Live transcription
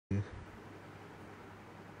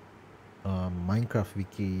Minecraft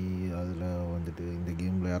Vicky அதில் வந்துட்டு இந்த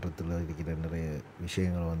கேம் விளையாடுறதுல இருக்கிற நிறைய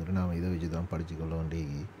விஷயங்கள் வந்துட்டு நாம் இதை வச்சு தான் படிச்சுக்கொள்ள வேண்டிய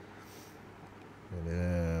இது.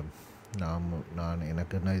 நான்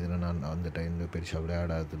எனக்குன்னா இதில் நான் அந்த டைமில் பெருசாக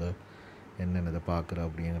விளையாடாததில் என்னென்னதை பார்க்குறேன்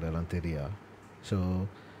அப்படிங்கிறதெல்லாம் தெரியா. ஸோ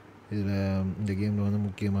இதில் இந்த கேமில் வந்து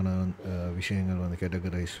முக்கியமான விஷயங்கள் வந்து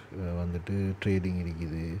கேட்டகரைஸ் வந்துட்டு ட்ரேடிங்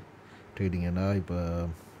இருக்குது. ட்ரேடிங்னா இப்போ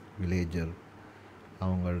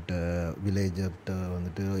வில்லேஜர்கிட்ட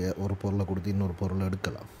வந்துட்டு ஒரு பொருளை கொடுத்து இன்னொரு பொருளை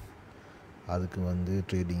எடுக்கலாம். அதுக்கு வந்து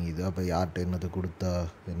ட்ரேடிங் இது. அப்போ யார்கிட்ட என்னத்தை கொடுத்தா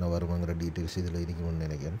என்ன வருமாங்கிற டீட்டெயில்ஸ் இதில் இருக்கும்னு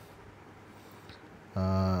நினைக்கிறேன்.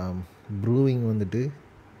 ப்ரூவிங் வந்துட்டு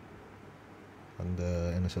அந்த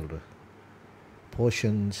என்ன சொல்கிற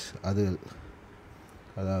போஷன்ஸ் அது,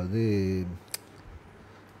 அதாவது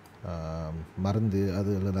மருந்து அது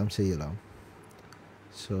எல்லாம் செய்யலாம்.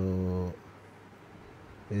 ஸோ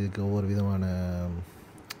இதுக்கு ஒவ்வொரு விதமான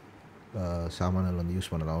சாமான்கள் வந்து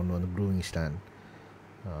யூஸ் பண்ணலாம். ஒன்று வந்து ப்ரூவிங் ஸ்டாண்ட்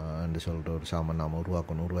என்று சொல்கிற ஒரு சாமான் நாம்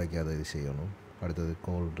உருவாக்கி அதை இது செய்யணும். அடுத்தது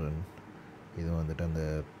கோல்ட்ரன், இது வந்துட்டு அந்த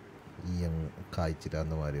காய்ச்சிட்டு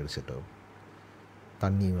அந்த மாதிரி ஒரு செட்டப்.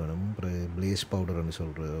 தண்ணி வேணும். அப்புறம் பிளேஸ் பவுடர்னு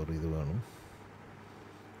சொல்கிற ஒரு இது வேணும்.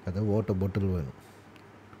 அது வாட்டர் பாட்டில் வேணும்.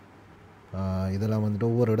 இதெல்லாம் வந்துட்டு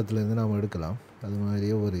ஒவ்வொரு இடத்துலேருந்து நாம் எடுக்கலாம். அது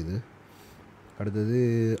மாதிரியே ஒரு இது. அடுத்தது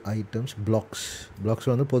ஐட்டம்ஸ்,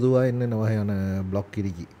 பிளாக்ஸ் வந்து பொதுவாக என்னென்ன வகையான பிளாக்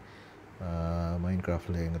இருக்கு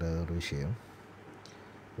மைன்கிராஃப்ட்லங்கிற ஒரு விஷயம்.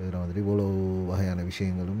 இதில் வந்துட்டு இவ்வளோ வகையான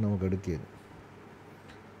விஷயங்களும் நமக்கு எடுக்குது.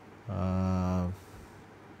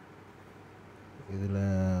 இதில்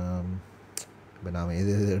இப்போ நாம்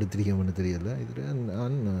எது எடுத்திருக்கோம்னு தெரியல. இதில்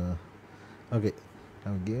நான் ஓகே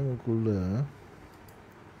நம்ம கேமுக்குள்ளே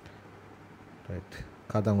ரைட்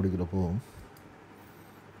காத்தாங்குடிக்குள்ளே போவோம்.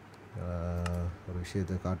 ஒரு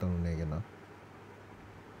விஷயத்தை காட்டணும்னு நினைக்கிறேன்.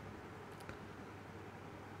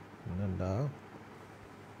 என்னண்டா,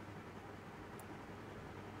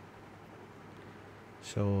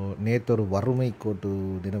 ஸோ நேற்று ஒரு வறுமை கோட்டு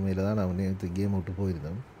நிலைமையில் தான் நான் நேற்று கேம் விட்டு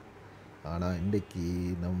போயிருந்தேன். ஆனால் இன்றைக்கி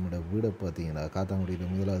நம்மளோட வீடை பார்த்தீங்கன்னா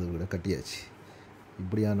காத்தாங்குடியில் முதலாவது வீடை கட்டியாச்சு.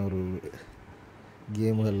 இப்படியான ஒரு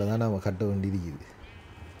கேமுகளில் தான் நாம் கட்ட வேண்டியிருக்குது.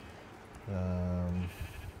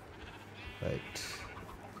 ரைட்,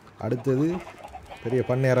 அடுத்தது பெரிய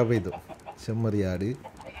பண்ணையாராக போய்த்தோம். செம்மறி ஆடு,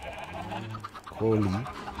 கோழி,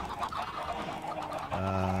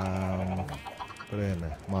 அப்புறம் என்ன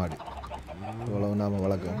மாடு, இவ்வளவு நாம்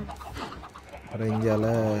வளர்க்கோம். அப்புறம்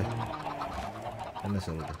இந்தியாவில் என்ன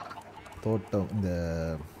சொல்கிறது, தோட்டம், இந்த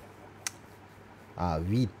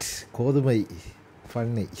வீட் கோதுமை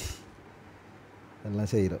பண்ணை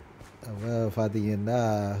எல்லாம் செய்கிறோம். அப்போ பார்த்திங்கன்னா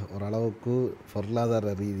ஓரளவுக்கு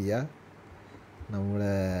பொருளாதார ரீதியாக நம்மளோட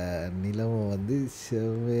நிலைமை வந்து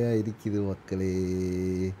செம்மையாக இருக்குது மக்களே.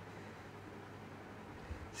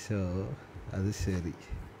 ஸோ அது சரி.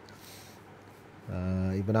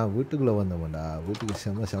 இப்போ நான் வீட்டுக்குள்ளே வந்தோம்டா, வீட்டுக்கு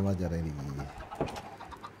சமாச்சாரம் இருக்கு.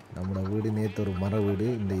 நம்மளோட வீடு நேற்று ஒரு மர வீடு,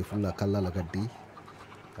 இன்றைக்கு ஃபுல்லாக கல்லால் கட்டி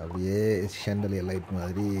அப்படியே ஷேண்டலியர் லைட்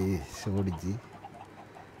மாதிரி ஓடிச்சு.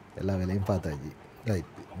 எல்லா வேலையும் பார்த்தாச்சு. ரைட்,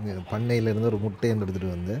 பண்ணையிலேருந்து ஒரு முட்டையை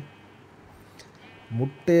எடுத்துகிட்டு வந்தேன்.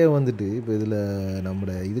 முட்டையை வந்துட்டு இப்போ இதில்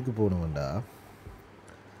நம்மளோட இதுக்கு போகணுமெண்டா,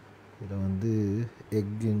 இதில் வந்து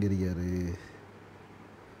எக் எங்கே இருக்காரு,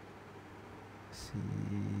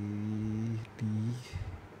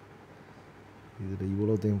 இதில்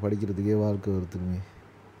இவ்வளோத்தையும் படிக்கிறதுக்கே வாழ்க்கை வருத்துமே.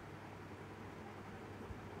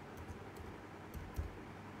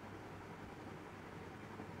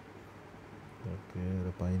 ஓகே,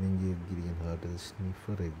 இதில் 15 எக் இருக்குன்னு காட்டுது.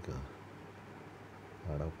 ஸ்னிஃபர் எக்கா,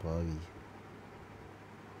 அட பாவி.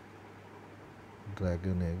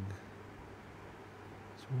 ட்ராகன் எக்,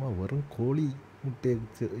 சும்மா வரும் கோழி முட்டை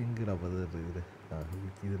எங்கடா பதில் இருக்குது.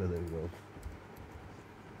 இதில் தான் இருக்கும்.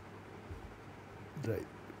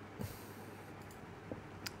 ரைட்,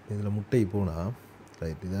 இதில் முட்டை போனால்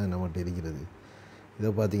ரைட், இதான் நம்மகிட்ட இருக்கிறது. இதை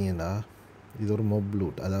பார்த்தீங்கன்னா இது ஒரு மொப்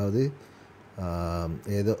லூட், அதாவது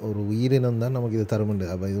ஏதோ ஒரு உயிரினம் தான் நமக்கு இதை தரமுண்டு.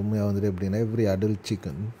 அப்போ இது உண்மையாக வந்துட்டு எப்படின்னா, எவ்ரி அடல்ட்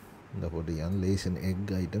சிக்கன் இந்த போட்டியான் lace and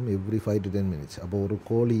egg item every 5 to 10 minutes. அப்போ ஒரு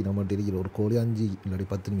கோழி நம்மகிட்ட இருக்கிற ஒரு கோழி 5 இல்லாட்டி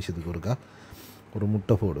 10 நிமிஷத்துக்கு ஒருக்கா ஒரு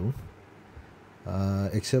முட்டை போடும்.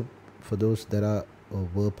 Except for those that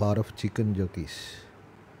are part of chicken ஜோக்கீஸ்.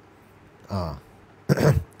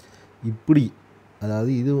 இப்படி,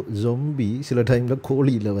 அதாவது இது ஜொம்பி சில டைமில்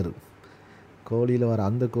கோழியில் வர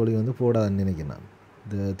அந்த கோழி வந்து போடாதுன்னு நினைக்கிறேன் நான்.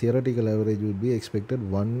 The theoretical average would be expected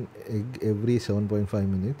 1 egg every 7.5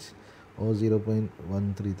 minutes or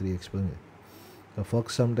 0.133 eggs per minute. A fox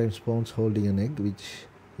sometimes spawns holding an egg, which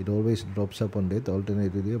it always drops upon death.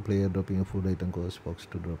 Alternatively, a player dropping a food item causes fox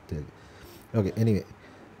to drop the egg. Okay, anyway.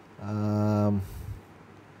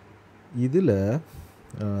 இதில்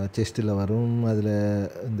செஸ்ட்டில் வரும். அதில்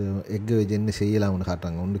இந்த எக்கை வச்சு என்ன செய்யலாம்னு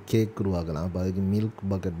காட்டுறாங்க. ஒன்று கேக் உருவாக்கலாம். அப்போ அதுக்கு மில்க்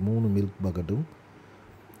பக்கெட் 3 மில்க் பக்கெட்டும்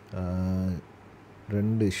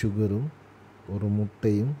 2 சுகரும் 1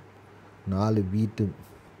 முட்டையும் 4 வீட்டும்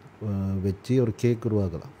வச்சு ஒரு கேக்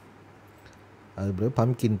உருவாக்கலாம். அது பிறகு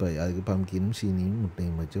பம்கின் பை, அதுக்கு பம்கினும் சீனியும்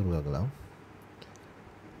முட்டையும் வச்சு உருவாக்கலாம்.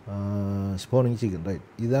 ஸ்போனிங் சிக்கன், ரைட்.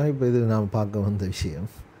 இதுதான் இப்போ இது நாம் பார்க்க வந்த விஷயம்.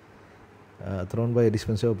 thrown by a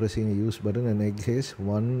dispenser or pressing a use button, an egg has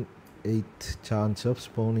 1/8 chance of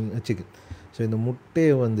spawning a chicken. So இந்த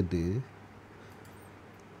முட்டையை வந்துட்டு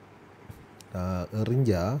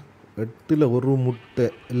எறிஞ்சால் 8ல் 1 முட்டை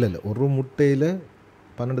இல்லை 1 முட்டையில்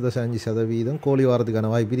 12.5% கோழி வாரத்துக்கான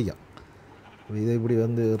வாய்ப்பு இருக்கான். இதை இப்படி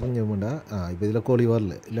வந்து எறிஞ்சோம்னா இப்போ இதில் கோழி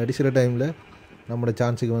வரல, இல்லாட்டி சில டைமில் நம்மளோட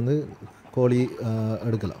சான்ஸுக்கு வந்து கோழி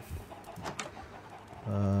எடுக்கலாம்.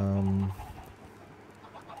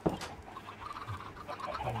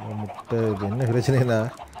 முட்டை இது என்ன பிரச்சனைனா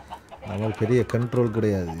நம்மளுக்கு பெரிய கண்ட்ரோல்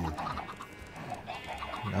கிடையாது.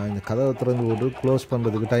 நான் இந்த கதவை திறந்து போட்டு க்ளோஸ்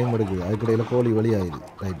பண்ணுறதுக்கு டைம் எடுக்குது, அதுக்கிடையில் கோழி வழியாகிடுது.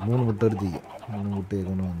 ரைட், 3 முட்டை எடுத்திக்க, 3 முட்டையை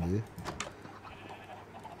கொண்டு வந்து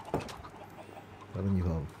பதிஞ்சு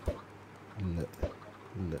பாவம். இல்லை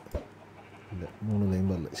இல்லை இல்லை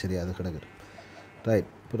 3 வரல, சரி அது கிடக்குது.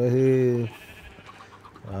 ரைட், பிறகு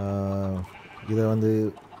இதை வந்து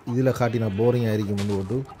இதில் காட்டினா போரிங் ஆகிருக்கும் வந்து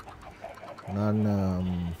போட்டு நான்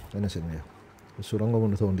என்ன சொன்னேன், சுரங்கம்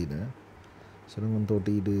ஒன்று தோண்டினேன். சுரங்கம்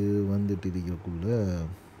தோட்டிக்கிட்டு வந்துட்டு இருக்கக்குள்ள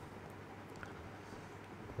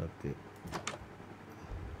ஓகே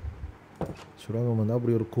சுரங்கம் வந்து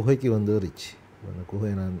அப்படி ஒரு குகைக்கு வந்து ஏறிச்சு. அந்த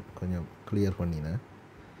குகையை நான் கொஞ்சம் கிளியர் பண்ணினேன்.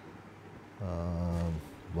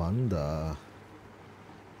 வந்தா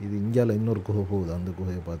இது இந்தியாவில் இன்னொரு குகை போகுது, அந்த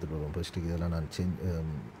குகையை பார்த்துட்டு வரும். ஃபஸ்ட்டுக்கு இதெல்லாம் நான்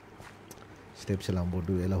ஸ்டெப்ஸ் எல்லாம்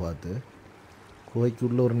போட்டு வேலை பார்த்து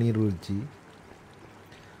குகைக்குள்ளே ஒரு நீர்வீழ்ச்சி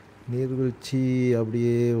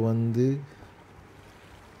அப்படியே வந்து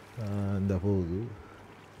இந்த போகுது,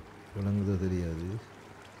 விளங்குதோ தெரியாது,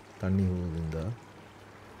 தண்ணி போகுது. இந்த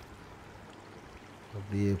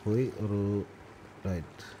அப்படியே போய் ஒரு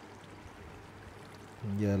ரைட்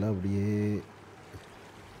இந்தியாவில் அப்படியே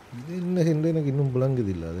இது என்ன என்று எனக்கு இன்னும்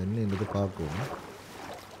விளங்குது இல்லை. அது என்ன என்றது பார்க்கணும்.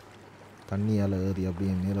 தண்ணியால் ஏறி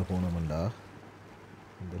அப்படியே மேலே போனோம்டா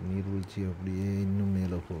இந்த நீர்வீழ்ச்சி அப்படியே இன்னும்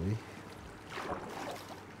மேலே போய்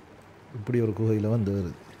இப்படி ஒரு குகையில் வந்து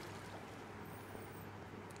ஏறுது.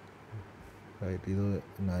 ரைட், இது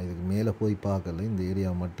நான் இதுக்கு மேலே போய் பார்க்கல, இந்த ஏரியா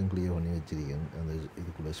மட்டும் கிளியர் பண்ணி வச்சுருக்கேன். அந்த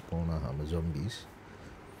இதுக்குள்ளே ஸ்போன் ஆகாமல் ஜொம்பீஸ்.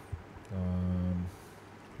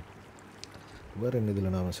 வேறு என்ன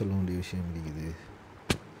இதில் நாம் சொல்ல வேண்டிய விஷயம் இருக்குது.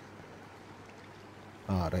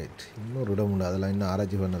 ரைட், இன்னொரு இடம் உண்டு, அதெல்லாம் இன்னும்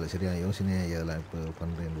ஆராய்ச்சி பண்ணலை, சரியா யோசனையாக அதெல்லாம் இப்போ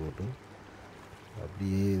பண்ணுறேன்னு போட்டு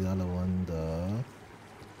அப்படியே இதால் வந்தால்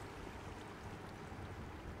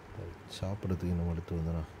சாப்பிட்றதுக்கு இன்னும் எடுத்து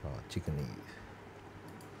வந்தேன்னா சிக்கன் நெய்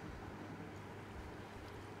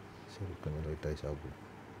சரி கொஞ்சம் லைட்டாக சாப்பிடும்.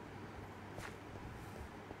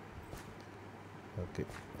 ஓகே,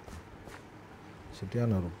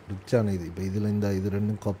 சரியான ஒரு ரிச்சான இது. இப்போ இதில் இந்த இது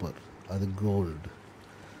 2 காப்பர், அது கோல்டு.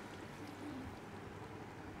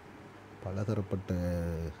 பலதரப்பட்ட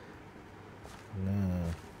என்ன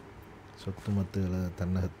சொத்து மத்துகளை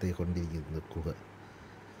தன்னகத்தை கொண்டிருக்கிறது இந்த குகை.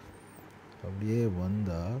 அப்படியே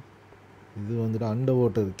வந்தால் இது வந்துட்டு அண்டர்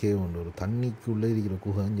வாட்டர் கேவ் உண்டு, ஒரு தண்ணிக்குள்ளே இருக்கிற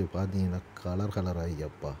குகை. இங்கே பார்த்தீங்கன்னா கலர்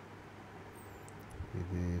ஆகியப்பா.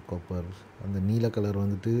 இது காப்பர், அந்த நீல கலர்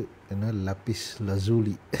வந்துட்டு என்ன லப்பிஸ்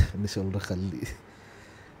லசூலி சொல்கிற கல்,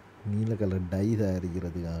 நீல கலர் டை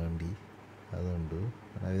தயாரிக்கிறதுக்காண்டி அது உண்டு.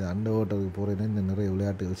 ஆனால் இது அண்டர் வாட்டருக்கு போகிறேன்னா இந்த நிறைய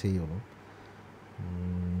விளையாட்டுகள் செய்யணும்.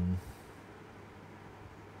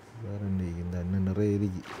 வேறு இந்த இன்னும் நிறைய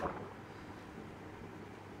இருக்கு.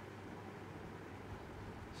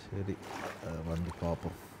 சரி, வந்து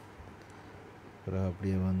பார்ப்போம். அப்புறம்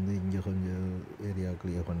அப்படியே வந்து இங்கே கொஞ்சம் ஏரியா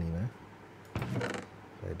கிளியர் பண்ணினேன்.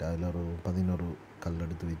 ரைட், அதில் ஒரு 11 கல்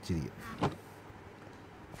எடுத்து வச்சிருக்கேன்.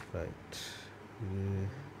 ரைட்,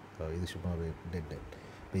 இது சும்மா டெட்.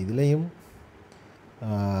 இப்போ இதுலேயும்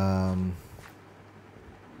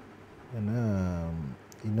என்ன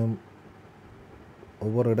இன்னும்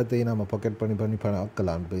ஒவ்வொரு இடத்தையும் நம்ம பாக்கெட் பண்ணி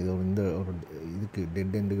பார்க்கலாம். இப்போ இது இந்த ஒரு இதுக்கு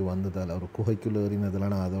டெட் எண்டுக்கு வந்ததால் ஒரு குகைக்குள்ளே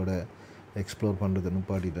ஏறினதெல்லாம் நான் அதோட எக்ஸ்ப்ளோர் பண்ணுறதை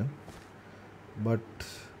நிப்பாட்டிட்டேன். பட்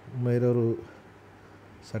உண்மையில் ஒரு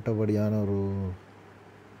சட்டப்படியான ஒரு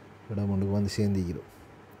இடம் ஒன்றுக்கு வந்து சேர்ந்திக்கிறோம்.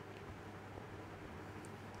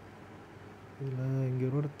 இதில் இங்கே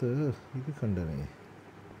ஒரு இடத்து இது கண்டனே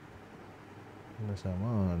என்ன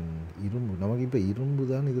சாமான், இரும்பு. நமக்கு இப்போ இரும்பு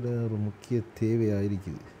தான் இதில் ஒரு முக்கிய தேவையாக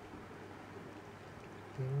இருக்குது.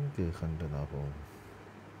 எங்கே கண்டனாகும்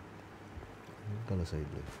பல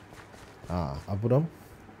சைடில். அப்புறம்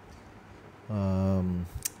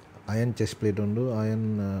அயன் செஸ்ட் பிளேட் உண்டு, அயன்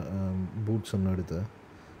பூட்ஸ் ஒன்று எடுத்தேன்.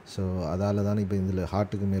 ஸோ அதால் தானே இப்போ இதில்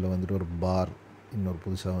ஹார்ட்டுக்கு மேலே வந்துட்டு ஒரு பார் இன்னொரு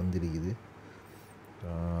புதுசாக வந்துருக்குது.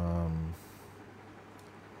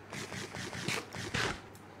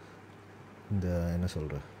 இந்த என்ன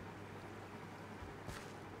சொல்கிற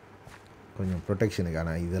கொஞ்சம் ப்ரொடெக்ஷனுக்கு,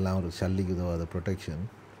 ஆனால் இதெல்லாம் ஒரு சல்லிக்கு உதவாத ப்ரொடெக்ஷன்.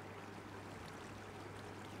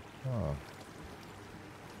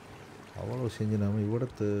 அவ்வளோ செஞ்சு நாம்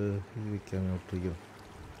இவ்வளத்து இது வைக்காம விட்டுருக்கோம்.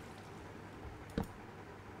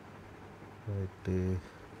 ரைட்டு,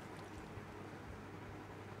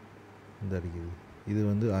 இந்த அடிக்குது. இது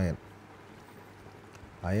வந்து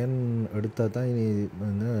அயன் எடுத்தால் தான் இனி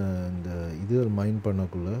இந்த இது மைன்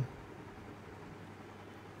பண்ணக்குள்ளே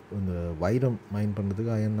இந்த வைரம் மைன்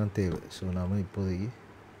பண்ணுறதுக்கு அயன் தான் தேவை. ஸோ நாம் இப்போதைக்கு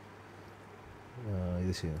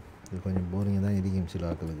இது செய்யணும். இது கொஞ்சம் போரிங்காக தான் இருக்கும் சில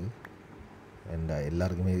ஆட்களுக்கு, அண்ட்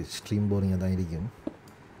எல்லாருக்குமே ஸ்ட்ரீம் போரிங்காக தான் இருக்கும்.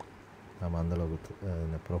 நம்ம அந்தளவுக்கு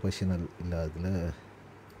இந்த ப்ரொஃபஷனல் இல்லாததில்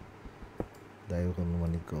தயவு கொஞ்சம்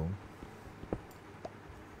மன்னிக்கவும்.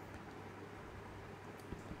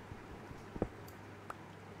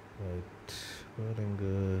 ரைட், வேறு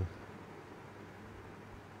எங்கே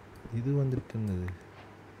இது வந்துட்டு இருந்தது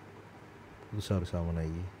புதுசாக ஒரு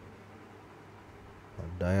சாமனாகி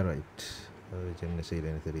டயரைட், அது வச்சு என்ன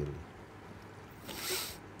செய்யலைன்னு தெரியல.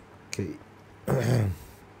 ஓகே,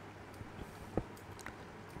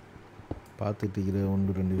 பார்த்துட்டு இருக்கிற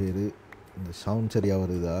 1-2 பேர் இந்த சவுண்ட் சரியாக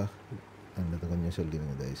வருதா என்றதை கொஞ்சம்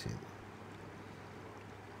சொல்லிடுங்க தயவுசெய்து.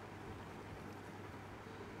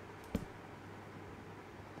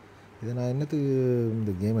 இதை நான் என்னத்துக்கு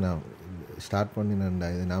இந்த கேமை நான் ஸ்டார்ட் பண்ணினேன்டா,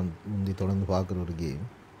 இது நான் முந்தி தொடர்ந்து பார்க்குற ஒரு கேம்.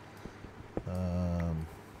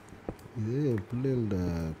 இது பிள்ளைகளோட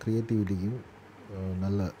க்ரியேட்டிவிட்டிக்கும்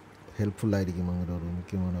நல்ல ஹெல்ப்ஃபுல்லாக இருக்குமாங்கிற ஒரு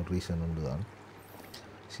முக்கியமான ஒரு ரீசன் உண்டு தான்.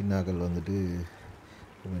 சின்னாக்கள் வந்துட்டு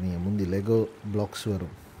இப்போ நீங்கள் முந்தி லெகோ பிளாக்ஸ்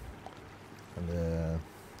வரும், அந்த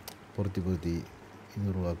பொருத்தி இது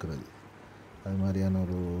உருவாக்குறது, அது மாதிரியான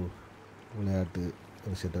ஒரு விளையாட்டு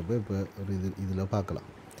ஒரு செட்டப்பை இப்போ ஒரு இதில் பார்க்கலாம்.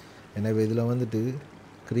 எனவே இதில் வந்துட்டு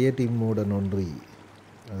க்ரியேட்டிவ் மோடன் ஒன்று,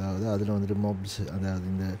 அதாவது அதில் வந்துட்டு மொப்ஸ், அதாவது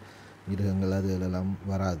இந்த மிருகங்கள் அது இதெல்லாம்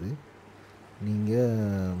வராது.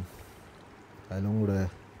 நீங்கள் அதில் உங்களோட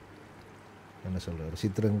என்ன சொல்கிற ஒரு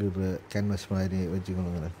சித்திரங்கிற கேன்வஸ் மாதிரி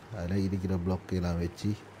வச்சுக்கணுங்க. அதில் இருக்கிற பிளாக் எல்லாம் வச்சு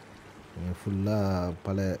நீங்கள் ஃபுல்லாக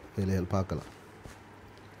பல வேலைகள் பார்க்கலாம்.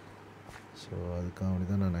 ஸோ அதுக்காக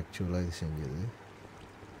தான் நான் ஆக்சுவலாக இது செஞ்சது.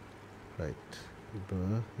 ரைட், இப்போ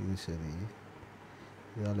இது சரி,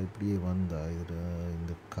 இதால் இப்படியே வந்தால் இதில்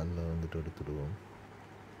இந்த கல்லை வந்துட்டு எடுத்துடுவோம்.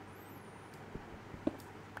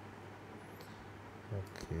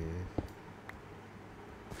 ஓகே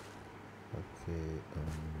ஓகே,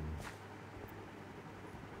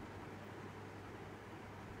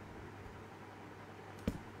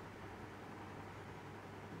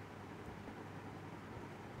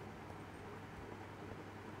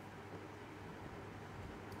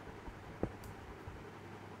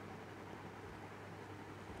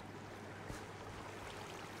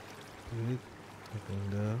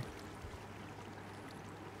 இந்த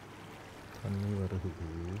தண்ணி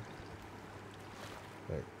வருது.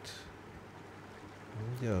 ரைட்,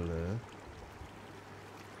 இந்தியாவில்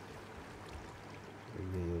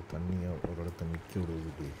ஐயோ தண்ணியை ஒரு இடத்த நிற்க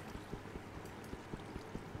விடுவது.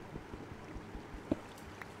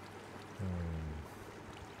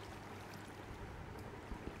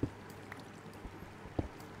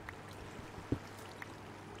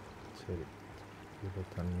 சரி, இப்போ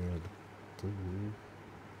தண்ணி எடுத்து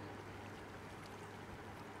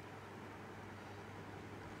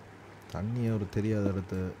தண்ணியை ஒரு தெரியாத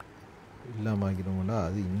இடத்த இல்லாமல் ஆக்கினோம்னா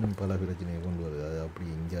அது இன்னும் பல பிரச்சனையை கொண்டு வருது. அது அப்படி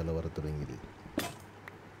இந்தியாவில் வர தொடங்கிது.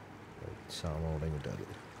 சாம உடங்கிட்டாரு.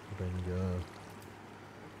 உடஞ்சா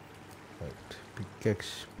ரைட்,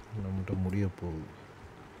 பிக்கெக்ஸ் நம்மகிட்ட முடிய போகுது.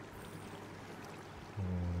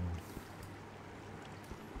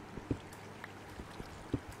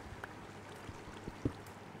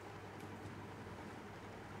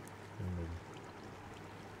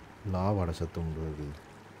 லாவாட சத்தம் வருது.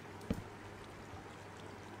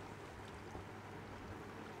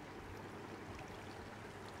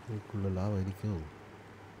 இதுக்குள்ள லாவா இருக்கும்.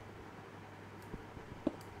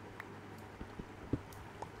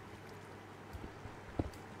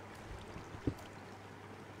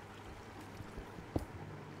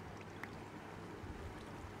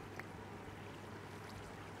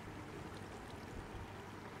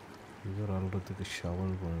 இவர் ஆள்றதுக்கு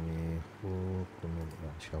ஷவல் பண்ணி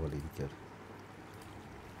ஷவல் இருக்கார்.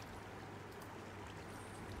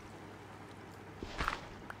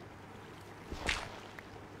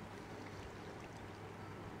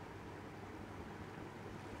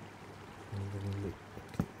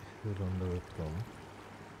 இது ரெண்டு வைப்போம்.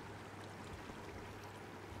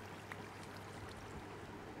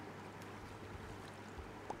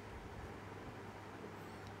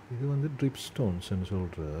 இது வந்து ட்ரிப் ஸ்டோன்ஸ்ன்னு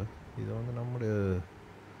சொல்கிற இதை வந்து நம்முடைய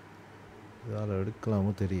இதால்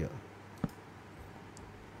எடுக்கலாமோ தெரியாது.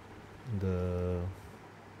 இந்த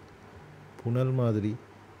புனல் மாதிரி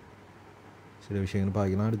சில விஷயங்கள்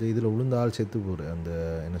பார்க்கலாம். அடுத்து இதில் விழுந்த ஆள் செத்து போகிற அந்த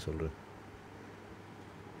என்ன சொல்கிறது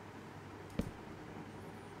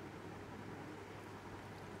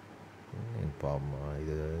பாமா,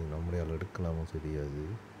 இது நம்முடைய ஆள் எடுக்கலாமோ தெரியாது.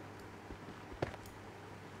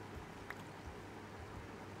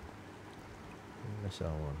 என்ன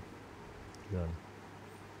சாமான் இதான்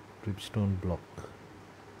ட்ரிப்ஸ்டோன் பிளாக்.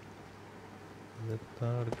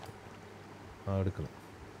 இதைத்தான் எடுக்கலாம்.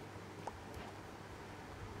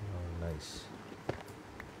 நைஸ்.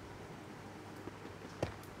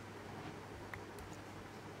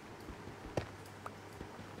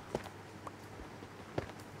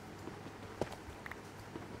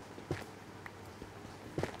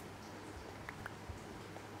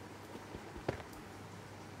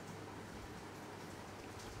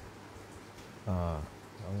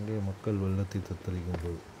 அங்கே மக்கள் வெள்ளத்தை தத்தளிக்கும்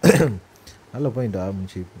போது நல்ல பாயிண்ட்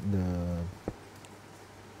ஆரம்பிச்சு. இந்த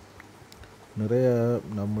நிறைய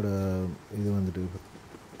நம்மளோட இது வந்துட்டு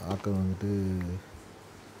ஆக்கள் வந்துட்டு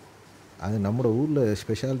அது நம்மளோட ஊரில்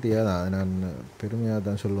ஸ்பெஷாலிட்டியாக தான், அது நான் பெருமையாக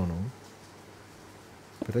தான் சொல்லணும்.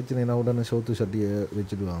 பிரச்சனைனா உடனே சோத்து சட்டியை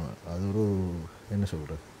வச்சுடுவாங்க. அது ஒரு என்ன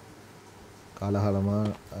சொல்கிறது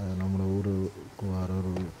காலகாலமாக நம்மளோட ஊருக்கு வர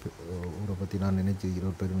ஒரு ஊரை பற்றி நான்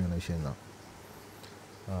நினைச்சிருக்கிற ஒரு பெருமையான விஷயந்தான்.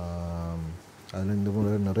 அதில் இந்த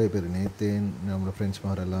முறை நிறைய பேர் நேற்றே நம்மளோட ஃப்ரெண்ட்ஸ்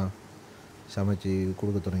மாதிரிலாம் சமைச்சு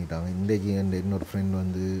கொடுக்க தொடங்கிட்டாங்க. இன்றைக்கி என் இன்னொரு ஃப்ரெண்ட்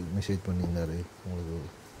வந்து மெசேஜ் பண்ணியிருந்தார், உங்களுக்கு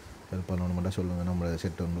ஹெல்ப் பண்ணணும் மட்டும் சொல்லுங்கள், நம்மளை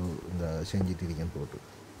செட் வந்து இந்த செஞ்சுட்டு இருக்கேன்னு போட்டு.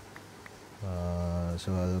 ஸோ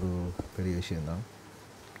அது ஒரு பெரிய விஷயந்தான்.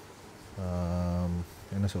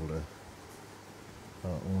 என்ன சொல்கிறேன்,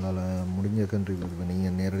 உங்களால் முடிஞ்ச கண்ட்ரிபியூட் பண்ணி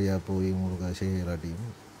நீங்கள் நேரடியாக போய் உங்களுக்கு அதை செய்ய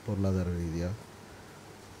இல்லாட்டியும் பொருளாதார ரீதியாக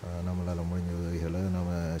நம்மளால் முடிஞ்ச உதவிகளை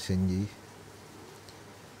நம்ம செஞ்சு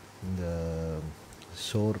இந்த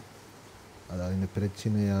சோர் அதாவது இந்த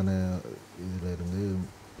பிரச்சனையான இதில் இருந்து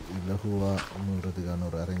இலகுவாக மீள்றதுக்கான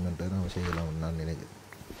ஒரு அரேஞ்ச்மெண்ட்டை நம்ம செய்யலாம்னு நான் நினைக்கிறேன்.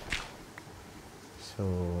 ஸோ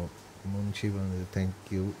முன்ஷி வந்து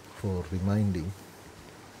தேங்க்யூ ஃபார் ரிமைண்டிங்.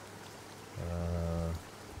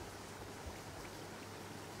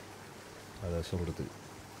 அதை சொல்கிறதுக்கு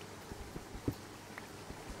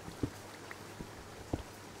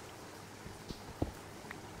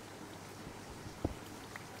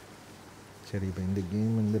சரி. இப்போ இந்த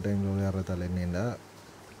கேம் இந்த டைமில் விளையாடுறதால என்னென்னா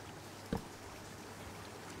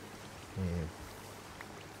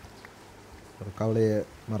ஒரு கவலையை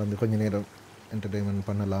மறந்து கொஞ்சம் நேரம் என்டர்டெயின்மெண்ட்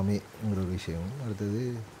பண்ணலாமேங்கிற ஒரு விஷயம். அடுத்தது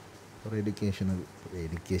ஒரு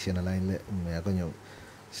எஜுகேஷனெல்லாம் இல்லை, உண்மையாக கொஞ்சம்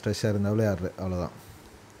ஸ்ட்ரெஸ்ஸாக இருந்தால் விளையாடுற அவ்வளோதான்.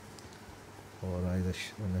 ஒரு இதை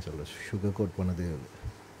என்ன சொல்கிற சுகர் கோட் பண்ணதே இல்லை.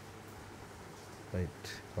 ரைட்,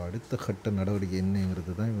 இப்போ அடுத்த கட்ட நடவடிக்கை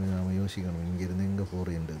என்னங்கிறது தான் நாம் யோசிக்கணும். இங்கேருந்து எங்கே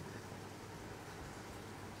போகிறேன்றது.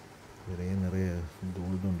 நிறைய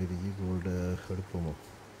கோல்டு ஒன்று இருக்கு, கோல்டை எடுப்போமோ.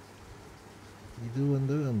 இது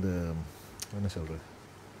வந்து அந்த என்ன சொல்கிறது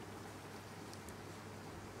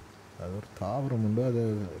அது ஒரு தாவரம் உண்டு, அதை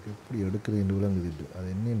எப்படி எடுக்கிறதுன்னு விளங்குது இல்லை. அது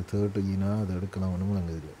என்ன தேர்ட்டுனா அதை எடுக்கலாம்னு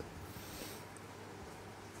விளங்குது இல்லை.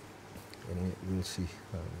 சி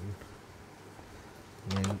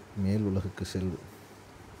மேல் உலகுக்கு செல்வு.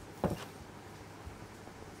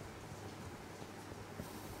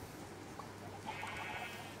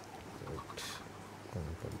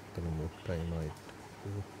 டைம் ஆயிட்டு.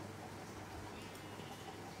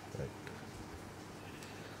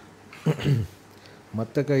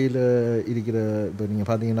 மற்ற கையில் இருக்கிற இப்போ நீங்கள்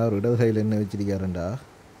பார்த்தீங்கன்னா ஒரு இடது கையில் என்ன வச்சிருக்காருண்டா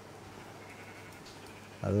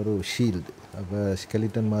அது ஒரு ஷீல்டு. அப்போ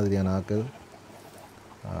ஸ்கெலிட்டன் மாதிரியான ஆக்கள்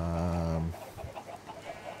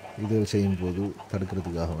இது செய்யும்போது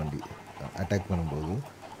தடுக்கிறதுக்காக வேண்டி அட்டாக் பண்ணும்போது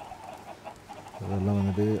இதெல்லாம்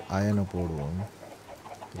வந்துட்டு அயனை போடுவோம்.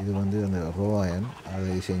 இது வந்து அந்த ரோ அயன்,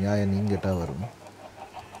 அதை செஞ்சு அயன் இங்கேட்டாக வரும்.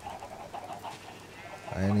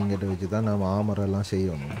 அயன் இங்கேட்ட வச்சு தான் நம்ம ஆமரெல்லாம்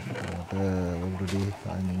செய்யணும். ஆல்ரெடி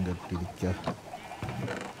அயன் இங்கட்டு இருக்கா,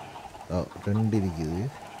 ரெண்டு இருக்குது.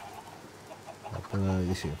 அப்போ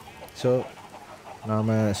விஷயம். ஸோ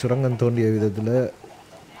நாம் சுரங்கம் தோண்டிய விதத்தில்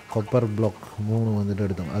கொப்பர் பிளாக் 3 வந்துட்டு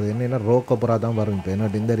எடுத்தோம். அது என்னென்னா ரோ கொப்பராக தான் வரும். இப்போ என்ன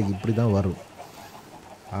டெந்தருக்கு இப்படி தான் வரும்.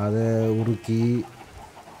 அதை உருக்கி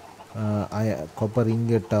கொப்பர்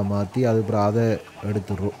இங்கெட்டாக மாற்றி அதுக்கப்புறம் அதை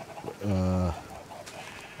எடுத்துடுறோம்.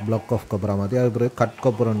 பிளாக் ஆஃப் கொப்பராக மாற்றி அதுக்கப்புறம் கட்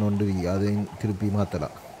கொப்பரன்னு ஒன்று இருக்கு, அதையும் திருப்பி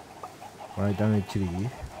மாற்றலாம். வாங்கிட்டான்னு வச்சிருக்கி.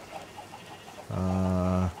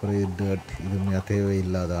 பிறகு டர்ட் இதுவுமே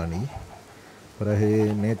தேவையில்லாத ஆணி. பிறகு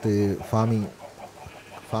நேற்று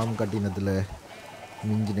ஃபார்ம் கட்டினத்தில்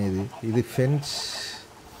மிஞ்சினது இது ஃபென்ஸ்.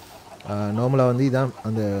 நார்மலாக வந்து இதான்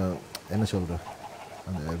அந்த என்ன சொல்கிற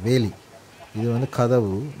அந்த வேலி. இது வந்து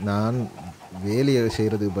கதவு. நான் வேலியை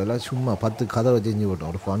செய்கிறதுக்கு பதிலாக சும்மா 10 கதவை செஞ்சு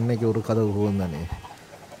போட்டோம். ஒரு அன்னைக்கு ஒரு கதவு போகும் தானே,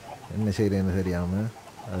 என்ன செய்கிறேன்னு தெரியாமல்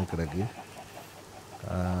அது கிடக்கு.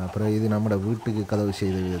 அப்புறம் இது நம்மளோட வீட்டுக்கு கதவு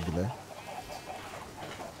செய்த விதத்தில்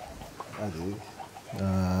அது.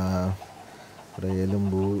 அப்புறம்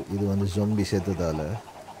எலும்பு இது வந்து ஜொம்பி சேர்த்ததால்.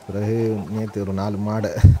 பிறகு நேற்று ஒரு 4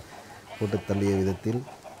 மாடை போட்டு தள்ளிய விதத்தில்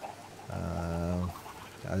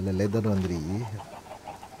அதில் லெதர் வந்துரு.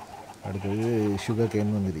 அடுத்தது சுகர்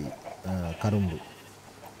கேன் வந்துரு, கரும்பு.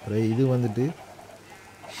 அப்புறம் இது வந்துட்டு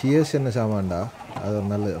ஷியர்ஸ் என்ன சாமான்டா, அது ஒரு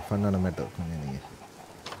நல்ல ஃபன்னான மேட்டர். கொஞ்சம் நீங்கள்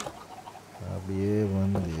அப்படியே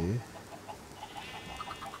வந்து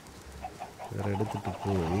வேறு எடுத்துகிட்டு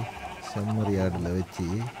போய் செம்மறி ஆடில் வச்சு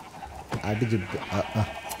அடிச்சுட்டு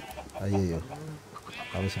ஐயோ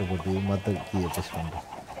அவசரப்பட்டு மற்ற கீயை டெஸ்ட் பண்ணுறேன்.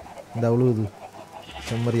 இந்த அவ்வளோது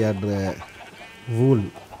செம்மறி ஆடுற வூல்.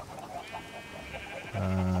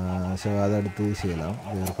 ஸோ அதை அடுத்து செய்யலாம்.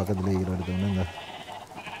 வேறு பக்கத்தில் இருக்கிற எடுத்தோம்னா இந்த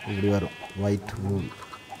இப்படி வரும் ஒயிட் வூல்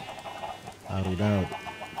அப்படிதான் வரும்.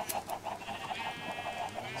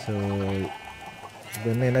 ஸோ இப்போ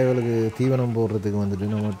என்ன இவளுக்கு தீவனம் போடுறதுக்கு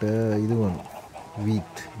வந்துட்டு நம்மகிட்ட இது வேணும்,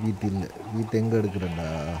 வீட் இல்லை. வீட் எங்கே எடுக்கிறேன்டா,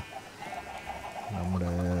 நம்மளோட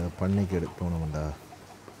பண்ணைக்கு எடுக்கணும்டா.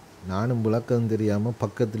 நானும் விளக்கம் தெரியாமல்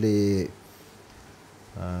பக்கத்துலேயே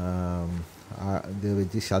இதை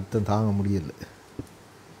வச்சு சத்தம் தாங்க முடியலை.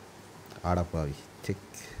 ஆடப்பாவி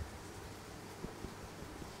செக்.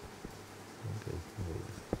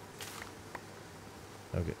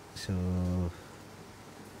 ஓகே ஸோ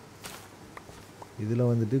இதில்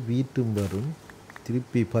வந்துட்டு வீட்டும் வரும்,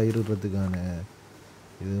 திருப்பி பயிரிடுறதுக்கான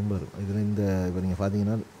இதுவும் வரும். இதில் இந்த இப்போ நீங்கள்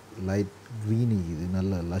பார்த்தீங்கன்னா லைட் க்ரீன், இது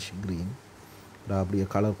நல்ல லஷ் க்ரீன். அப்படியே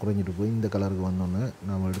கலர் குறைஞ்சிட்டு போய் இந்த கலருக்கு வந்தோன்னே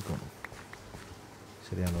நாம் எடுக்கணும்.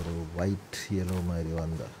 சரியான ஒரு ஒயிட் எல்லோ மாதிரி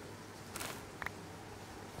வந்தால்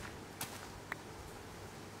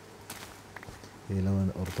இதில்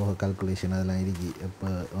வந்து ஒரு தொகை கால்குலேஷன் அதெல்லாம் இருக்கு. எப்போ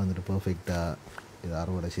வந்துட்டு பர்ஃபெக்டாக இது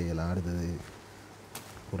அறுவடை செய்யலாம், அடுத்தது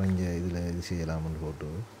குறைஞ்ச இதில் இது செய்யலாம்னு போட்டு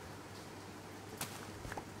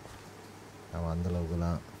அவன்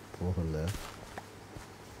அந்தளவுக்குலாம் போகலை.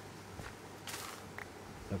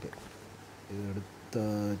 ஓகே இது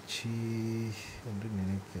எடுத்தாச்சு என்று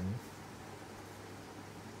நினைக்கிறேன்.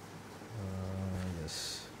 S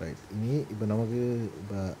right. இனி இப்போ நமக்கு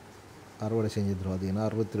இப்போ அறுவடை செஞ்சது பார்த்தீங்கன்னா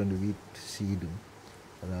 62 வீட் சீடும்,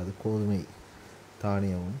 அதாவது கோதுமை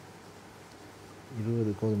தானியமும்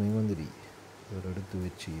 20 கோதுமையும் வந்துடு. இவர் எடுத்து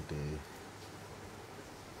வச்சுக்கிட்டு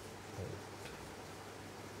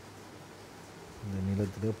இந்த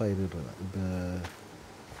நிலத்தில் பயிரிடுறேன். இப்போ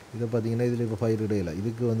இதை பார்த்தீங்கன்னா இதில் இப்போ பயிரிடையில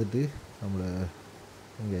இதுக்கு வந்துட்டு நம்மளை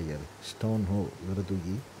எங்கே ஐயாரு ஸ்டோன் ஹோ இவரை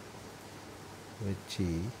தூக்கி வச்சு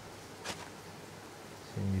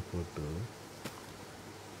செஞ்சு போட்டு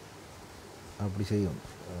அப்படி செய்யும்.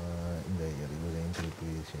 இந்த ஐயாரு இவரையும் திருப்பி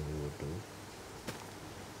செஞ்சு போட்டு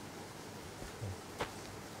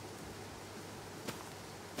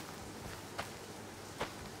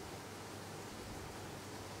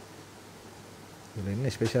இதில் என்ன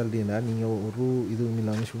ஸ்பெஷாலிட்டின்னா நீங்கள் ஒரு இதுவும்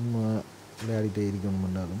இல்லாமல் சும்மா விளையாடிட்டே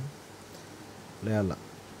இருக்கணும்னாலும் விளையாடலாம்.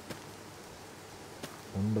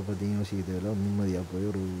 ஒன்றை பற்றியும் யோசிக்கிறதுல நிம்மதியாக போய்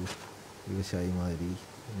ஒரு விவசாயி மாதிரி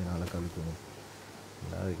கொஞ்ச நாளை கழிக்கணும்.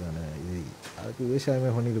 அதுக்கான இது அதுக்கு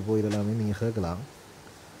விவசாயமே பண்ணிட்டு போயிடலாமே நீங்கள் கேட்கலாம்.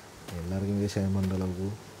 எல்லாருக்கும் விவசாயம் பண்ணுற அளவுக்கு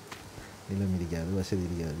நிலம் இருக்காது, வசதி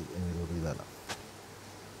இருக்காது. எங்களுக்கு ஒரு இதெல்லாம்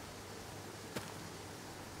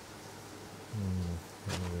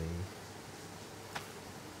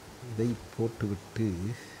இதை போட்டுவிட்டு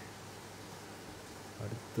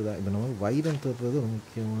அடுத்ததாக இப்போ நம்ம வைரம் தோற்றுறது ஒரு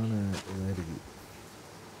முக்கியமான இதாக இருக்குது.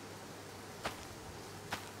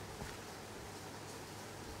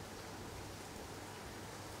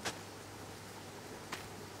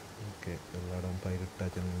 ஓகே எல்லா இடம்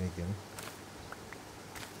பயிரிட்டாச்சுன்னு நினைக்கிறேன்.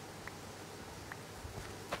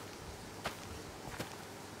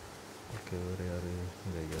 ஓகே வேறு யார்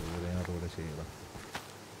வேறு யாரோட செய்யலாம்.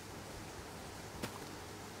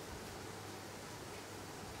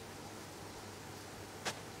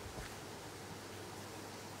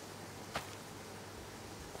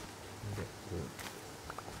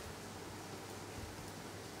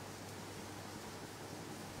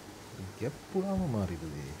 எப்படாம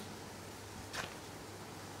மாறிடுது.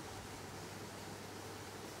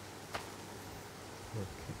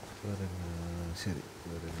 ஓகே வேறு என்ன சரி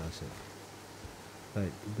வேறு என்ன சரி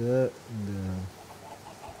ரைட். இது இந்த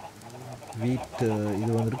வீட்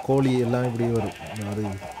இது வந்துட்டு கோழி எல்லாம் இப்படி வரும். அது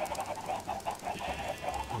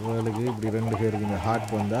இவளுக்கு இப்படி 2 பேருக்கு இந்த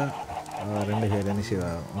ஹார்ட் வந்தால் 2 பேர் என்ன செய்வா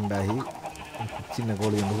உண்டாகி சின்ன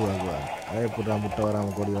கோழி வந்து உருவாக்குவாங்க. அதே எப்படி முட்டை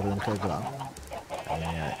வராமல் கோழி வருதுன்னு கேட்கலாம்.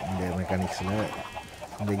 இந்த மெக்கானிக்ஸில்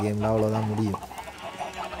இந்த கேமில் அவ்வளோதான் முடியும்.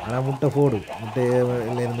 ஆனால் முட்டை போடும்.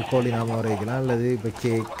 முட்டையிலேருந்து கோழி நாம் வர வைக்கலாம், அல்லது இப்போ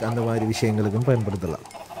கேக் அந்த மாதிரி விஷயங்களுக்கும் பயன்படுத்தலாம்.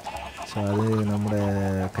 ஸோ அது நம்மளோட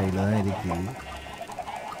கையில் தான் இருக்குது.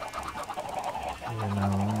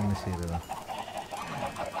 நாம் என்ன செய்யறதா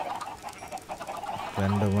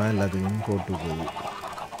ரெண்டுமா எல்லாத்துக்கும் போட்டு போகுது.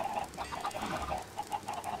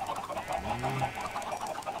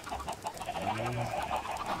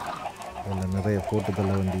 அதில் நிறைய போட்டு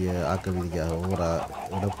தள்ள வேண்டிய ஆக்க விதிக்காக ஒவ்வொரு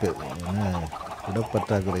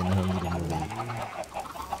இடப்பற்றாக்குறை நிகழ்ந்துருந்தது.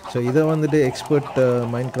 ஸோ இதை வந்துட்டு எக்ஸ்பர்ட்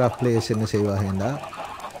மைண்ட் கிராஃப்ட் பிளேயர்ஸ் என்ன செய்வாங்கன்னா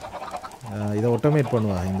இதை ஆட்டோமேட்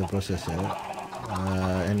பண்ணுவாங்க. இந்த ப்ராசஸை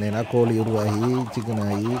என்னென்னா கோழி உருவாகி சிக்கன்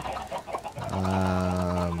ஆகி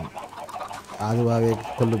அதுவாகவே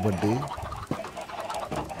கொல்லப்பட்டு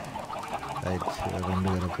ரைட்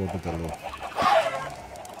 2 பேரை போட்டு தள்ளுவோம்.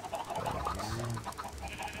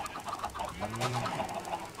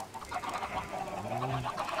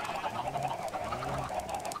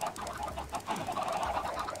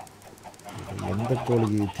 எந்த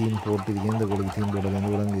கோழிக்கு தீம் போட்டு எந்த கோழிக்கு தீம் போடுறது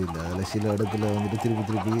வந்து விளங்கு இல்லை. அதில் சில இடத்துல வந்துட்டு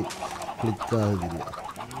திருப்பி கிளிக் ஆகுது இல்லை.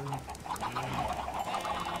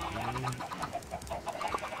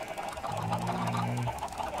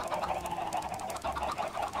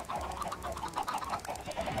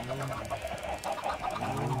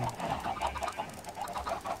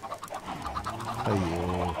 ஐயோ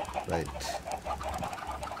ரைட்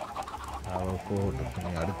அவள்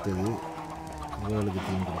போட்டு அடுத்தது இவர்களுக்கு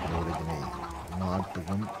தீம் கொடுக்குற பிரச்சனை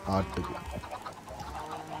மாட்டுக்கும் ஆட்டுக்கும்.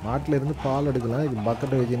 மாட்டில் இருந்து பால் எடுக்கலாம். இது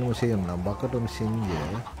பக்கெட்டை வச்சு என்ன செய்யணும், நான் பக்கெட் ஒன்று செஞ்சு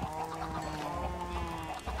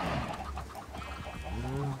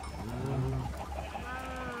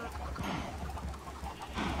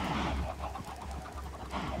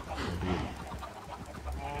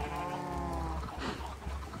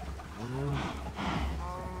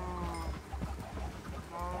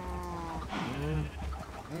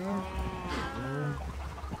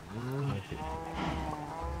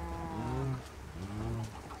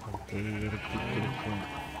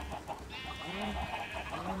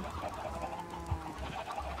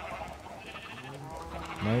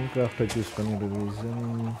மைண்ட் கிராஃப்டை சூஸ் பண்ணிட்டு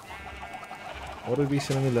ஒரு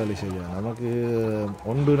ரீசனும் இல்லை அலிஷையா. நமக்கு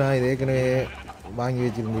ஒன்று நான் இது ஏற்கனவே வாங்கி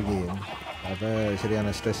வச்சுருந்தேன். அப்போ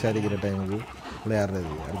சரியான ஸ்ட்ரெஸ்ஸாக இருக்கிற டைமுக்கு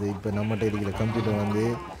விளையாடுறது. அது இப்போ நம்மகிட்ட இருக்கிற கம்ப்யூட்டர் வந்து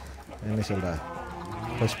என்ன சொல்கிறா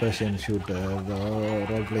first person shooter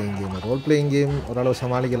role playing game ஓரளவு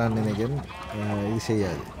சமாளிக்கலான்னு நினைக்கிறேன். இது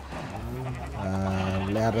செய்யாது,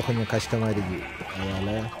 விளையாடுற கொஞ்சம் கஷ்டமாக இருக்குது.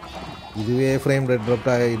 அதனால் இதுவே ஃப்ரேம் ரேட்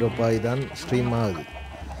ட்ராப் ஆகி தான் ஸ்ட்ரீம் ஆகுது.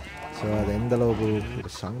 ஸோ அது எந்தளவுக்கு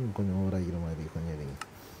சவுண்ட் கொஞ்சம் ஓவராகிற மாதிரி கொஞ்சம் இல்லைங்க.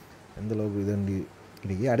 எந்தளவுக்கு இதண்டி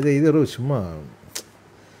இருக்கு. அடுத்த இது ஒரு சும்மா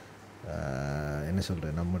என்ன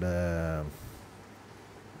சொல்கிறேன்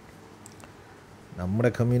நம்மட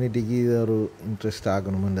கம்யூனிட்டிக்கு இது ஒரு இன்ட்ரெஸ்ட்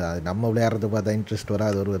ஆகணுமென்று. அது நம்ம விளையாடுறத பார்த்தா இன்ட்ரெஸ்ட்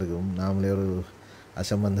வராது ஒரு இருக்கும். நாமளே ஒரு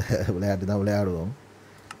அசம்பந்த விளையாட்டு தான் விளையாடுவோம்.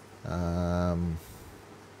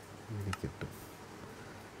 இருக்கட்டும்,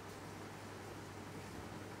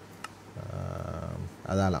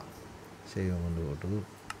 அதாலாம் செய்வோம் கொண்டு போட்டு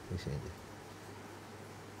செஞ்சு.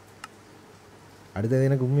 அடுத்தது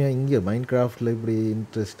எனக்கு உண்மையாக இங்கே மைண்ட் கிராஃப்டில் இப்படி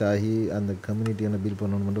இன்ட்ரெஸ்ட் ஆகி அந்த கம்யூனிட்டியை பில்ட்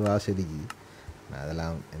பண்ணணுமென்று ஆசை இருக்கு.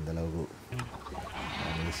 அதெல்லாம் எந்தளவுக்கு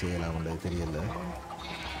நீங்கள் செய்யலாம்ன்றது தெரியல.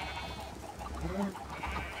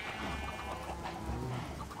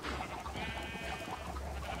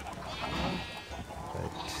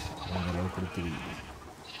 அந்தளவுக்கு கொடுத்து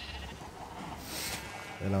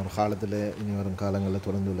இதெல்லாம் ஒரு காலத்தில் இனி வரும் காலங்களில்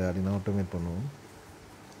தொடர்ந்து விளையாடினா ஆட்டோமேட் பண்ணுவோம்.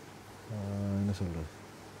 என்ன சொல்கிறது,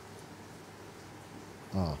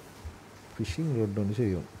 ஃபிஷிங் ரோட் ஒன்று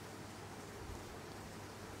செய்யும்.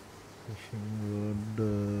 Phishing road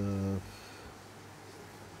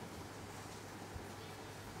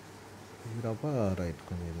இதுடாப்பா right.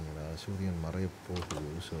 கொஞ்சம் இருங்கடா, சூரியன் மறைய போகுது.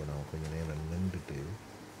 ஸோ நான் கொஞ்சம் நேரம் நின்றுட்டு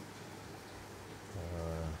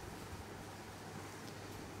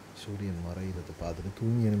சூரியன் மறைகிறத பார்த்துட்டு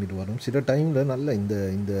தூங்கி எழுப்பிட்டு வரோம். சில டைமில் நல்ல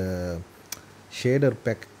இந்த ஷேடர்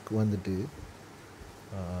பேக் வந்துட்டு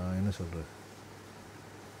என்ன சொல்கிறது,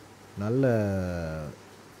 நல்ல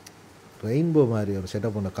ரெயின்போ மாதிரி ஒரு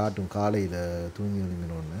செட்டப் பண்ண காட்டும். காலையில் தூங்கி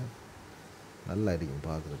எழுப்பினோடனே நல்லா இருக்கும்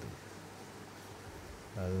பார்க்குறதுக்கு.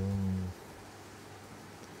 அதுவும்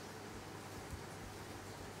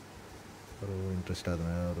ஒரு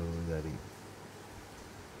இன்ட்ரெஸ்டாக ஒரு இதாக இருக்கும்.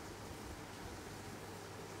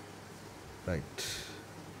 ரைட்.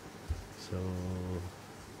 ஸோ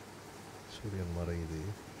சூரியன் மறையுது.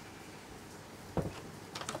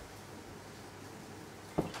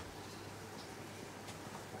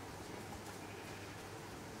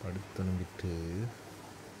 படுத்தணுங்கிட்டு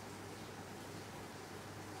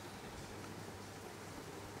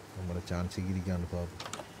நம்மளோட சான்ஸுக்கு இருக்கான்னு பார்ப்போம்.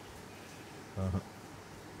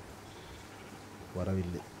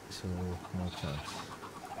 வரவில்லை. So no chance.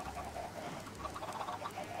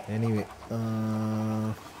 எனிவே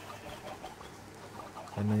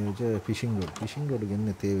என்ன யோசிச்சா ஃபிஷிங் ரோடுக்கு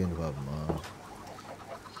என்ன தேவைன்னு பார்ப்போமா.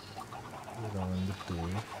 இதில் வந்துட்டு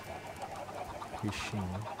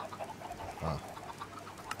ஃபிஷிங்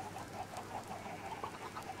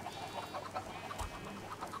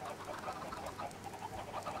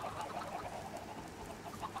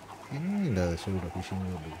என்ன இல்லை அதை சொல்கிற ஃபிஷிங்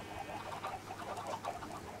ரோடு.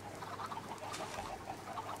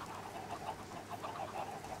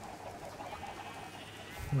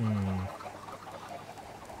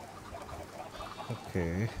 ஓகே,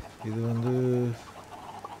 இது வந்து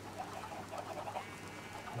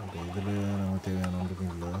இதில் நம்ம தேவையான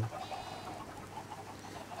ஒன்றுக்கும் இல்லை.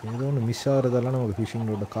 ஏதோ ஒன்று மிஸ் ஆகிறதெல்லாம் நமக்கு ஃபிஷிங்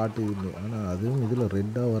ரோட காட்டு இல்லை. ஆனால் அதுவும் இதில்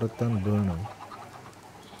ரெட்டாக வரத்தான் வேணும்.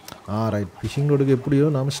 ரைட். ஃபிஷிங் ரோடுக்கு எப்படியோ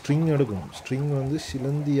நாம் ஸ்ட்ரிங் எடுக்கணும். ஸ்ட்ரிங் வந்து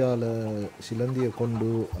சிலந்தியை கொண்டு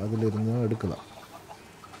அதிலிருந்து தான் எடுக்கலாம்.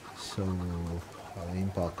 ஸோ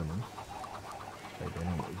அதையும் பார்க்கணும். ரைட்.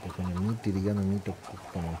 இப்போ கொஞ்சம் மீட் இருக்கு, அந்த மீட்டை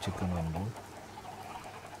குக் பண்ணுவோம். சிக்கன் வந்து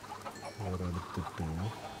ஒரு எடுத்துட்டு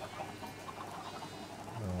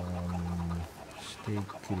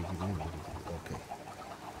ஸ்டேக் இருக்குது. ஓகே,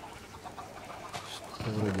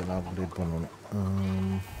 ஸ்டோரேஜ் எல்லாம் அப்டேட் பண்ணணும்.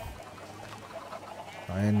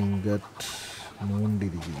 அயன் இங்கட் 3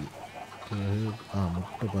 இருக்குது.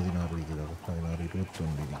 முட்டை 16 இருக்குது. 16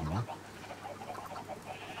 21 இருக்குது.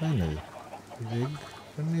 என்னது இது?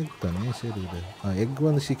 எக் தானே. சரி, இது எக்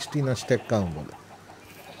வந்து 16 ஸ்டெக் ஆகும் போல்.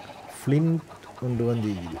 ஃப்ளின்ட் ஒன்று வந்து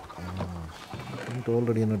இருக்குது. ஃப்ளின்ட்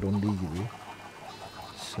ஆல்ரெடி என்ன 20 இருக்குது.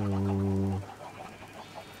 So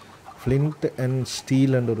flint and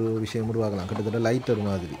Steeles and ஒரு விஷயம் உருவாக்கலாம். கிட்டத்தட்ட லைட்டர்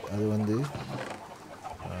மாதிரி. அது வந்து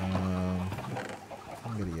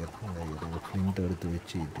ஃப்ளின்ட் எடுத்து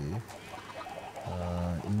வச்சுக்கிட்டு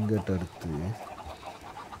இங்கட் எடுத்து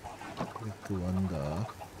இதுக்கு வந்தால்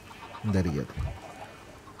இந்த அறியாது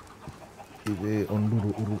இது ஒன்று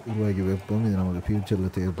உருவாக்கி வைப்போம். இது நமக்கு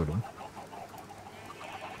ஃப்யூச்சரில் தேவைப்படும்.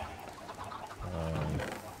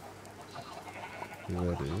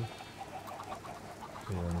 இது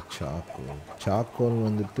சாக்கோல்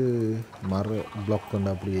வந்துட்டு மர பிளாக் கொண்டு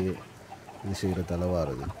அப்படியே இது செய்கிற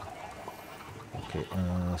தலைவாருது. ஓகே,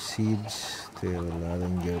 சீட்ஸ் தேவையில்லை. அதை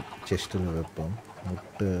இங்கே செஸ்ட்டில் வைப்போம்.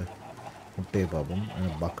 முட்டையை பார்ப்போம்.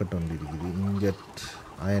 பக்கெட் ஒன்று இருக்குது. இங்கட்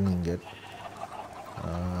அயன்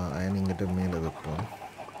இங்கட்டை மேலே வைப்போம்.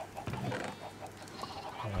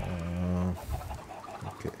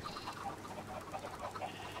 ஓகே,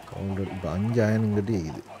 ஆல்ரெடி இப்போ 5 அயன் இங்கட்டே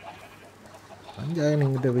இருக்குது. 5 அயன்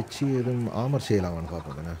இங்கிட்ட வச்சு எதுவும் ஆமர் செய்யலாமான்னு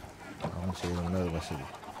பார்ப்போம். தானே ஆமர் செய்யலாம்னா அது வசதி.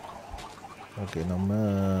 ஓகே, நம்ம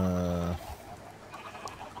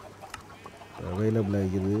அவைலபிள்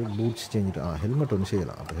ஆகிக்குது. பூட்ஸ் செஞ்சுட்டு ஹெல்மெட் ஒன்று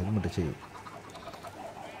செய்யலாம். அப்போ ஹெல்மெட்டை செய்யும்.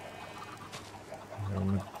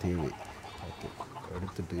 ஹெல்மெட் தேவை. ஓகே,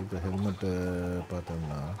 எடுத்துகிட்டு இப்போ ஹெல்மெட்டை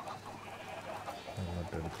பார்த்தோம்னா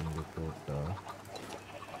ஹெல்மெட் எடுத்து இங்கே போட்டால்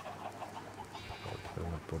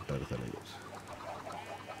ஹெல்மெட் போட்டார் தலைவர்.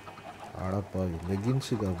 ஆடப்பா,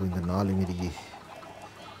 லெகின்ஸுக்கு அப்போ இந்த 4 மிரிக்கி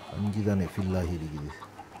 5 தானே ஃபில் ஆகி இருக்குது.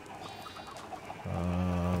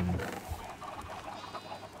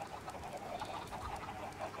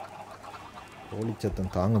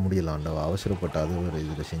 கோழிச்சத்தம் தாங்க முடியலாண்டா. அவசரப்பட்ட அது ஒரு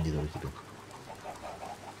இதில் செஞ்சு வச்சுட்டு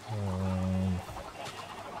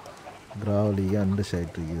கிராவலிக்கு அண்டு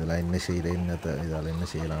சைட் இருக்குது. இதெல்லாம் என்ன செய்யலை, இதால் என்ன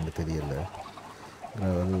செய்யலான்னு தெரியல.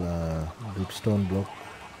 கிராவல் பிரிப்ஸ்டோன் பிளாக்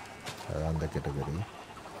அந்த கேட்டகரி.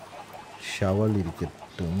 ஷவல்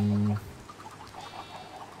இருக்கட்டும்.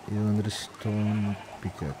 இது வந்துட்டு ஸ்டோன்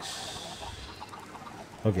பிக்காக்ஸ்.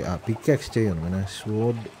 ஓகே, பிக்காக்ஸ் செய்யணும். ஏன்னா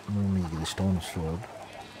ஸ்வோர்ட் இருக்குது. ஸ்டோன் ஸ்வோர்ட்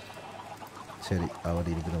சரி, அவர்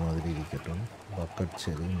இருக்கிற மாதிரி இருக்கட்டும். பக்கெட்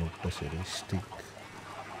சரி, முட்டை சரி, ஸ்டிக்.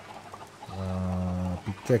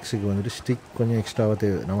 பிக்காக்ஸுக்கு வந்துட்டு ஸ்டிக் கொஞ்சம் எக்ஸ்ட்ராவாக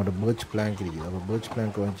தேவை. நம்மளோட பேர்ச் பிளாங்க் இருக்குது. அப்போ பேர்ச்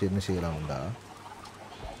பிளாங்க் வச்சு என்ன செய்யலாம்டா,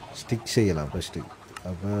 ஸ்டிக் செய்யலாம் ஃபஸ்ட்டு.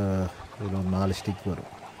 அப்போ இதில் ஒரு 4 ஸ்டிக்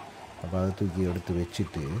வரும். அப்போ அதை தூக்கி எடுத்து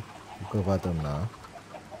வச்சுட்டு இப்போ பார்த்தோம்னா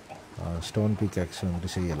ஸ்டோன் பிக்காக்ஸ்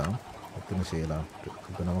வந்துட்டு செய்யலாம். எத்தனை செய்யலாம்?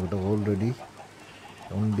 இப்போ நம்மக்கிட்ட ஆல்ரெடி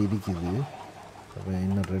 1 இருக்குது. அப்போ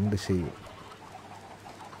இன்னும் 2 செய்யும்.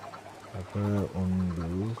 அப்போ 1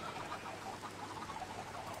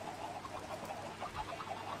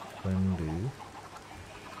 2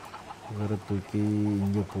 இவரை தூக்கி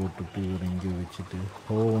இங்கே போட்டுட்டு இவரை இங்கே வச்சுட்டு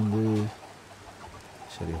வந்து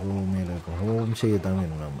சரி மேலே இருக்கும் ஹோம் செய்யத்தான்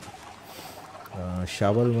வேணும் நம்ம.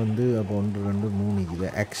 ஷவல் வந்து அப்போ 1 2 3 இது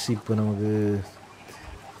எக்ஸ் இப்போ நமக்கு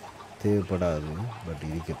தேவைப்படாது, பட்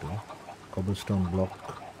இருக்கட்டும். கபிள்ஸ்டோன் பிளாக்,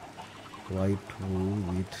 ஒயிட் வூல்,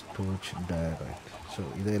 வீட் டோர்ச், டைரைட். ஸோ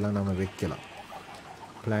இதெல்லாம் நம்ம வைக்கலாம்.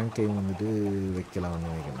 பிளாங்கையும் வந்துட்டு வைக்கலாம்னு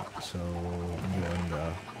வைக்கலாம். ஸோ இங்கே வந்து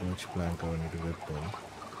டோர்ச் பிளாங்கை வந்துட்டு வைப்போம்.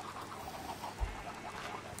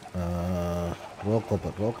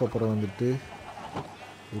 ரோக்கோப்பரை வந்துட்டு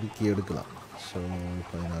உருக்கி எடுக்கலாம். ஸோ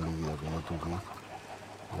 14 இதை தூக்கி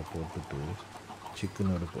இதை போட்டுட்டு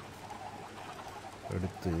சிக்கன்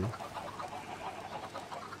எடுத்து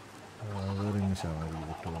வேறு என்ன சாமான்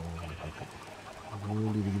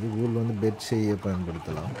வூல் இருக்குது. வூல் வந்து பெட் செய்ய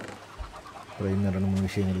பயன்படுத்தலாம். அப்புறம் இன்னும் 2 3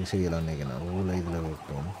 விஷயங்களுக்கு செய்யலாம்னு நினைக்கிறேன். வூலை இதில்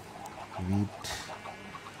வைப்போம்.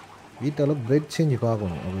 வீட்டால் ப்ரெட் செஞ்சு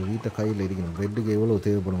பார்க்கணும். அப்போ வீட்டை கையில் இருக்கணும். ப்ரெட்டுக்கு எவ்வளோ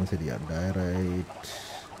தேவைப்படுமோ சரியா. டைரைட்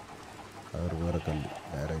அவர் வேறு கல்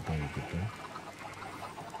டைரைட்டும் இருக்கட்டும்.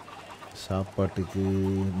 சாப்பாட்டுக்கு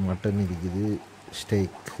மட்டன் இருக்குது,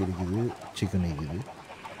 ஸ்டேக் இருக்குது, சிக்கன் இருக்குது.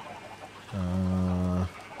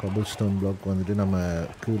 கபிள்ஸ்டோன் பிளாக் வந்துட்டு நம்ம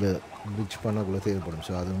கீழே பிரிட்ஜ் பண்ணக்குள்ளே தேவைப்படும்.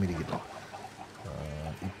 ஸோ அதுவும் இருக்கட்டும்.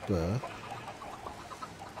 இப்போ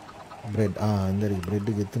ப்ரெட் இந்த இருக்குது.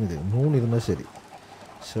 ப்ரெட்டுக்கு எத்தனை 3 இருந்தால் சரி.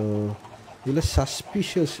 ஸோ இதில்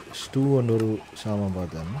சஸ்பிஷியஸ் ஸ்டூன்னு ஒரு சாமான்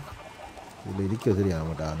பார்த்தேன். இதில் இருக்க தெரியா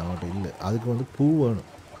நம்மகிட்ட இல்லை. அதுக்கு வந்து பூ வேணும்.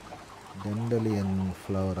 டெண்டலியன்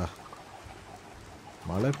ஃப்ளவரா.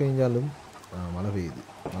 மழை பெஞ்சாலும் மழை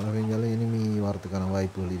பெஞ்சாலும் இனிமி வரத்துக்கான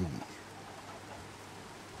வாய்ப்புகள் இருக்குது.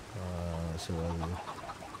 ஸோ அது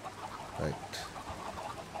ரைட்.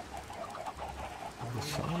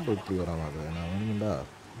 சவுண்டு எப்படி வராமல் நான் வேணுமெண்டா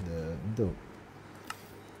இந்த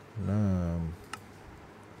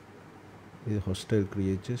இது ஹாஸ்டைல்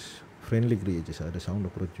கிரியேச்சர்ஸ், ஃப்ரெண்ட்லி கிரியேச்சர்ஸ். அதில் சவுண்டை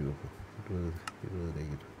குறைச்சி வைப்போம்.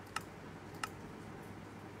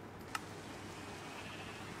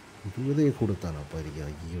 20 கொடுத்தானப்பா இருக்கா.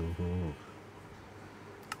 ஐயோ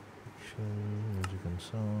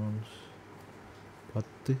சாங்ஸ்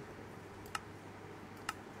 10.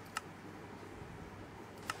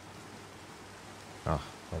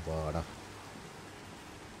 அப்பாடா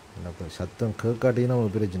என்ன சத்தம் கேட்காட்டினா ஒரு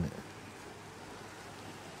பிரச்சனை.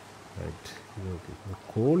 ரைட், இது ஓகே.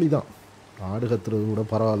 கோழி தான். ஆடு கத்துறது கூட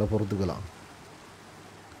பரவாயில்ல, பொறுத்துக்கலாம்.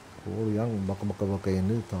 கோழி தான் பக்க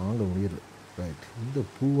தாங்க முடியல. ரைட், இந்த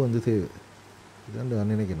பூ வந்து தேவை. இதாண்டு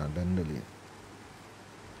நான் நினைக்கிறேன். டெண்டலியன்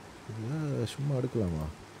இதில் சும்மா எடுக்கலாமா?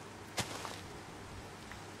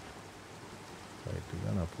 ரைட்,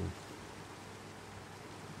 இதான் நான் பூ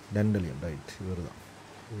டெண்டலியன். ரைட், இவர் தான்.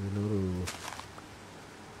 இதில் ஒரு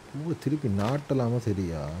பூவை திருப்பி நாட்டலாமா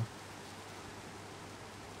சரியா?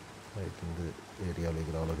 ரைட், இந்த ஏரியாவில்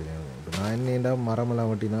இருக்கிற அவ்வளோ தெரியாது. இப்போ நான் என்னடா மரமெல்லாம்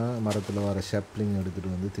வெட்டினா மரத்தில் வர ஷப்ளிங்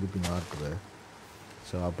எடுத்துகிட்டு வந்து திருப்பி நாட்டுறேன்.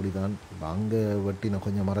 ஸோ அப்படி தான் இப்போ அங்கே வெட்டின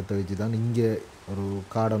கொஞ்சம் மரத்தை வச்சு தான் இங்கே ஒரு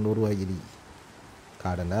காடன் உருவாக்கிடி.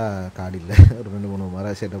 காடு இல்லை, ஒரு 2 3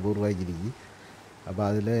 மர செட்டப் உருவாக்கிடி. அப்போ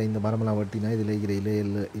அதில் இந்த மரமெல்லாம் வெட்டினா இதில் இருக்கிற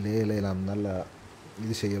இலையெல்லாம் நல்லா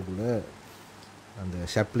இது செய்யக்குள்ள அந்த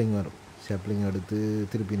ஷப்ளிங் வரும். ஷப்ளிங் எடுத்து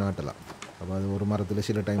திருப்பி நாட்டலாம். அப்போ அது ஒரு மரத்தில்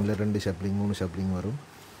சில டைமில் 2 ஷப்ளிங் 3 ஷப்ளிங் வரும்.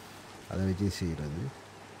 அதை வச்சு செய்கிறது.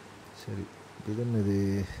 சரி, இது என்னது?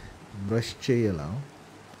 ப்ரஷ்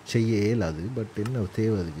செய்ய இயலாது. பட் என்ன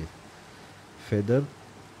தேவை அதுக்கு? Feather,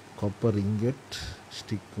 copper ingot,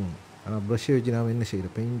 ஸ்டிக்கும். ஆனால் ப்ரஷ்ஷை வச்சு நாம் என்ன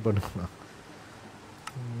செய்கிறோம்? பெயிண்ட் பண்ணலாம்.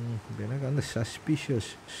 எனக்கு அந்த சஸ்பிஷியஸ்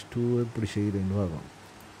ஸ்டூ எப்படி செய்கிறேன்னு பார்க்கலாம்.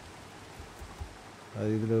 அது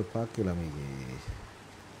இதில் பார்க்கலாமே.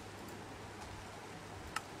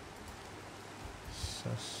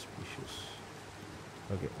 சஸ்பிஷியஸ்.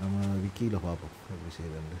 ஓகே, நம்ம விக்கியில் பார்ப்போம் எப்படி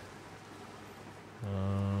செய்யறது.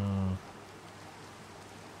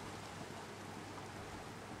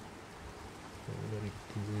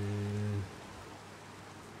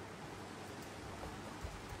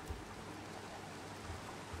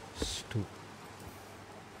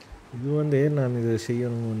 இது வந்து நான் இதை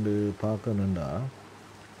செய்யணும்னு பார்க்கணுண்டா,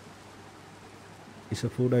 it's a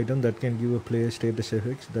food item that can give a player status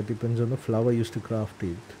effects that depends on the flower used to craft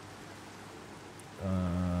it.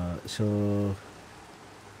 So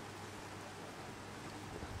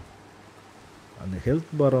அந்த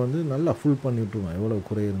ஹெல்த் பாரை வந்து நல்லா ஃபுல் பண்ணி விட்டுருவேன். எவ்வளோ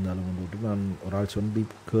குறை இருந்தாலும் கொண்டு விட்டு நான் ஒரு ஆள் சொல்லி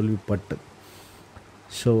கேள்விப்பட்டேன்.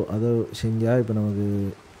 ஸோ அதை செஞ்சால் இப்போ நமக்கு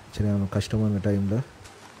சரியான கஷ்டமான டைமில்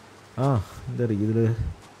இந்த இதில்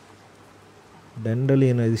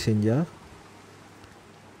டெண்டலியன் இது செஞ்சால்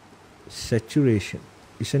saturation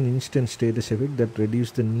is an instant status effect that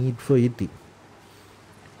reduces the need for eating.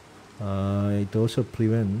 It also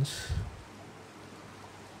prevents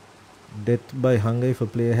death by hunger if a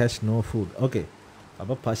player has no food. Okay,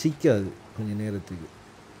 அப்போ பசிக்காது கொஞ்சம் நேரத்துக்கு.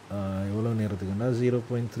 எவ்வளோ நேரத்துக்குன்னா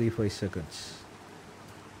 0.35 seconds.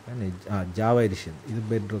 ஜாவா எடிஷன் இது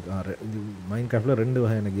பெட்ரோக். இது மைண்ட் கிராஃப்டில் 2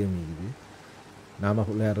 வகையான கேம் இருக்குது. நாம்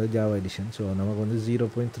விளையாடுறது ஜாவா எடிஷன். ஸோ நமக்கு வந்து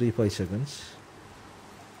 0.35 seconds.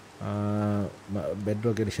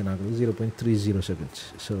 பெட்ரோக் எடிஷன் ஆகுது 0.30 seconds.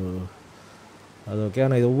 ஸோ அது ஓகே.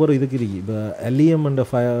 ஆனால் இது ஒவ்வொரு இதுக்கு இருக்குது. இப்போ எலியம் அண்ட்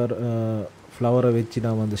ஃப்ளவரை வச்சு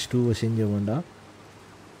நாம் அந்த ஸ்டூவை செஞ்சோம்னா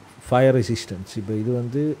ஃபயர் ரெசிஸ்டன்ஸ். இப்போ இது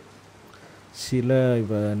வந்து சில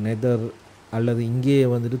இப்போ நெதர் அல்லது இங்கேயே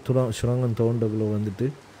வந்துட்டு சுரங்கம் தோண்டக்குள்ள வந்துட்டு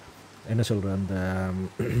என்ன சொல்கிற அந்த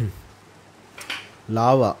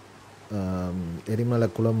லாவா எரிமலை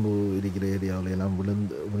குழம்பு இருக்கிற ஏரியாவில் எல்லாம்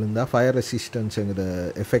விழுந்தால் ஃபயர் ரெசிஸ்டன்ஸுங்கிற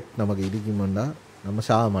எஃபெக்ட் நமக்கு இருக்குமெண்டா நம்ம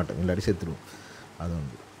சாக மாட்டோம், இல்லாட்டி செத்துருவோம். அது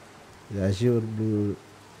வந்து இது assure blue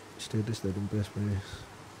status that Impress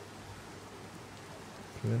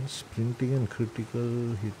prevents sprinting and critical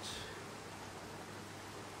hits.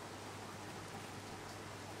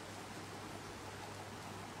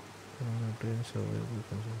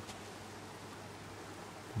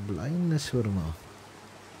 blindness வருமா?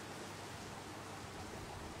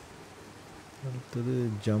 அடுத்தது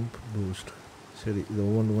ஜம்ப் பூஸ்ட். சரி, இது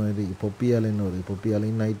ஒவ்வொன்று மாதிரி. பொப்பியாலின்னு வருது.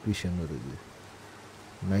 பொப்பியாலின் நைட் விஷன் வருது,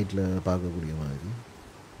 நைட்டில் பார்க்கக்கூடிய மாதிரி.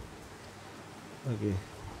 ஓகே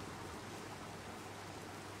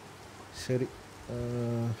சரி.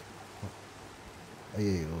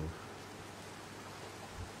 ஐயோ,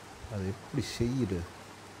 அது எப்படி செய்யுது?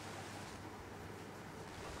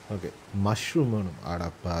 ஓகே, மஷ்ரூம் வேணும்.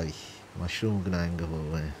 ஆடாப்பாய், மஷ்ரூமுக்கு நான் எங்கே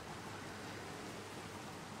போவேன்?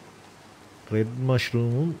 ரெட்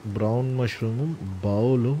மஷ்ரூமும் ப்ரௌன் மஷ்ரூமும்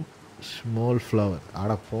பவுலும் ஸ்மால் ஃப்ளவர்.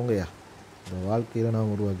 ஆடா போங்கய்யா, இந்த வாழ்க்கையில்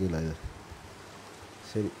நான் உருவாக்கல இது.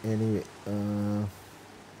 சரி, எனிவே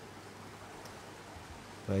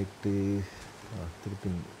ரைட்டு. திருப்பி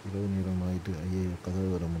இரவு நேரம் ஆகிட்டு. ஐயோ, கதவு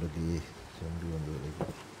வர முடியலையே, சொம்பி வந்து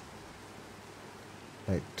வரைக்கும்.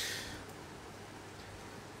 ரைட்,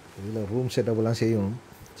 இதில் ரூம் செட்டப்லாம் செய்யணும்.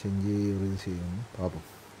 செஞ்சு ஒரு இது செய்யணும், பார்ப்போம்.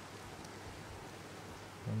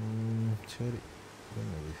 சரி,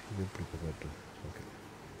 இது எப்படி காட்டு? ஓகே,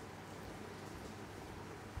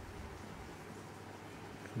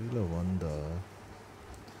 கீழே வந்தால்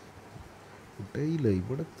டெய்லி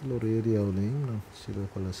இவ்விடத்தில் ஒரு ஏரியாவிலையும் நான் சில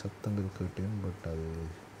பல சத்தங்கள் கேட்டேன். பட் அது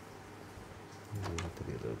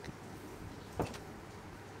தெரியல. ஓகே,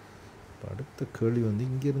 இப்போ அடுத்த கேள்வி வந்து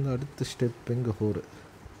இங்கேருந்து அடுத்த ஸ்டெப் எங்கே போகிற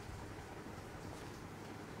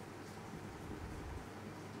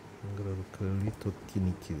ஒரு கேள்வி தொக்கி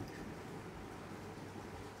நிற்கிது.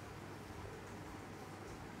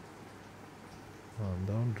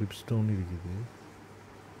 அந்தாவும் ட்ரிப் ஸ்டோன் இருக்குது,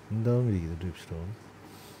 இந்தாவும் இருக்குது ட்ரிப் ஸ்டோன்.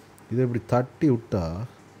 இதை இப்படி தட்டி விட்டா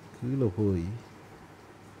கீழே போய்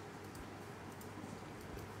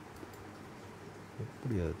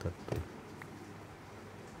எப்படி அது தட்டு?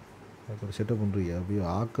 அதுக்கு ஒரு செட்டப் பண்ணுறீங்க. அப்படியே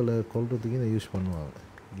ஆக்களை கொல்றதுக்கு இதை யூஸ் பண்ணுவாங்க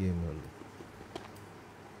கேம்கள்.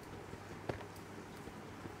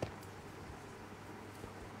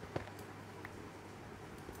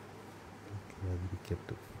 அது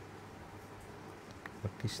wicket.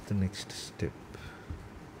 What is the next step?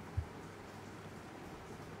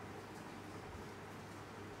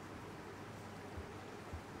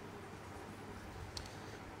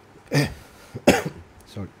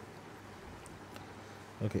 Sorry.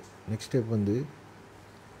 Okay, next step வந்து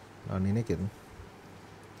நான் நினைக்கிறேன்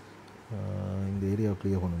இந்த ஏரியா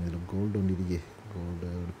கிளியர் பண்ணணும். இதில் கோல்டு ஒன்று இருக்கே, கோல்டு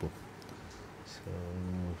எடுப்போம். ஸோ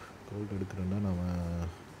கோல்டு எடுக்கிறோன்னா நம்ம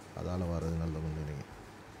அதால் வர்றது நல்லதுன்னு நினைக்கிறேன்.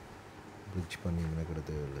 பிரிட்ஜ் பண்ணி எனக்கு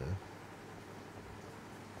தேவையில்லை.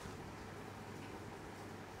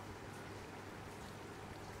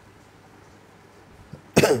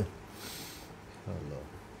 Hello,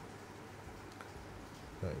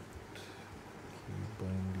 right. Keep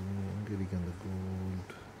binding. எங்கே இருக்கு அந்த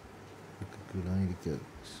கோல்டு? இதுக்குலாம் இருக்காது.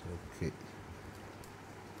 ஓகே,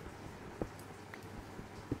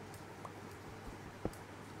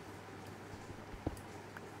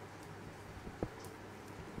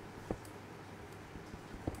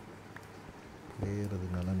 வேறது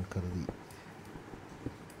நலன் கருதி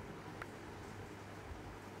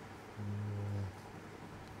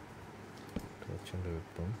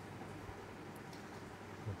வைப்போம்.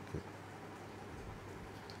 ஓகே,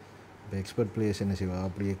 இப்போ எக்ஸ்பர்ட் பிளேயர்ஸ் என்ன செய்வா?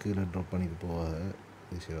 அப்படியே கீழே ட்ராப் பண்ணிட்டு போவாங்க.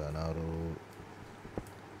 இது செய்வா. நான் ஒரு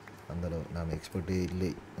அந்தளவு நான் எக்ஸ்பர்ட்டே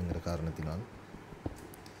இல்லைங்கிற காரணத்தினால்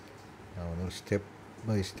நான் வந்து ஒரு ஸ்டெப்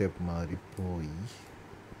பை ஸ்டெப் மாதிரி போய்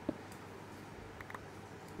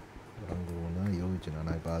இறங்குவோன்னா யோசிச்சு பிரச்சனை.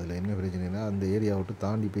 ஆனால் இப்போ அதில் என்ன பிரச்சனைனா அந்த ஏரியா விட்டு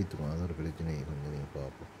தாண்டி போய்த்துருவோம். அது ஒரு பிரச்சனை. கொஞ்சம் நீங்கள்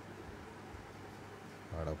பார்ப்போம்.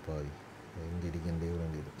 அடப்பாவி எங்கே இடிக்கண்டே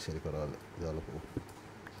வேண்டியது. சரி பரவாயில்ல, இதால் போகும்.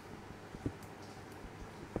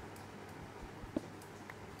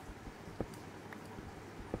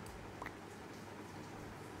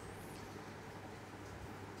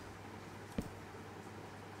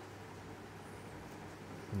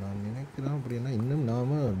 நான் நினைக்கிறேன் அப்படின்னா இன்னும்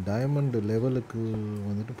நாம் டைமண்ட் லெவலுக்கு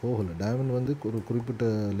வந்துட்டு போகலை. டைமண்ட் வந்து ஒரு குறிப்பிட்ட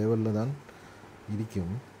லெவலில் தான்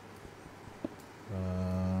இருக்கும்.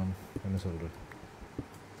 என்ன சொல்கிறது,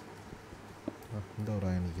 இந்த ஒரு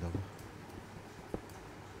ஆயம் நிற்கிறாப்பா.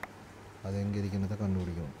 அது எங்கே இருக்கிறத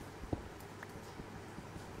கண்டுபிடிக்கணும்.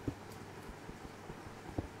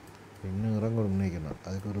 இன்னும் இறங்கணும் நினைக்கிறேன்.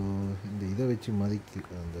 அதுக்கு ஒரு இந்த இதை வச்சு மதிக்கு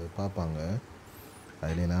அந்த பார்ப்பாங்க.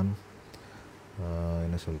 அதிலெல்லாம்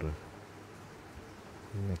என்ன சொல்கிறது,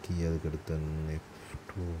 இன்னைக்கு அதுக்கு எடுத்த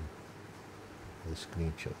F2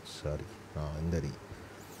 ஸ்க்ரீன்ஷாட், சாரி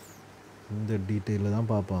இந்த டீட்டெயிலில் தான்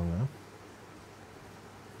பார்ப்பாங்க.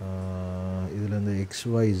 இதில் இந்த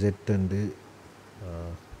XYZ அண்டு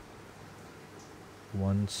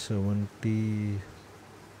 170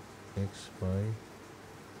 XY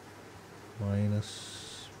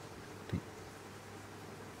 -T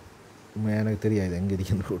எனக்கு தெரியாது எங்கே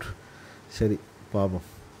இருக்குன்னு போட்டு. சரி பார்ப்போம்.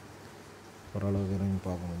 ஓரளவுக்கு இறங்கி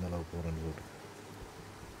பார்க்கணும் இந்த அளவுக்கு போகிறேன்னு போட்டு.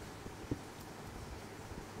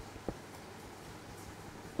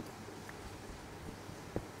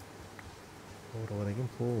 போகிற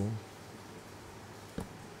வரைக்கும் போவோம்.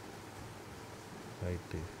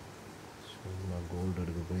 ரைட்டு. சும்மா கோல்டு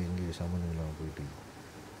எடுக்க போய் எங்கேயும் சம்மந்தம் இல்லாமல் போயிட்டு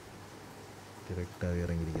டிரெக்டாக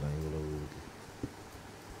இறங்கிருக்கிறான் இவ்வளோ இதுக்கு.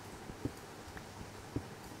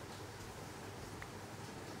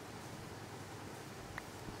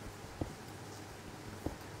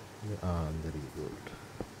 அந்த கோல்டு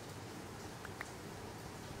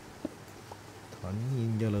தண்ணி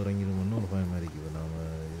இந்தியாவில் இறங்கிடுமோன்னு ஒரு பயமாக இருக்குது. நாம்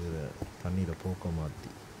இதில் தண்ணியில் போக்க மாற்றி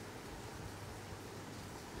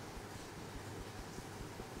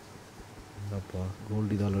என்னப்பா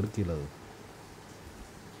கோல்டு இதால் எடுக்கல. அது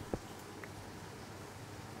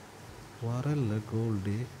வரல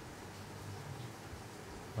கோல்டு.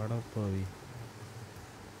 அடப்பாவி,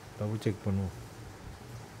 டபுள் செக் பண்ணுவோம்.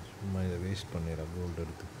 சும்மா இதை வேஸ்ட் பண்ணிடுறேன் கோல்டு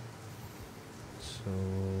எடுத்து. ஸோ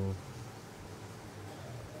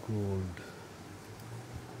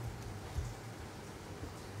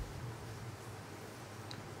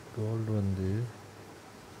கோல்டு வந்து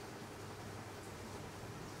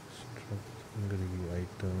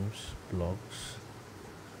items blocks.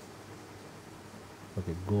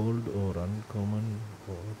 Okay, gold or uncommon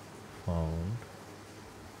or found.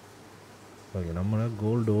 Okay, நம்ம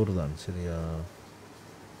கோல்டு ஓர் தான் சரியா.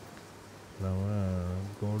 நம்ம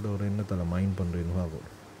கோல்டு ஓர் என்னத்தில் மைண்ட் பண்ணுறேன்னு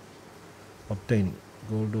பார்க்கணும். obtain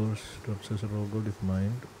gold ores to access raw gold if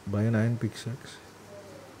mined by an iron pickaxe.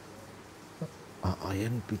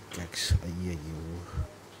 Iron pickaxe, ayyo.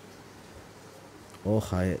 Oh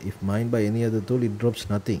hi, if mined by any other tool it drops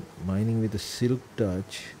nothing. Mining with a silk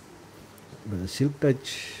touch. But the silk touch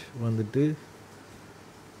வந்துட்டு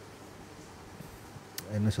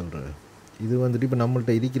என்ன சொல்கிறது, இது வந்துட்டு இப்போ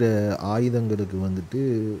நம்மள்கிட்ட இருக்கிற ஆயுதங்களுக்கு வந்துட்டு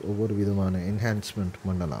ஒவ்வொரு விதமான என்ஹான்ஸ்மெண்ட்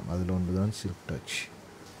பண்ணலாம். அதில் ஒன்று தான் சில்க் டச்.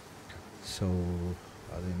 ஸோ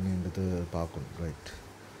அது என்னன்றது பார்க்கணும். ரைட்.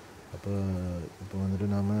 இப்போ வந்துட்டு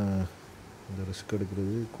நாம் இந்த ரிஸ்க்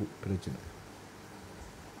எடுக்கிறது பிரச்சனை.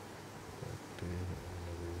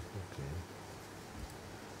 ஓகே,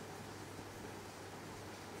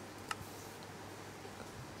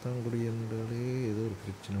 கத்தாங்குடி என்றாலே ஏதோ ஒரு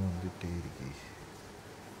பிரச்சனை வந்துகிட்டே இருக்கு.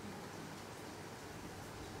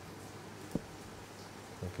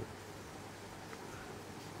 ஓகே,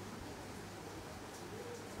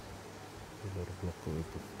 இது ஒரு பிளாக்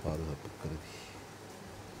வைப்பு பாதுகாப்பு கருதி.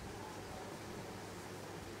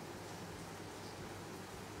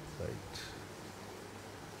 ரைட்.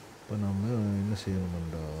 இப்போ நம்ம என்ன செய்யணும்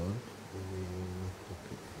என்றால்,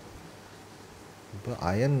 ஓகே, இப்போ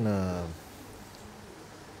அயன்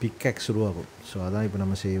பிக்காக்ஸ் உருவாகும். ஸோ அதான் இப்போ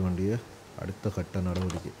நம்ம செய்ய வேண்டிய அடுத்த கட்ட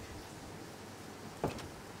நடவடிக்கை.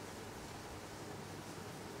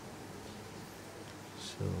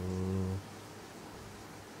 ஸோ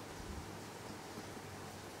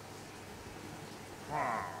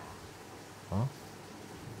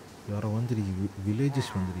யாரோ வந்துருக்கு,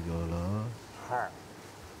 வில்லேஜஸ் வந்துருக்காளா?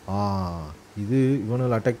 இது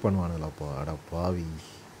இவனுங்களை அட்டாக் பண்ணுவானுங்களாப்பா. அடா பாவி,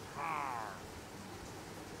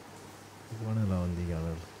 இவனுங்களா வந்தீங்க.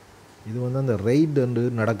 இது வந்து அந்த ரைடு வந்து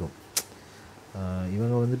நடக்கும்.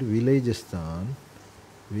 இவங்க வந்துட்டு வில்லேஜஸ் தான்,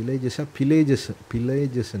 வில்லேஜஸாக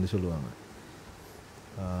பிலேஜஸ்ன்னு சொல்லுவாங்க.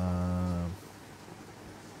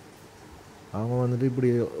 அவங்க வந்துட்டு இப்படி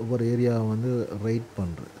ஒவ்வொரு ஏரியாவை வந்து ரைட்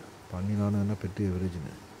பண்ணினான்னு என்ன பெரிய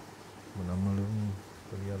விரிஜினு இப்போ நம்மளும்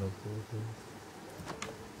பெரிய அளவுக்கு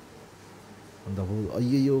அந்த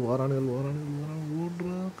ஐயோ வாரானுகள்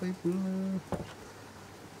ஓடுறா கைப்பு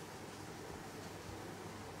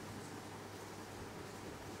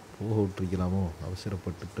போக விட்டுருக்கலாமோ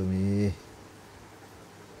அவசரப்பட்டுட்டோமே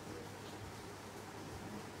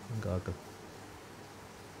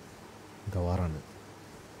இங்கே வாரானு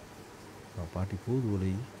பாட்டி போகுது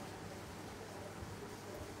ஒலை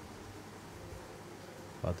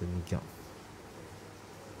பார்த்து நிற்கான்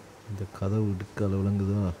இந்த கதவு இடுக்கால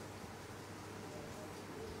விளங்குதா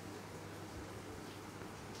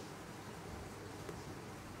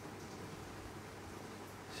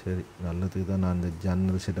சரி நல்லதுக்கு தான் நான் இந்த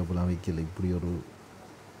ஜன்னல் செட்டப்லாம் வைக்கல இப்படி ஒரு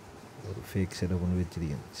ஃபேக் செட்டப் ஒன்று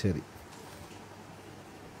வச்சிருக்கேன் சரி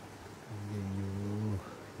ஐயோ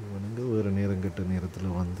இவனுங்க வேறு நேரம் கெட்ட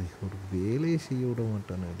நேரத்தில் வந்து ஒரு வேலையை செய்ய விட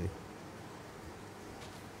மாட்டானே அது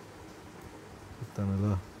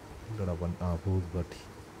தானலா இல்லைடா போகுது பாட்டி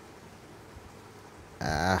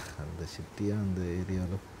அந்த சிட்டியாக அந்த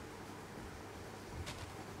ஏரியாவில்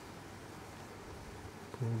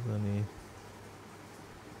போகுதானே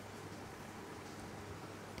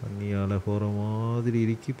தண்ணியால் போகிற மாதிரி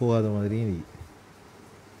இருக்கி போகாத மாதிரியும் நீ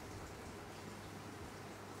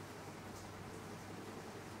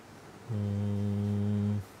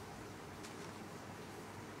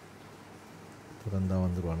திறந்தா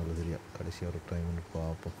வந்துடுவானுங்க சரியா கடைசி ஒரு டைம்னு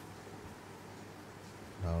பார்ப்போம்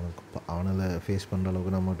அவனால் ஃபேஸ் பண்ணுற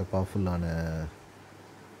அளவுக்கு நம்மகிட்ட பவர்ஃபுல்லான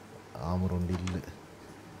ஆமர் ஒன்று இல்லை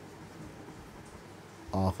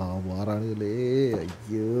ஆஹா வாரானுங்களே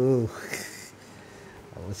ஐயோ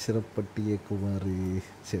அவசரப்பட்டியே குமார்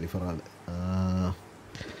சரி பரவாயில்ல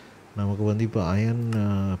நமக்கு வந்து இப்போ அயன்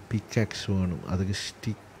பிக்காக்ஸ் வேணும் அதுக்கு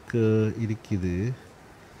ஸ்டிக்கு இருக்குது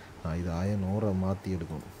இது அயன் ஓரை மாற்றி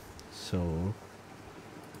எடுக்கணும் ஸோ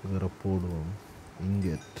வேறு போடுவோம்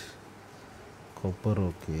இங்கட் கொப்பர்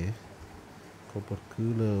ஓகே கொப்பர்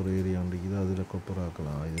கீழே ஒரு ஏரியா இருக்குது அதில் கொப்பர்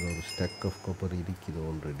ஆக்கலாம் இதில் ஒரு ஸ்டெக் ஆஃப் கொப்பர் இருக்குது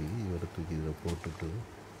ஆல்ரெடி இவரை தூக்கி இதில் போட்டுட்டு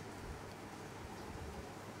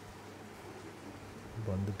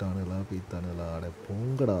வந்துட்டானுங்களா பீத்தானுங்களா அட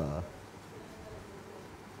போங்கடா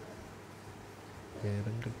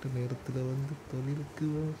நேரங்கட்ட நேரத்தில் வந்து தொழிலுக்கு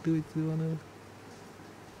விட்டு வச்சுவானு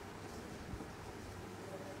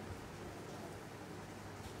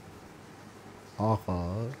ஆஹா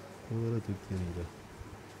வேற தூக்கிறீங்க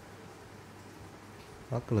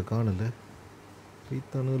ஆக்களை காணல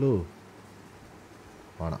பீத்தானுங்களோ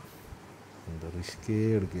வேணாம் அந்த ரிஸ்கே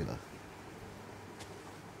எடுக்கல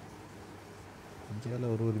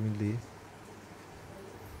இந்தியாவில் ஒரு மில்லி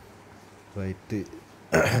ரைட்டு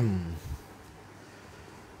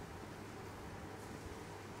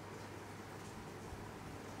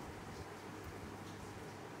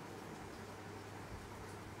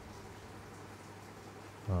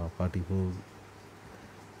பாட்டி போகுது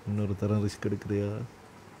இன்னொரு தரம் ரிஸ்க் எடுக்கிறியா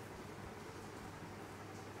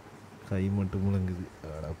கை மட்டும் முழங்குது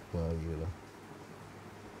அடப்பாவிகளா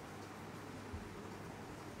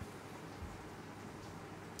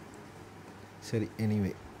சரி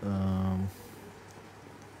எனிவே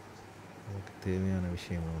எனக்கு தேவையான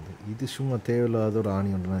விஷயம் வந்து இது சும்மா தேவையில்லாத ஒரு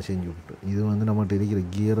ஆணி ஒன்று நான் செஞ்சு விட்டுட்டேன் இது வந்து நம்மகிட்ட இருக்கிற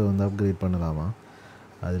கியரை வந்து அப்கிரேட் பண்ணலாமா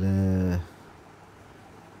அதில்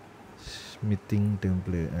ஸ்மித்திங்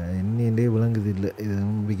டெம்ப்ளே என்னே விளங்குது இல்லை இது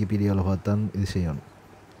விக்கிபீடியாவில் பார்த்தான் இது செய்யணும்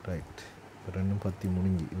ரைட் இப்போ ரெண்டும் பற்றி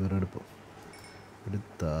முடிஞ்சு இவர் எடுப்போம்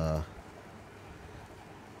எடுத்தா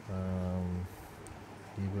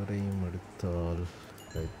இவரையும் எடுத்தால்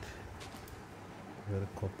ரைட் வேறு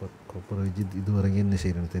கொப்பர் வச்சு இது வரைக்கும் என்ன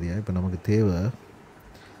செய்யணும்னு தெரியாது இப்போ நமக்கு தேவை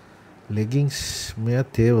லெகிங்ஸ்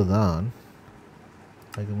தேவை தான்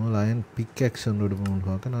அதுக்கு முதல்ல அயன் பிக்காக்ஸ் ஒன்று எடுப்போம்னு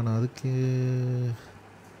பார்க்க நான் அதுக்கு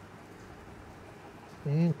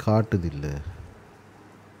ஏன் காட்டுதில்லை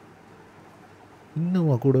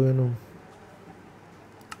இன்னுமா கூட வேணும்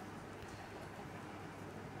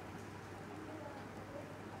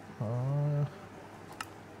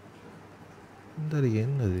இந்த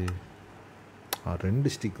என்னது ரெண்டு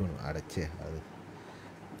ஸ்டிக் வேணும் அடைச்சே அது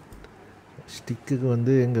ஸ்டிக்குக்கு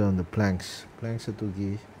வந்து எங்கே வந்து பிளாங்க்ஸை தூக்கி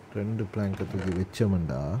ரெண்டு பிளாங்கை தூக்கி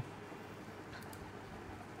வச்சோம்டா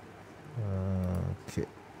ஓகே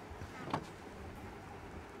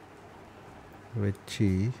வச்சு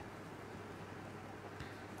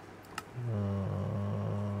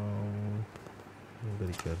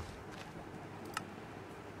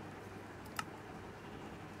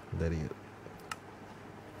தெரியும்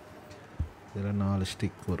இதில் 4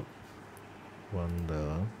 ஸ்டிக் வரும்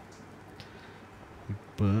வந்தால்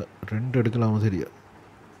இப்போ 2 எடுக்கலாமா சரியா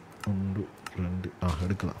 1 2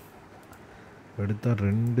 எடுக்கலாம் எடுத்தால்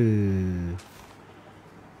 2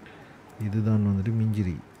 இதுதான் வந்துட்டு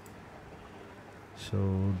மிஞ்சிரி. So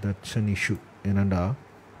that's an issue. என்னண்டா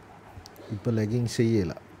இப்போ லெகிங்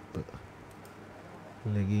செய்யலை. இப்போ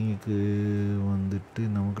லெகிங்குக்கு வந்துட்டு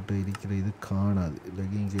நம்மக்கிட்ட இருக்கிற இது காணாது.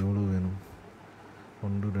 லெகிங்க்கு எவ்வளோ வேணும்?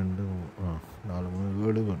 1 2 4 3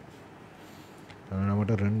 7 வேணும். ஆனால்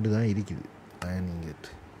நம்மகிட்ட 2 தான் இருக்குது. அயர்னிங் கேட்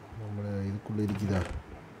நம்மளோட இதுக்குள்ளே இருக்குதா?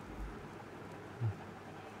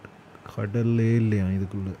 கடல்லே இல்லையா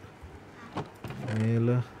இதுக்குள்ளே?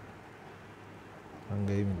 மேலே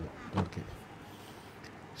அங்கேயும் இல்லை. ஓகே,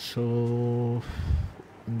 ஸோ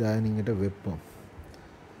இந்த அயர்னிங்கிட்ட வைப்போம்.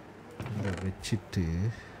 இதை வச்சுட்டு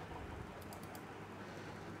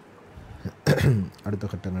அடுத்த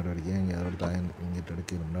கட்ட நடவடிக்கை இங்கே அதோட அயன் இங்கிட்ட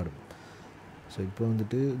எடுக்க நடக்கும். ஸோ இப்போ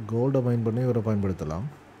வந்துட்டு கோல்டை மைன் பண்ணி இவரை பயன்படுத்தலாம்.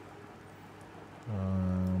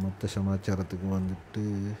 மொத்த சமாச்சாரத்துக்கு வந்துட்டு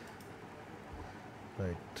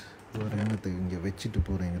ரைட். வேறு என்னத்துக்கு இங்கே வச்சுட்டு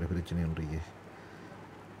போகிறேங்கிற பிரச்சனை ஒன்றிக்கு.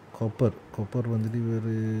 கொப்பர் வந்துட்டு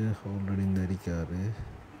இவர் ஆல்ரெடி இந்த அடிக்காரு.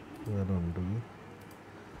 வேறு ஒன்று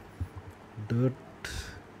டர்ட்.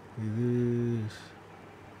 இது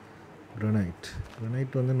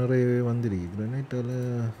கிரனைட் வந்து நிறையவே வந்துடு. கிரனைட்டால்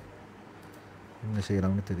என்ன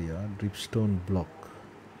செய்யலாம்னு தெரியா? ட்ரிப்ஸ்டோன் பிளாக்கும்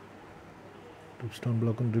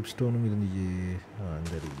ட்ரிப்ஸ்டோனும் இருந்துச்சு.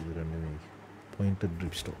 இந்த இருக்குது 2 பாயிண்டட்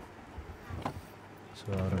ட்ரிப்ஸ்டோன். ஸோ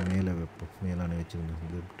அவரை மேலே வைப்போம். மேலான வச்சுருந்தேன்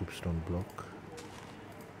இந்த ட்ரிப்ஸ்டோன் பிளாக்.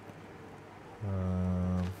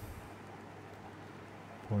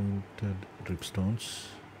 பாயிண்டட் ட்ரிப்ஸ்டோன்ஸ்.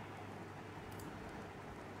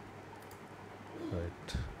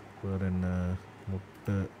 ரைட். வேறு என்ன?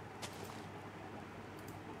 முட்டை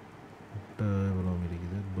எவ்வளோ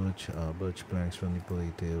இருக்குது? பர்ச் பிளாங்க்ஸ் வந்து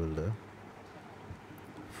இப்போதைக்கு தேவையில்லை.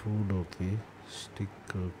 Food okay,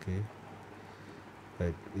 stick okay.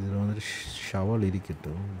 Right. இதில் வந்துட்டு ஷவல்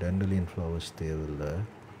இருக்கட்டும். டேண்டலியன் ஃப்ளவர்ஸ் தேவையில்லை.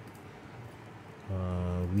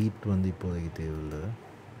 வீட் வந்து இப்போதைக்கு தேவையில்லை.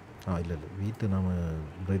 இல்லை வீட்டை நாம்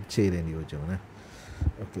ப்ரெட் செய்கிறேன் யோசிச்சோம்னே.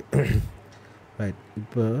 Okay, right.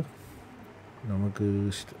 இப்போ நமக்கு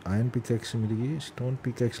அயன் பிக்காக்ஸும் இருக்கு. ஸ்டோன்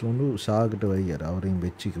பிக்காக்ஸில் வந்து சாகிட்ட வைக்கார். அவரையும்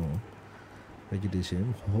வச்சுக்குவோம்.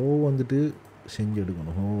 வெஜிடேஷன் ஹோ வந்துட்டு செஞ்சு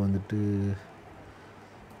எடுக்கணும். ஹோ வந்துட்டு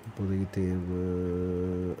இப்போதைக்கு தேவை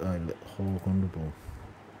இல்லை. ஹோ கொண்டு போவோம்.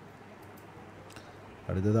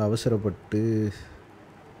 அடுத்தது அவசரப்பட்டு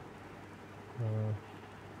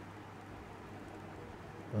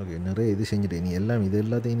ஓகே நிறைய இது செஞ்சுட்டேன். நீ எல்லாம் இது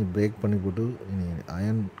எல்லாத்தையும் நீ பிரேக் பண்ணி போட்டு நீ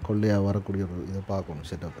அயன் கொள்ளையாக வரக்கூடிய ஒரு இதை பார்க்கணும்.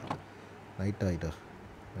 செட்டப் நைட்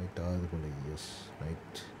ஆகுது கொள்ளை. S,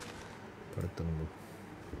 night படுத்தணும்.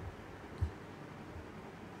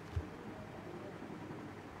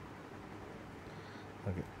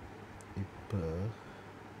 ஓகே, இப்போ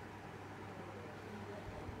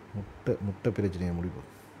முட்டை பிரச்சனையை முடிப்போம்.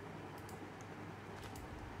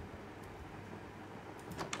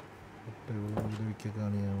 முட்டை எவ்வளோ விற்க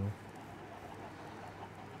காணியாகும்?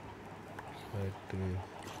 ரைட்டு.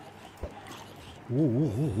 ஓ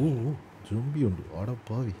ஜொம்பி உண்டு.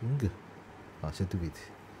 பாவி எங்கே? செத்து போயிடுச்சு.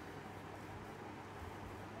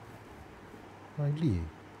 இல்லையே,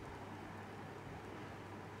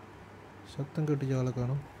 சத்தம் கட்டுச்சு. ஆளை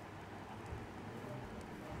காணும்.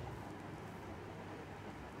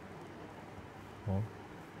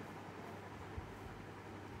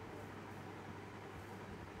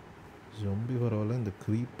 ஜொம்பி பரவாயில்ல. இந்த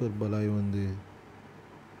க்ரீப்பர் பலாய் வந்து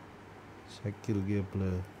சக்கில் கேப்பில்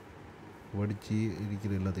வடித்து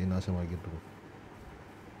இருக்கிற எல்லாத்தையும் நாசமாக்கிட்டு இருக்கும்.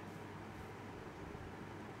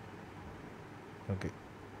 ஓகே,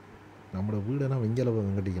 நம்மளோட வீடெல்லாம் வெஞ்சல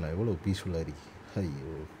பக்கம் கட்டிக்கலாம். எவ்வளோ பீஸ்ஃபுல்லாக இருக்கு.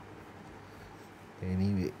 ஐயோ,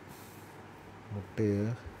 எனிவே முட்டையை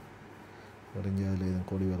வரைஞ்சி அதில் எதுவும்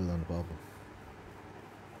கோழி வருதான்னு பார்ப்போம்.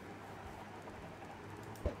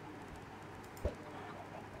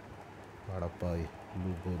 அடப்பாய்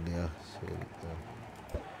ப்ளூ போடலையா? சரி,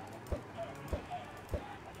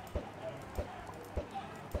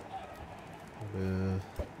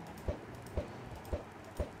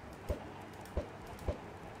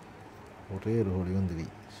 ஒரே ஒரு கோழி வந்துடி.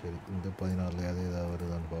 சரி, இந்த 14 அதே ஏதாவது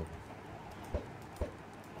வருதான்னு பார்ப்போம்.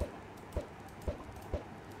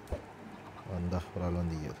 வந்தா ஒரு ஆள்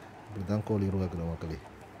வந்தீங்க. இப்படி தான் கோழி உருவாக்குற மக்களே.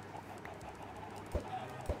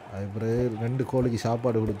 அதுக்கப்புறம் 2 கோழிக்கு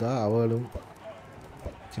சாப்பாடு கொடுத்தா அவளும்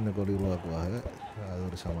சின்ன கோழி உருவாக்குவாங்க. அது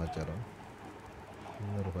ஒரு சமாச்சாரம்.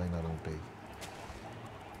 இன்னொரு 14 முட்டை.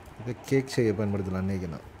 இதை கேக் செய்ய பயன்படுத்தலாம்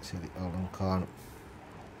நினைக்கலாம். சரி, அவ்வளோ காணும்.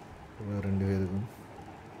 2 பேருக்கும்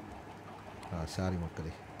சாரி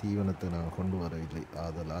மக்களே, தீவனத்தை நான் கொண்டு வரவில்லை.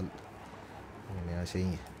 ஆதலால் என்ன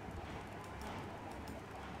செய்யுங்க.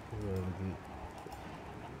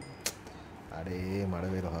 அடே மழை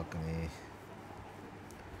வேறு ஹாக்கமே.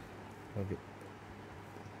 ஓகே.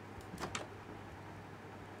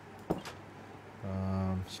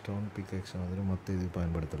 ஸ்டோன் பிக்கெக்ஸை வந்துட்டு மொத்த இது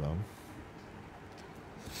பயன்படுத்தலாம்.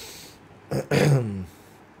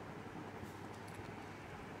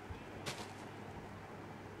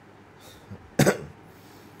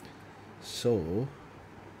 ஸோ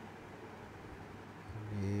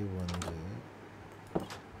இது வந்து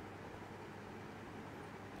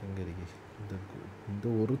எங்கே இருக்கு இந்த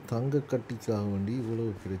ஒரு தங்க கட்டிக்காக வேண்டி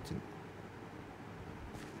இவ்வளவு பிரச்சனை.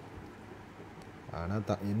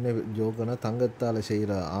 ஆனால் என்ன ஜோக்குன்னா தங்கத்தால்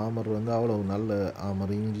செய்கிற ஆமர் வந்து அவ்வளோ நல்ல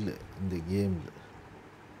ஆமரையும் இல்லை இந்த கேமில்.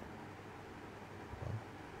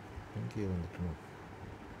 இங்கே வந்துட்டணும்.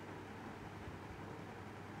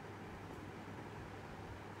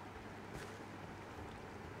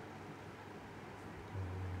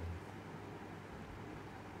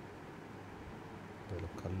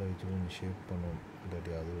 அதில் கல்லை வச்சு கொஞ்சம் ஷேப் பண்ணணும்,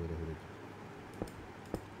 இல்லாட்டி அது ஒரு இருக்கு.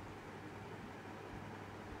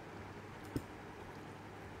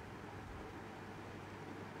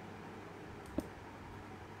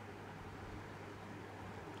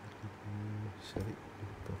 சரி,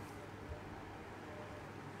 இப்போ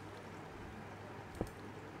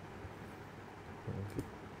ஓகே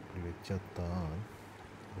இப்படி வச்சாத்தான்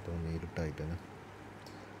இப்போ கொஞ்சம் இருட்டாயிட்டேன்னு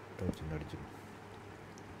டோர்ச்சில் அடிச்சிடும்.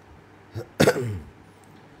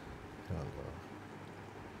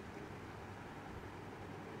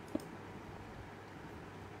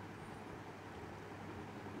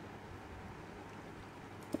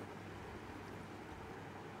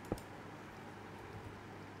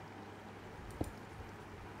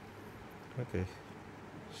 ஓகே,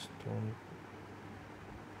 ஸ்டோன்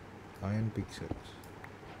அயன் பிக்சல்ஸ்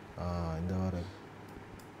இந்த வாரம்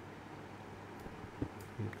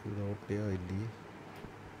இருக்குது ஓட்டையா இல்லையே.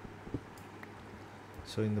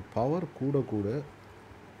 ஸோ இந்த பவர் கூட கூட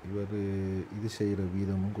இவர் இது செய்கிற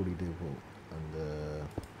வீதமும் கூட்டிகிட்டே போகும், அந்த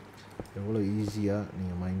எவ்வளோ ஈஸியாக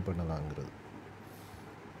நீங்கள் மைண்ட் பண்ணலாங்கிறது.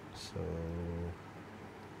 ஸோ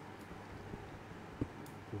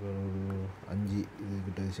இவர் ஒரு 5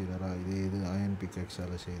 இதுக்கிட்ட செய்கிறாரா, இதே இது அயன்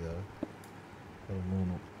பிக்கெக்ஸால் செய்தால் ஒரு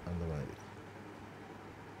 3 அந்த மாதிரி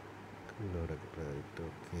கீழே ரைட்.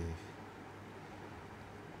 ஓகே,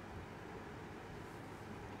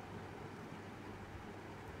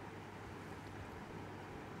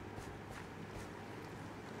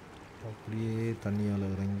 அப்படியே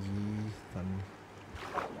தண்ணியால் இறங்கி தண்ணி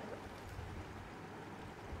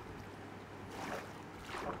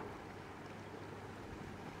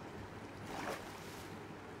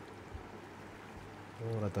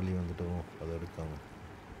ஓர தள்ளி வந்துட்டோம், அதை எடுக்காம.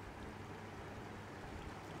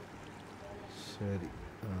 சரி,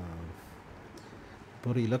 இப்போ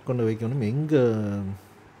ஒரு இலக்கொண்டு வைக்கணும், எங்கே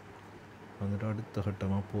வந்துட்டு அடுத்த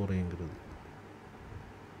கட்டமாக போகிறேங்கிறது.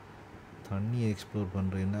 தண்ணியை எக்ஸ்ப்ளோர்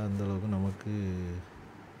பண்ணுறேன்னா அந்தளவுக்கு நமக்கு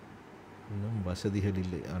இன்னும் வசதிகள்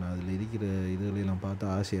இல்லை. ஆனால் அதில் இருக்கிற இதுகளெல்லாம்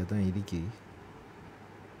பார்த்தா ஆசையாக தான் இருக்கு.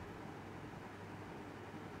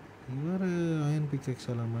 இவர் அயன் பிக்கெக்ஸ்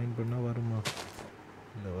எல்லாம் மைண்ட் பண்ணால் வருமா?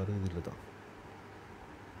 இல்லை, வருது இல்லை தான்.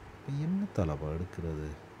 இப்போ என்ன தலைப்பா எடுக்கிறது?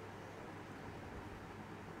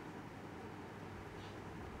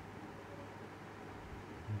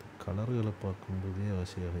 இந்த கலர்களை பார்க்கும்போதே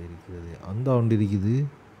ஆசையாக இருக்கிறது. அந்த ஒன்று இருக்குது,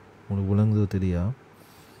 உங்களுக்கு விளங்குதோ தெரியா,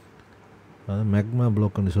 அது மேக்மா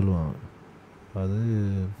பிளாக்னு சொல்லுவாங்க. அது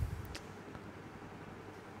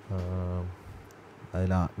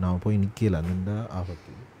அதில் நான் போய் நிற்கல, நின்றா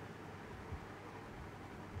ஆபத்து.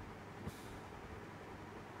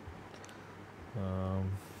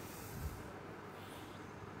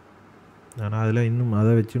 ஆனால் அதில் இன்னும்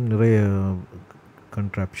அதை வச்சும் நிறைய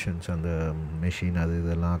கண்ட்ராப்ஷன்ஸ், அந்த மெஷின் அது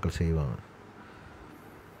இதெல்லாம் ஆக்கள் செய்வாங்க.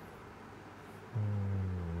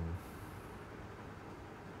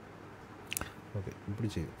 ஓகே, இப்படி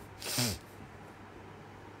செய்யும்.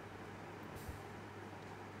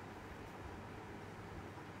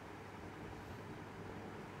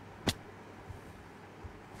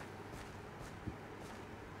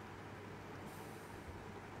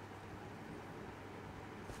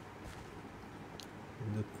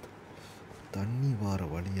 இந்த தண்ணி வார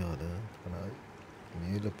வழியால் ஆனால்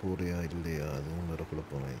மேலே போகிறையா இல்லையா அதுவும் வேறு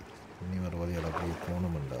குழப்பமே. தண்ணி வர வழியால் அப்படியே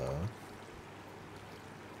போனோம்டா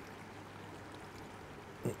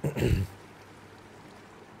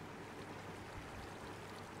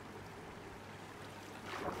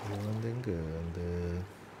இது வந்து எங்கே அந்த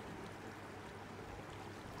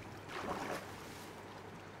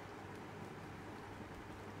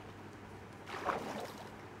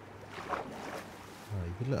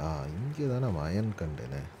இதில் இங்கே தான் நான் அயன்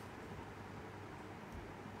கண்டேனே.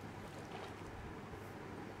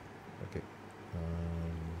 ஓகே,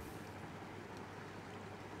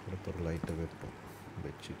 ஒரு லைட்டை வைப்போம்.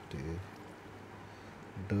 வச்சுட்டு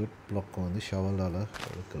டர்ட் பிளாக்கை வந்து ஷவலால்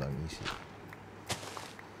எடுக்கலாம் ஈஸி.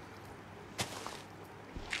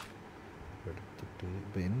 எடுத்துட்டு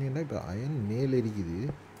இப்போ என்னென்னா இப்போ அயன் மேலே இருக்குது.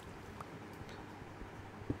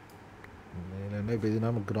 மேலேன்னா இப்போ இது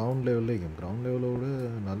நம்ம கிரவுண்ட் லெவலில் வைக்கும். கிரவுண்ட் லெவலோட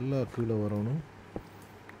நல்லா கீழே வரணும்.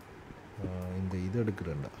 இந்த இது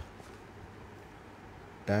எடுக்கிறேன்டா,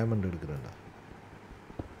 டைமண்ட் எடுக்கிறேன்டா.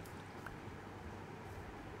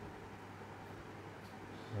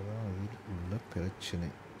 அதான் அது உள்ள பிரச்சனை.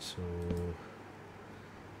 So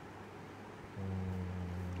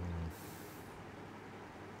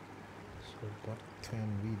what can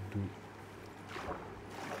we do?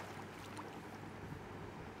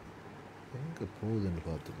 எங்கே போகுதுன்னு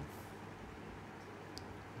பார்த்துக்கோ.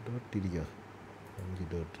 டர்ட் இல்லையா? 5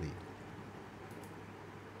 டர்ட் ட்ரீ.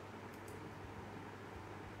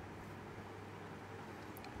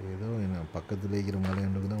 ஏதோ என்ன பக்கத்தில் இருக்கிற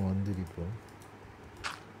மலையண்டுக்கு தான் வந்துருப்போம்.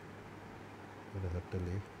 இதை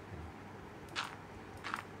சட்டலே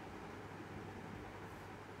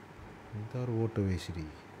இந்த ஓட்ட வேசிரி.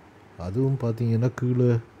 அதுவும் பார்த்தீங்கன்னா கீழே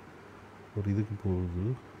ஒரு இதுக்கு போகுது.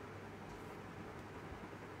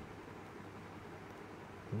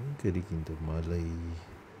 எங்கே இருக்கு இந்த மலை?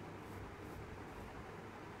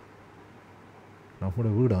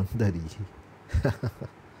 நம்மளோட வீடு அந்த அடி.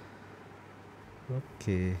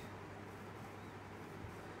 ஓகே,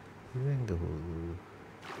 இது எங்கே போகுது?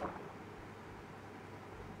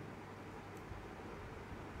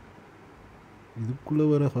 இதுக்குள்ளே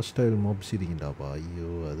வர ஹாஸ்டைல் மாப்ஸ் இருக்கீங்கடாப்பா. ஐயோ,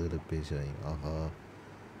 அதில் பேசாங்க. ஆஹா,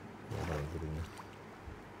 வந்துடுங்க.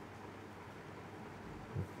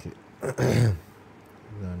 ஓகே,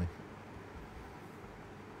 இதுதானே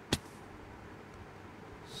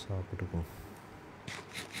சாப்பிட்டுக்கும்.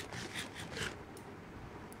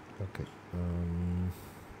 ஓகே,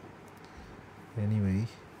 எனிவே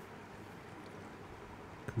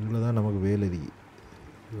கீழே தான் நமக்கு வேலை இருக்கு.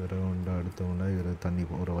 இவரை உண்டா அடுத்தவண்டா இவரை தண்ணி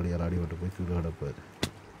ஒரு வழியால் ஆடி விட்டு போய் கீழே கிடப்பார்.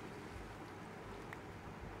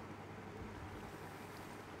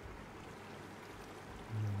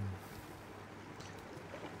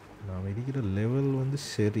 நாம் இருக்கிற லெவல் வந்து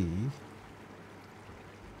சரி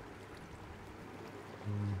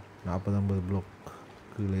 40-50 பிளாக்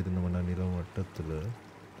கீழே இருந்தோம்னா நில மட்டத்தில்.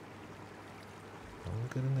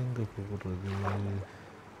 அங்கேருந்து எங்கே போடுறது?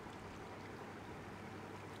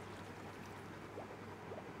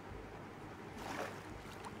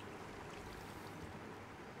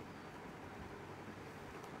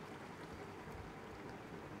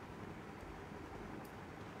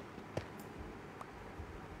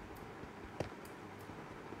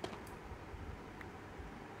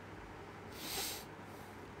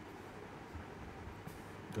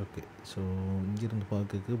 ஓகே, ஸோ இங்கேருந்து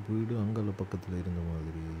பார்க்க வீடு அங்கே பக்கத்தில் இருந்த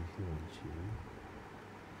மாதிரி இருந்துச்சு.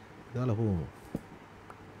 இதால் போவோம்,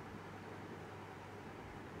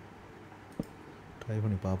 ட்ரை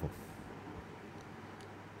பண்ணி பார்ப்போம்.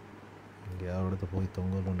 இங்கே யாரோட போய்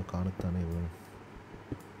தொங்கல் ஒன்று காணத்தானே வேணும்.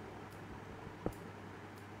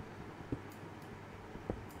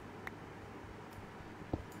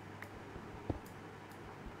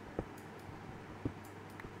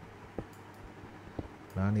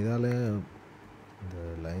 நான் இதால் இந்த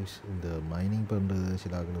லைவ்ஸ் இந்த மைனிங் பண்ணுறது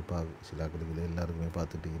சில ஆக்களுக்கு எல்லாருக்குமே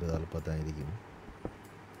பார்த்துட்டு இருக்கிறதால பார்த்தா இருக்கும்.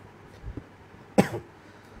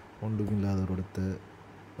 ஒன்றும் இல்லாத ஒரு இடத்த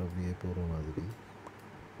அப்படியே போகிற மாதிரி.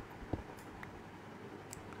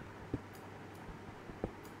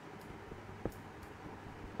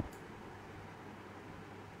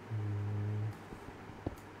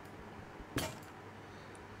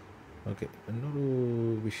 ஓகே, இன்னொரு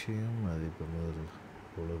விஷயம், அது இப்போ முதல்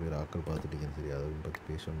எவ்வளோ பேர் ஆக்கள் பார்த்துட்டீங்கன்னு சரி, அதை பற்றி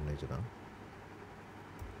பேசணும்னு நினச்சிதான்.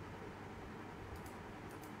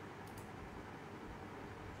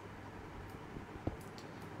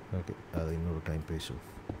 ஓகே, அது இன்னொரு டைம் பேசும்.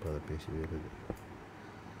 இப்போ அதை பேசி வேறு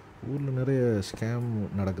ஊரில் நிறைய ஸ்கேம்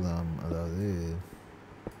நடக்குதாம். அதாவது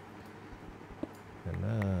என்ன,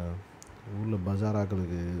 ஊரில்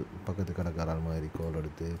பஜாராக்களுக்கு பக்கத்து கடைக்காரால் மாதிரி கால்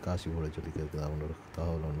எடுத்து காசு போட சொல்லி கேட்குது. அவனோட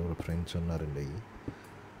தகவல் வந்து ஒரு ஃப்ரெண்ட் சொன்னார். இன்றைக்கு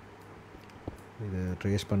இதை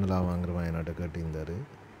ட்ரேஸ் பண்ணலாம் வாங்குறவன் என்கிட்ட கேட்டிருந்தார்.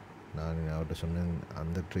 நான் அவர்கிட்ட சொன்னேன்,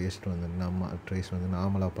 அந்த ட்ரேஸ் வந்து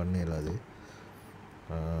நார்மலாக பண்ணல. அது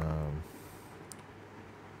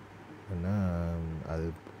என்ன, அது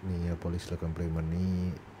நீங்கள் போலீஸில் கம்ப்ளைண்ட் பண்ணி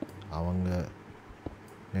அவங்க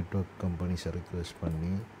நெட்வொர்க் கம்பெனிஸை ரிக்வெஸ்ட்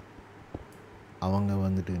பண்ணி அவங்க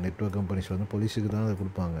வந்துட்டு நெட்வொர்க் கம்பெனிஸ் வந்து போலீஸுக்கு தான் அதை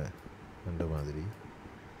கொடுப்பாங்க அந்த மாதிரி.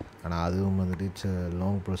 ஆனால் அதுவும் வந்துட்டு இட்ஸ்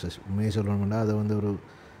லாங் ப்ராசஸ். உண்மையை சொல்லணும்னா அதை வந்து ஒரு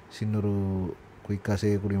சின்ன ஒரு குயிக்காக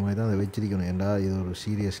செய்யக்கூடிய மாதிரி தான் அதை வச்சிருக்கணும். ஏன்டா இது ஒரு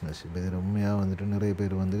சீரியஸ்னஸ். இப்போ இது உண்மையாக வந்துட்டு நிறைய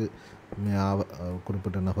பேர் வந்து உண்மையாக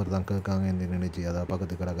குறிப்பிட்ட நபர் தான் கேட்காங்கன்னு நினச்சி, அதாவது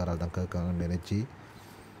பக்கத்து கடைக்காரால் தான் கேட்காங்கன்னு நினச்சி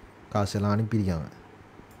காசெல்லாம் அனுப்பியிருக்காங்க.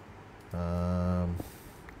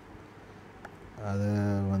 அதை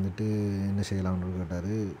வந்துட்டு என்ன செய்யலாம்னு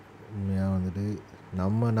கேட்டார். உண்மையாக வந்துட்டு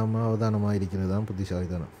நம்ம அவதானமாக இருக்கிறது தான்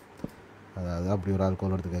புத்திசாலித்தனம். அதாவது அப்படி ஒரு ஆள்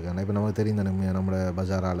கோல் எடுத்து கேட்காங்க. இப்போ நமக்கு தெரியும் தானே உண்மையாக நம்மளோட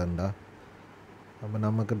பஜார் ஆளுண்டா, அப்போ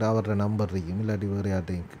நம்மக்கிட்ட அவரோட நம்பர் இருக்கும், இல்லாட்டி வேறு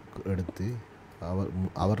யார்ட்டையும் எடுத்து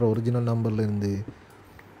அவரோட ஒரிஜினல் நம்பர்லேருந்து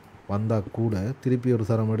வந்தால் கூட திருப்பி ஒரு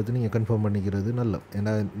தரம் எடுத்து நீங்கள் கன்ஃபார்ம் பண்ணிக்கிறது நல்லது.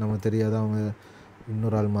 ஏன்னா நமக்கு தெரியாத அவங்க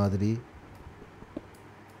இன்னொரு ஆள் மாதிரி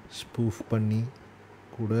ஸ்பூஃப் பண்ணி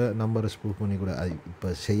கூட நம்பரை ஸ்பூஃப் பண்ணி கூட, அது இப்போ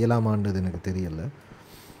செய்யலாமான்றது எனக்கு தெரியலை.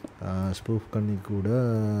 ஸ்பூஃப் பண்ணி கூட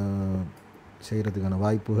செய்கிறதுக்கான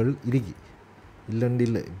வாய்ப்புகள் இருக்கு, இல்லைன்னு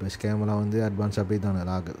இல்லை. இப்போ ஸ்கேமெல்லாம் வந்து அட்வான்ஸ் அப்படி தானே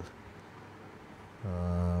ஆகுது.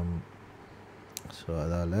 ஸோ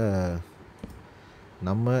அதால்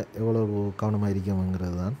நம்ம எவ்வளோ கவனமாக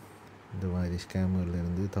இருக்கோங்கிறது தான் இந்த மாதிரி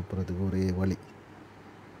ஸ்கேம்கள்லேருந்து தப்புறதுக்கு ஒரே வழி.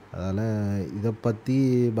 அதால் இதை பற்றி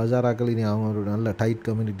பஜாராக்கள் இனி அவங்க ஒரு நல்ல டைட்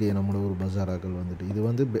கம்யூனிட்டியை நம்மளோட ஒரு பஜாராக்கள் வந்துட்டு இது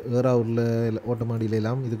வந்து வேறு ஊரில்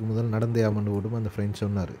ஓட்டமாடியிலாம் இதுக்கு முதல் நடந்தே ஆமண்டு ஓட்டும் அந்த ஃப்ரெண்ட்ஸ்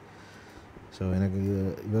சொன்னார். ஸோ எனக்கு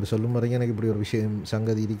இவர் சொல்லும் வரைக்கும் எனக்கு இப்படி ஒரு விஷயம்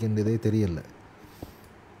சங்கதி இருக்கின்றதே தெரியலை.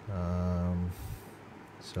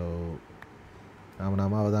 ஸோ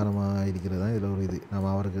நாம் அவதானமாக இருக்கிறது தான் இதில் ஒரு இது.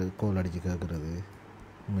 நாம் அவருக்கு கோல் அடித்து கேட்குறது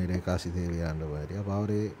உண்மையிலே காசு தேவையான்ற மாதிரி. அப்போ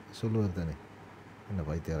அவரே சொல்லுவார் தானே, என்ன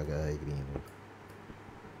பைத்தியாரக்க ஆகிக்கிறீங்க.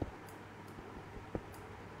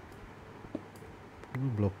 புது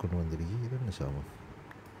பிளாக் கொண்டு வந்துருக்கு. இது என்ன சாமான்?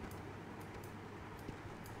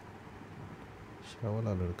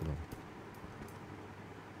 ஷவலால் எடுக்கலாம்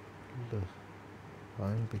இல்லை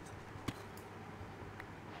வாங்கிப்பிக்.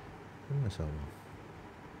 என்ன சாமான்?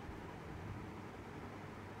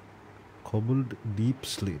 cobbled deep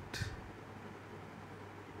slate.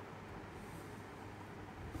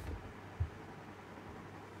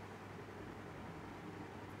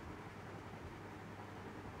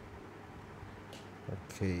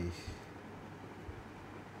 ஓகே,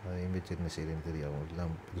 அதையும் வச்சு என்ன செய்யறேன்னு தெரியாமல்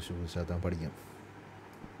எல்லாம் புதுசாக தான் படிக்கும்.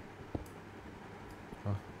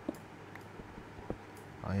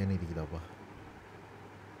 அயன் இருக்குதாப்பா.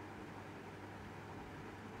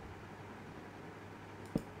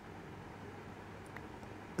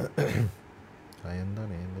 அயன்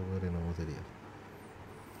தானே, எந்த பேர் என்னமோ தெரியாது.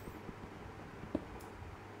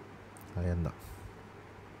 அயன் தான்.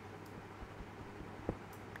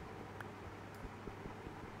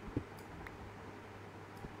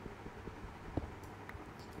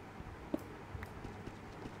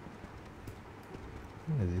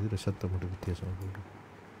 இது இதில் சத்தம் மட்டும் வித்தியாசம் போகுது.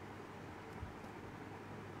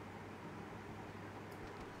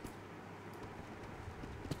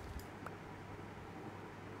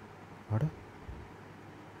 அட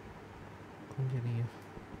கொஞ்சம் நீங்கள்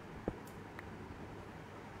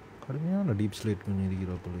கடுமையான டீப் ஸ்லேட் பண்ணி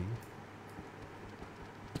இருக்கிறா போல.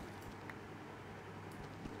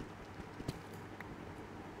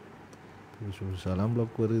 புதுசு புதுசாலாம்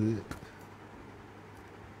பிளாக் வருது.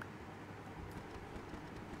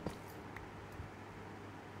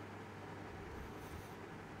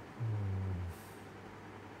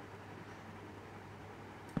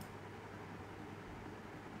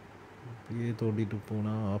 இப்படியே தோண்டிட்டு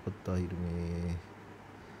போனால் ஆபத்தாயிருமே.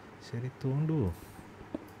 சரி தோண்டுவோம்.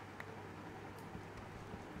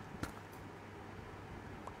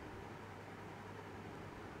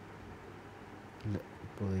 இல்லை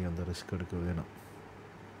இப்போதைக்கு அந்த ரிஸ்க் எடுக்க வேணாம்.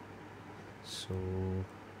 ஸோ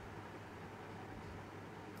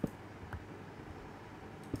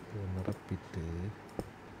நிரப்பிட்டு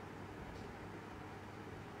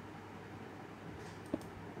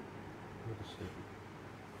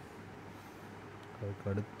அதுக்கு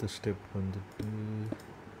அடுத்த ஸ்டெப் வந்துட்டு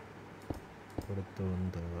அடுத்து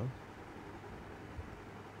வந்தால்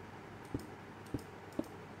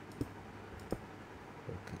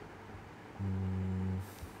ஓகே.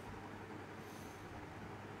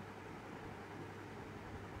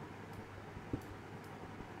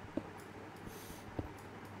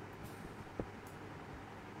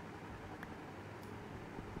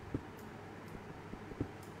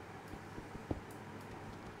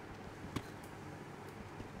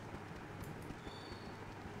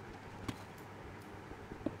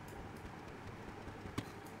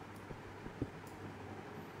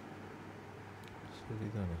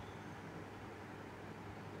 சரிதானே?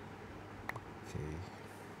 ஓகே.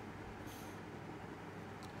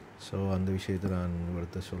 ஸோ அந்த விஷயத்தை நான்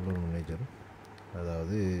இவர்கிட்ட சொல்லணும்னு நினைக்கிறேன்.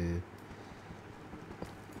 அதாவது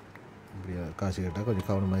இப்படி காசு கேட்டால் கொஞ்சம்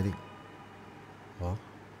கவனமாக இருக்கு.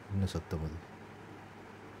 என்ன சத்தம் அது?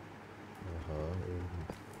 ஆஹா,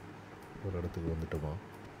 ஒரு இடத்துக்கு வந்துட்டோமா?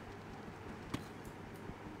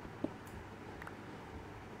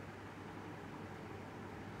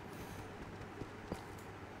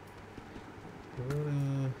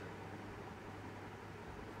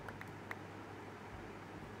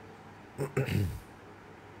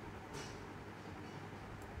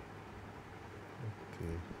 ஓகே,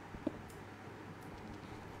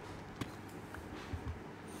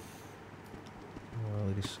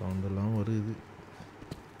 மாதிரி சவுண்டெல்லாம் வருது.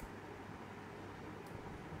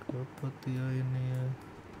 பார்த்தியா என்னைய?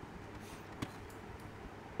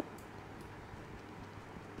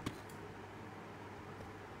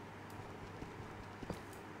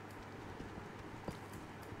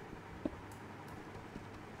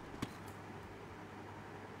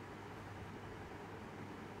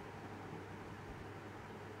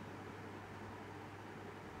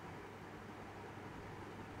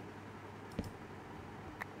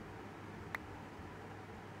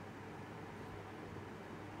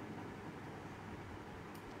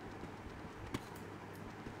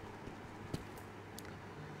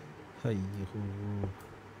 ஐயோ,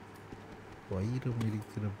 வைரம்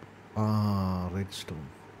இருக்கிற ரெட் ஸ்டோன்.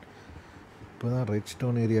 இப்போ தான் ரெட்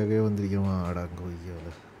ஸ்டோன் ஏரியாவே வந்திருக்கோமா? அடங்கு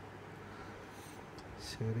ஐயாவில்.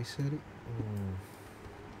 சரி சரி.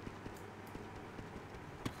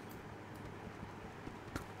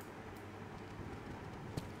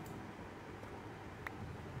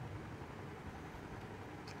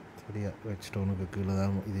 சரியா, ரெட் ஸ்டோனுக்கு கீழே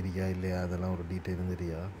தான் இது இருக்கா இல்லையா அதெல்லாம் ஒரு டீட்டெயிலும்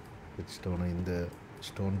தெரியா. ரெட் ஸ்டோனை இந்த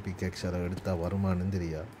ஸ்டோன் பிக்கெக்ஸ் அதை எடுத்தால் வருமானு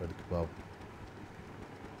தெரியா. எடுத்து பார்ப்போம்.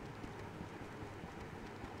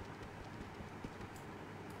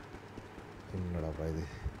 என்னடாப்பா இது,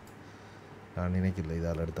 நான் நினைக்கல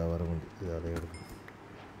இதால் எடுத்தால் வர முடியும். இதால் எடுக்கும்.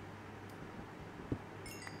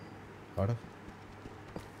 ஆட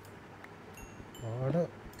ஆட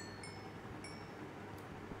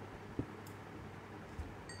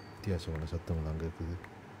வித்தியாசமான சத்தம் அங்கே இருக்குது.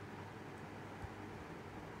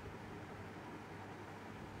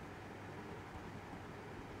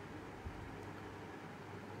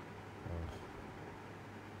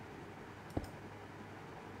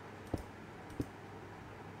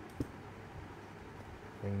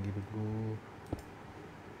 எங்கிருக்கோ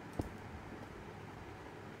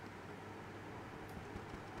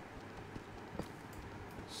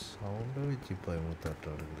சவுண்டை வச்சு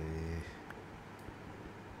பயமுத்தாட்டாடுங்களே.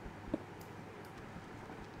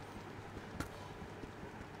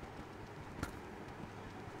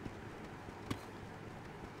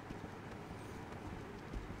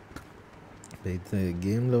 இந்த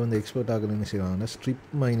கேமில் வந்து எக்ஸ்பர்ட் ஆகணும்னு என்ன செய்வாங்கன்னா, ஸ்ட்ரிப்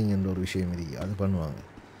மைனிங் என்ற ஒரு விஷயம் இருக்குது, அது பண்ணுவாங்க.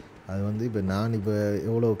 அது வந்து இப்போ நான் இப்போ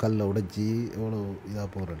எவ்வளோ கல்லை உடைச்சி எவ்வளோ இதாக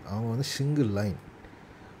போடுறேன், அவங்க வந்து சிங்கிள் லைன்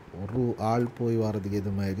ஒரு ஆள் போய் வர்றதுக்கு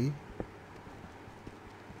ஏற்ற மாதிரி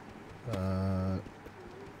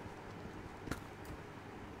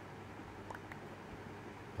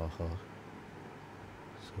ஆஹா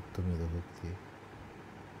சத்தம் இதை பற்றி.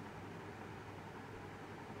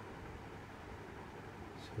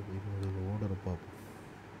 சரி, முதல்ல ஓடரை பார்ப்போம்.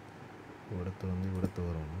 இடத்த வந்து இடத்த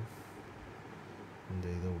வரணும், இந்த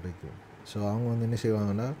இதை உடைக்கும். ஸோ அவங்க வந்து என்ன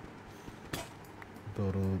செய்வாங்கன்னா, இப்போ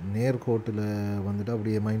ஒரு நேர்கோட்டில் வந்துட்டு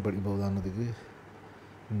அப்படியே மைண்ட் பண்ணி போதானதுக்கு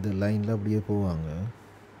இந்த லைனில் அப்படியே போவாங்க.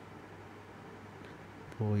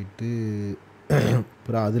 போயிட்டு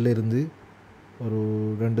அப்புறம் அதிலேருந்து ஒரு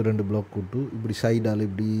ரெண்டு பிளாக் கூட்டு இப்படி சைடால்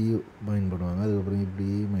இப்படி மைண்ட் பண்ணுவாங்க. அதுக்கப்புறம் இப்படி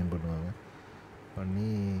மைண்ட் பண்ணுவாங்க. பண்ணி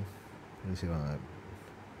இது செய்வாங்க.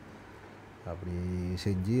 அப்படி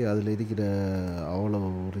செஞ்சு அதில் இருக்கிற அவ்வளோ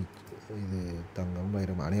இது தங்கம்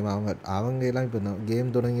வைரம் அநேகமாக அவங்க எல்லாம் இப்போ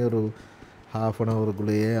கேம் தொடங்கி ஒரு ½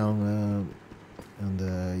 அவங்க அந்த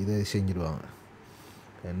இதை செஞ்சுடுவாங்க.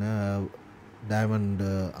 ஏன்னா டைமண்ட்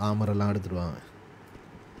ஆமரெல்லாம் எடுத்துடுவாங்க.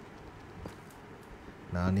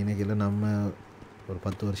 நான் நினைக்கல நம்ம ஒரு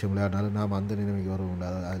 10 வருஷம் விளையாடினாலும் நாம் அந்த நிலைமைக்கு வர உண்டு.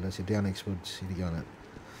 அதில் சிட்டியான எக்ஸ்பர்ட்ஸ் இருக்காங்க.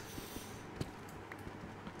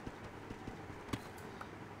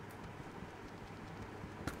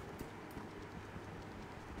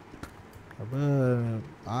 அப்போ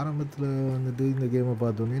ஆரம்பத்தில் வந்துட்டு இந்த கேமை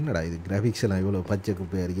பார்த்தோன்னே என்னடா இது கிராஃபிக்ஸ் எல்லாம் இவ்வளோ பச்சை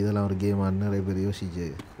குப்பையாக இருக்குது, இதெல்லாம் ஒரு கேமான்னு நிறைய பேர் யோசிச்சு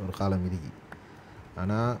ஒரு காலம் இருக்குது.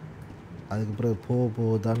 ஆனால் அதுக்கப்புறம்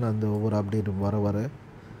போக தான் அந்த ஒவ்வொரு அப்டேட்டும் வர வர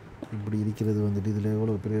இப்படி இருக்கிறது வந்துட்டு இதில்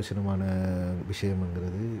எவ்வளோ பிரயோசனமான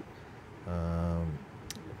விஷயம்ங்கிறது,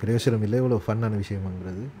 பிரயோசனம் இல்லை எவ்வளோ ஃபன்னான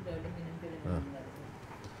விஷயம்ங்கிறது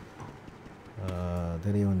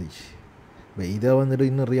தெரிய வந்துச்சு. இப்போ இதை வந்துட்டு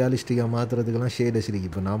இன்னும் ரியாலிஸ்டிக்காக மாற்றுறதுக்கெல்லாம் ஷேடர்ஸ் இருக்குது.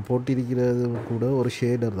 இப்போ நான் போட்டிருக்கிறது கூட ஒரு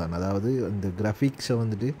ஷேடர் தான். அதாவது இந்த கிராஃபிக்ஸை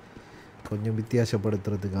வந்துட்டு கொஞ்சம்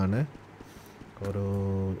வித்தியாசப்படுத்துறதுக்கான ஒரு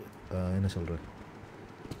என்ன சொல்கிறேன்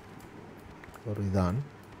ஒரு இதான்.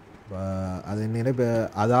 அது என்ன இப்போ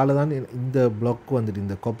அதால் தான் இந்த பிளாக் வந்துட்டு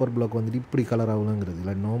இந்த காப்பர் பிளாக் வந்துட்டு இப்படி கலர் ஆகணுங்கிறது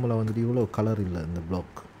இல்லை நார்மலாக வந்துட்டு இவ்வளோ கலர் இல்லை இந்த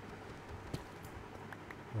பிளாக்.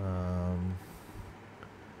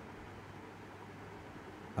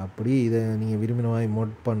 அப்படி இதை நீங்கள் விரும்பினவாய்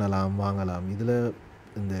மோட் பண்ணலாம், வாங்கலாம். இதில்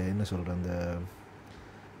இந்த என்ன சொல்கிற இந்த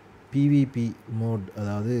பிவிபி மோட்,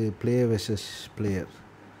 அதாவது பிளேயர் வெர்சஸ் பிளேயர்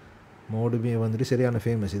மோடுமே வந்துட்டு சரியான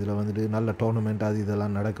ஃபேமஸ். இதில் வந்துட்டு நல்ல டோர்னமெண்ட் அது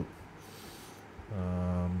இதெல்லாம் நடக்கும்.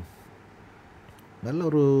 நல்ல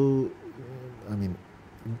ஒரு ஐ மீன்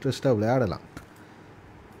இன்ட்ரெஸ்டாக விளையாடலாம்.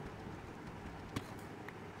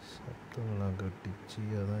 சத்தமெல்லாம் கட்டிச்சு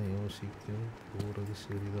அதான் யோசிக்கும் போகிறது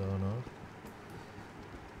சரிதானா.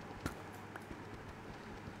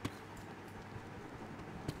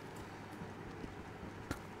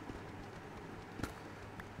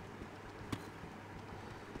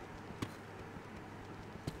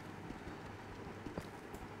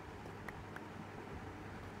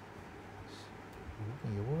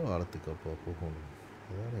 எவ்வளோ ஆழத்துக்கு அப்போ போகணும்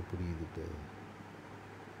அதான் எப்படி இதுட்டு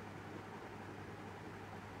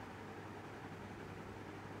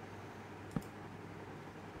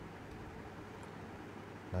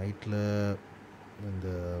நைட்டில் இந்த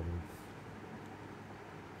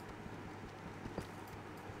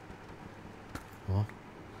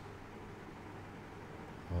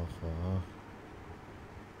ஆஹா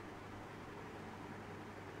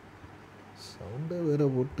சவுண்டை வேற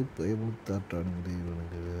போட்டு பயமுத்தாட்டானுங்க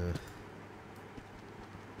இவனுக்கு.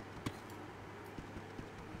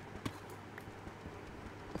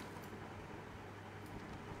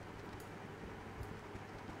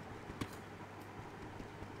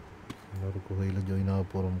 இன்னொரு குகையில் ஜாயின் ஆக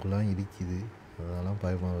போகிறவங்களாம் இருக்குது, அதெல்லாம்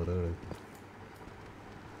பயமாக வர இருக்கு.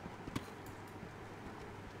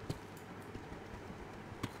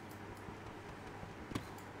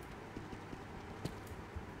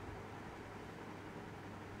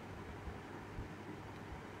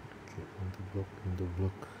 இந்த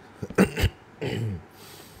பிளாக்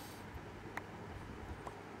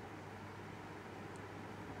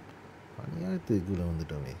அநியாயத்துக்குள்ளே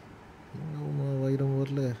வந்துட்டோமே, இன்னும் வைரம்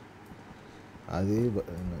வரல. அது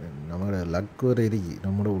நம்மளோட லக் வர இருக்கு,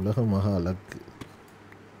 நம்மளோட உலக மகா லக்கு.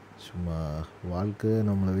 சும்மா வாழ்க்கை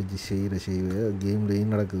நம்மளை வச்சு செய்கிற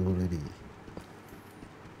கேம்லேயும் நடக்குது போல இருக்கு.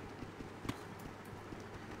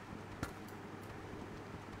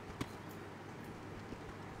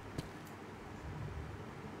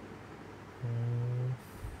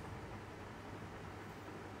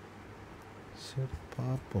 சரி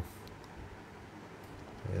பார்ப்போம்,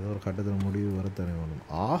 ஏதோ ஒரு கட்டத்தில் முடிவு வரத்தானே வேணும்.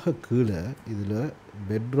 ஆக கீழே இதில்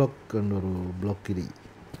பெட்ராக்ன்ற ஒரு பிளாக் இருக்கு,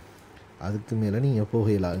 அதுக்கு மேலே நீங்கள்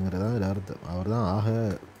போகலாங்கிறதான் இதில் அர்த்தம். அவர் தான் ஆக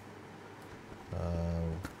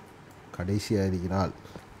கடைசியாக இருக்கிறாள்.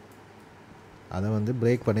 அதை வந்து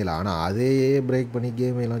பிரேக் பண்ணிடலாம். ஆனால் அதையே பிரேக் பண்ணி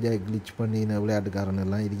கேம் எல்லாம் கிளிச் பண்ணி விளையாட்டுக்காரன்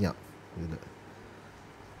எல்லாம் இருக்கான் இதில்.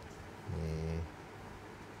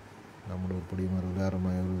 நம்மளோட பொடி மாதிரி வேறு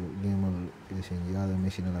மாதிரி ஒரு கேம் இது செஞ்சு அதை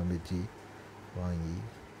மிஷினெல்லாம் வச்சு வாங்கி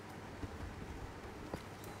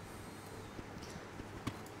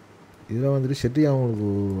இதில் வந்துட்டு செட்டி அவங்களுக்கு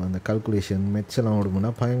அந்த கால்குலேஷன் மெட்ஸ் எல்லாம்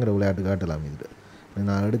ஓடுமுன்னா பயங்கர விளையாட்டு காட்டலாம். இதில்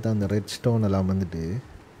நான் எடுத்த அந்த ரெட் ஸ்டோன் எல்லாம் வந்துட்டு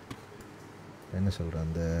என்ன சொல்கிறேன்,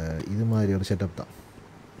 அந்த இது மாதிரி ஒரு செட்டப் தான்.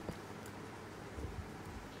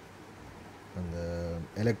 அந்த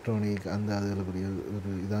எலக்ட்ரானிக் அந்த அதில் கூடிய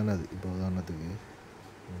ஒரு இதானது. இப்போ உதாரணத்துக்கு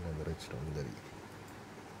அந்த ரெட் ஸ்டோன் சரி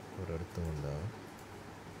ஒரு இடத்துல வந்தால்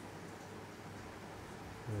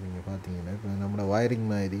நீங்கள் பார்த்தீங்கன்னா இப்போ நம்மளோட வயரிங்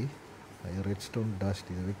மாதிரி ரெட் ஸ்டோன்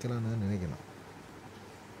டாஸ்ட் இதை வைக்கலான்னு நினைக்கலாம்.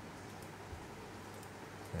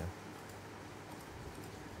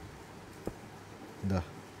 இந்தா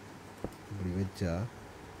இப்படி வச்சா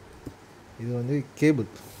இது வந்து கேபிள்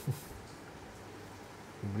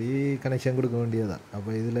இப்படி கனெக்ஷன் கொடுக்க வேண்டியதுதான். அப்போ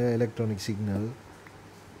இதில் எலக்ட்ரானிக் சிக்னல்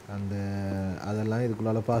அந்த அதெல்லாம்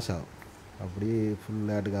இதுக்குள்ளால் பாஸ் ஆகும். அப்படி ஃபுல்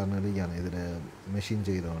விளையாட்டுக்காரன் இருக்கான் இதில் மெஷின்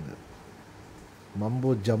செய்கிறவன். மம்போ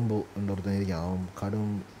ஜம்போ என்ற ஒருத்தன் இருக்கான், அவன்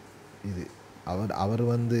கடும் இது. அவர்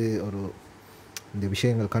வந்து ஒரு இந்த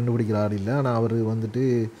விஷயங்கள் கண்டுபிடிக்கிறாரு இல்லை, ஆனால் அவர் வந்துட்டு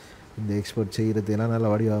இந்த எக்ஸ்பர்ட் செய்கிறதெல்லாம்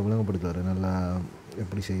நல்லா வடிவாக விளங்கப்படுத்துவார். நல்லா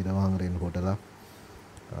எப்படி செய்கிற வாங்குறேன்னு போட்டெல்லாம்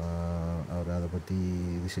அவர் அதை பற்றி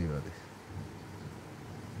இது செய்வார்.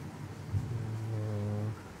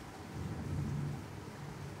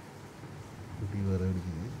 இப்படி வர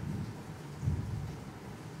அடிக்குது.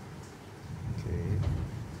 ஓகே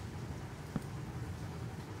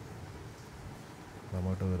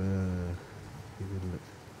நம்மகிட்ட வர இது இல்லை,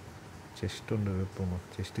 செஸ்ட் ஒன்று வைப்போமா,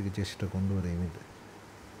 செஸ்ட்டுக்கு செஸ்ட்டை கொண்டு வர இமிட்டு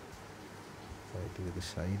ரைட்டு. இதுக்கு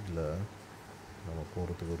சைடில் நம்ம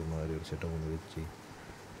போகிறதுக்கு ஒரு மாதிரி ஒரு செட்டப் ஒன்று வச்சு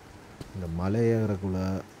இந்த மலை ஏறக்குள்ளே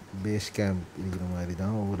பேஸ் கேம்ப் இருக்கிற மாதிரி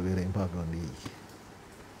தான் ஒவ்வொரு வேலையும் பார்க்க வேண்டி.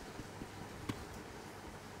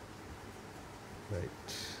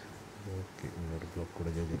 Right, okay. இன்னொரு ப்ளாக் கூட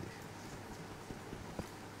ஜெயிது.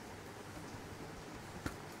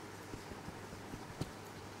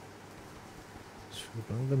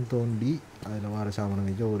 சுரங்கம் தோண்டி அதில் வர சாமான்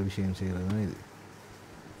வச்சு ஒரு விஷயம் செய்கிறது தான் இது.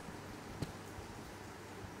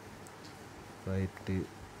 Right,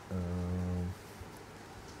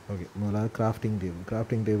 okay. முதல்ல கிராஃப்டிங்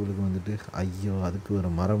டேபிளுக்கு வந்துட்டு ஐயோ அதுக்கு ஒரு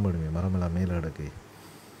மரம் வேணுமே, மரமெல்லாம் மேலே கிடக்கு.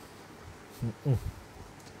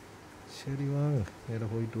 சரி வாங்க மேலே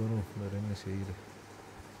போயிட்டு வரும். வேறு என்ன செய்யுது?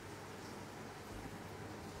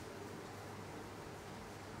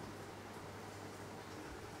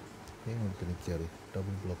 ஏன் வந்து நிற்காது?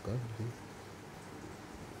 டபுள் பிளாக்கா?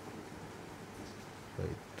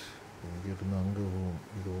 ரைட், இங்கிருந்து அங்கே போகும்.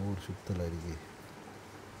 இது ஒவ்வொரு சுத்தல் அருகே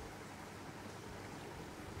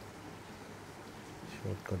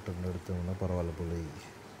ஷார்ட் கட் எடுத்தோம்னா பரவாயில்ல போல.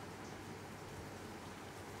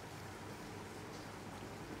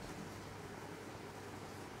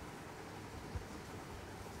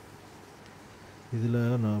 இதில்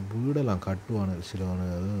நான் வீடெல்லாம் கட்டுவானு சிலவான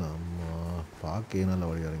அம்மா பார்க்க நல்ல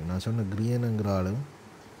வழியாக இருக்கு. நான் சொன்ன கிரியனுங்கிற ஆள்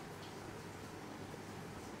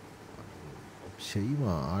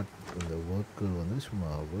செய்வான் ஆர்ட். இந்த ஒர்க்குகள் வந்து சும்மா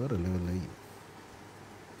வேறு லெவலில்.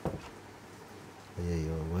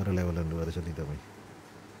 ஐயோ வேறு லெவலுன்னு வேறு சொல்லிட்டோமே.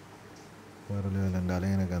 வேறு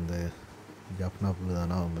லெவலுன்றாலே எனக்கு அந்த ஜப்னா புல்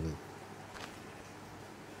தானே வந்தது.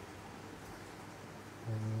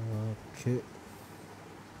 ஓகே,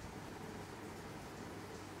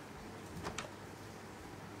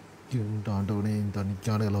 ஆண்டவனே இந்த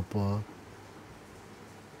நிற்கானுங்களப்பா.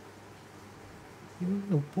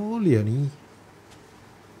 இன்னும் போலியா நீ?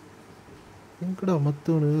 எங்கடா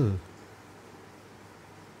மத்தவனு?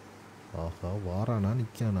 ஆஹா, வாரானா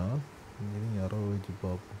நிற்கானா? இங்கே யாரோ வச்சு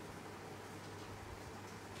பார்ப்போம்.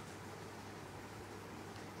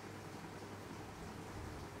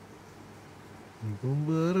 இவன்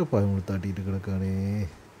வேறு பயமுறை தாட்டிகிட்டு கிடக்கானே.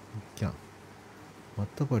 நிற்கான்.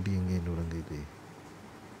 மற்ற பாட்டி எங்கே என்ன விளங்குது?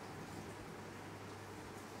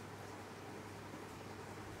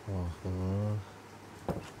 ஆஹா,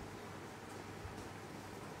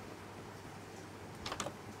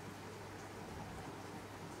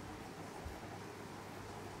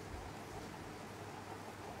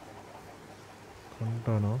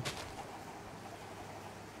 கண்டானோ?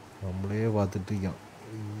 நம்மளே பார்த்துட்டு இருக்கான்.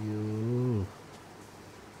 ஐயோ,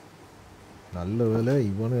 நல்ல வேலை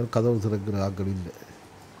இவனு கதவு திறக்கிற ஆக்கள் இல்லை.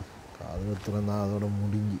 கதவு திறந்தான் அதோட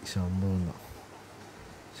முடிஞ்சு சம்பவம் தான்.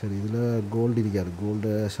 சரி, இதில் கோல்டு இருக்காது.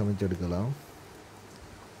 கோல்டை சமைச்சு எடுக்கலாம்,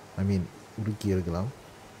 ஐ மீன் உருக்கி எடுக்கலாம்.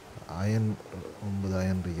 அயன் 9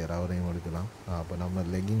 அயன் இருக்கார், அவரையும் எடுக்கலாம். அப்போ நம்ம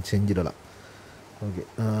லெகின் செஞ்சிடலாம். ஓகே,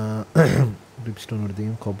 ரிப் ஸ்டோன்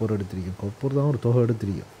எடுத்திருக்கோம், கொப்பர் எடுத்திருக்கோம். கொப்பர் தான் ஒரு தொகை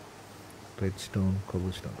எடுத்திருக்கோம். Red stone,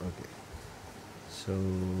 கொபல் stone. Okay, so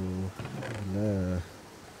இதில்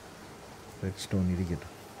ரெட் ஸ்டோன்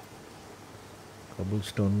இருக்கட்டும், கபுள்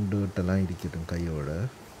ஸ்டோன் டர்ட்டெல்லாம் இருக்கட்டும் கையோட.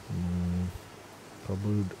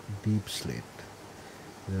 கபுள் டீப் ஸ்லேட்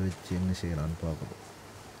இதை வச்சு என்ன செய்யலான்னு பார்க்கணும்.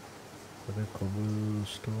 அதே கபுள்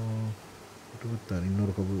ஸ்டோன் 26.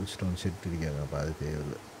 இன்னொரு கபுள் ஸ்டோன் செட் இருக்காங்க. அப்போ அது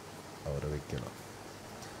தேவையில்லை, அவரை வைக்கலாம்.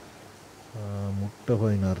 முட்டை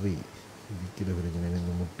 16 விற்கிற பிரச்சனை.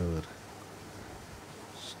 இந்த முட்டை வேறு.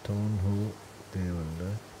 ஸ்டோன் ஹூ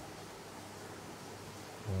தேவையில்லை.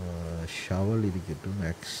 ஷவல் இருக்கட்டும்,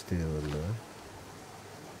 எக்ஸ் தேவையில்லை.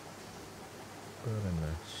 வேறு என்ன?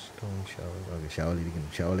 Stone shovel. ஓகே, ஷவல்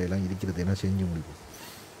இருக்கணும். ஷவலையெல்லாம் இருக்கிறது என்ன செஞ்சு முடிக்கும்.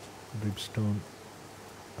 ட்ரிப் ஸ்டோன்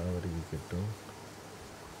அவர் இருக்கட்டும்.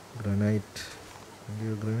 கிரனைட்,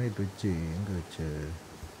 இங்கே கிரனைட் வச்சு எங்கே வச்சு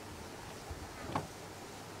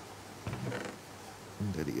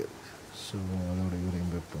தெரியாது. ஸோ அதோட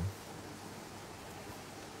இவரையும் வைப்போம்.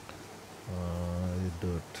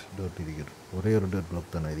 டர்ட் இருக்கிறது. ஒரே ஒரு டர்ட்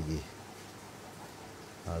பிளாக் தானே இருக்கி.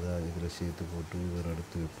 அதை இதில் சேர்த்து போட்டு இவர்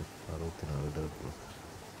எடுத்து வைப்போம். 64 டர்ட் பிளாக்.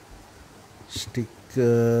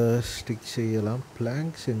 ஸ்டிக் செய்யலாம்.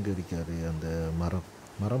 பிளாங்க்ஸ் எங்கே இருக்காரு? அந்த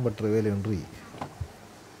மரம் பற்ற வேலை ஒன்று.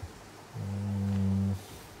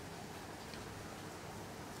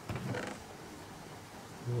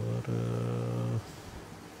 ஒரு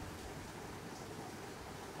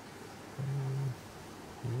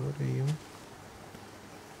இவரையும்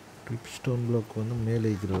ட்ரிப் ஸ்டோன் பிளாக் வந்து மேலே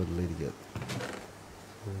இருக்கிறவரில் இருக்காது.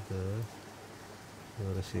 இதை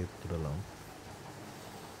வேறு சேர்த்துடலாம்.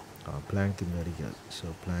 பிளாங்க் இன்னும் இருக்காது. ஸோ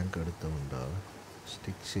பிளாங்க் எடுத்தவண்டா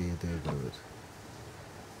ஸ்டிக் செய்ய தேவைப்படுது.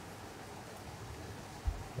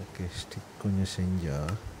 ஓகே, ஸ்டிக் கொஞ்சம்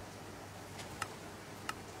செஞ்சால்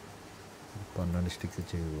 12 ஸ்டிக்கு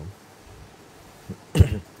செய்வோம்.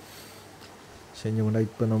 செஞ்சோம்னா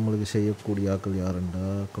இப்போ நம்மளுக்கு செய்யக்கூடிய ஆக்கள் யாருண்டா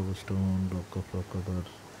கபஸ்டோன் கபர்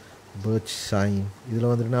பேர்ச் ஷைன் இதில்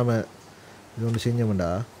வந்துட்டு நாம் இது ஒன்று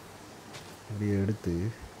செஞ்சோம்டா இப்படியே எடுத்து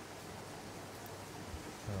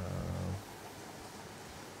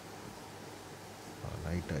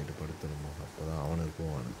நைட் ஆகிட்டு படுத்துருமோ அப்போ தான் அவனுக்கு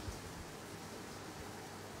போவானு.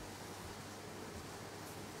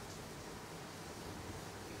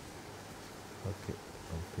 ஓகே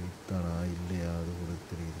அப்போ இத்தானா இல்லையா அது கூட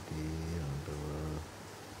தெரியுது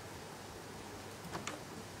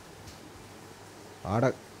ஆட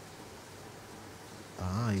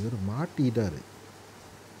இவர் மாட்டிக்கிட்டார்.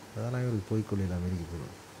 அதெல்லாம் இவருக்கு போய்க்கொள்ளையில் அமெரிக்க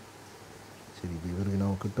போகிறோம். சரி இப்போ இவருக்கு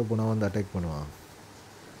நான் கிட்ட போனால் வந்து அட்டாக் பண்ணுவான்.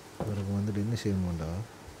 இவருக்கு வந்துட்டு என்ன செய்யணுமாண்டா.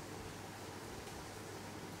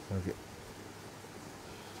 ஓகே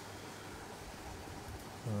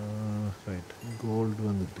ரைட் கோல்டு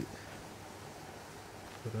வந்துட்டு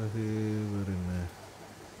பிறகு வேறு என்ன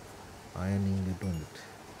அயன் இங்கிட்டு வந்துட்டு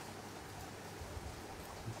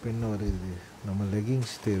இப்போ என்ன வருது நம்ம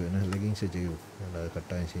லெகிங்ஸ் தேவை. என்ன லெகிங்ஸை செய்யும் அது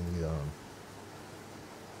கட்டாயம் செஞ்சு தான்.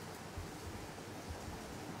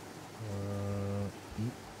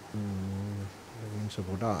 லெகிங்ஸை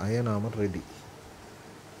போட்டால் அயன் ஆமர் ரெடி.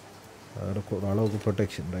 ஒரு அளவுக்கு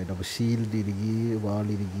ப்ரொடெக்ஷன் ரைட். அப்போ ஷீல்டு இருக்கி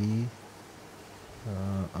வால் இருக்கி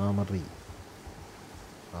ஆமரி.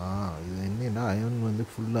 இது என்னன்னா அயன் வந்து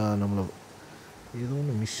ஃபுல்லாக நம்மளை ஏதோ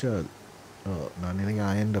ஒன்று மிஸ் ஆகுது. நான்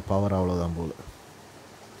நினைக்கிறேன் அயன்ட பவர் அவ்வளோதான் போல்.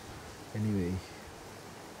 எனிவே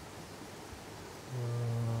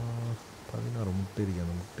 16 முட்டை இருக்கு.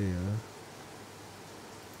 அந்த முட்டையை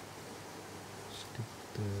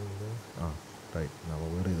ஸ்டிக் ரைட் நம்ம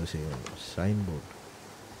வேறு ஏதோ செய்யணும். ஷைன் போர்ட்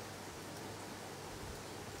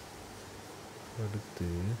அடுத்து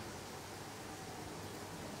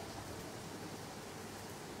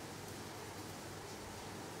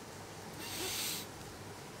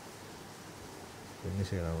என்ன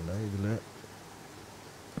செய்யலாம்ல இதில்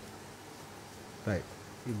ரைட்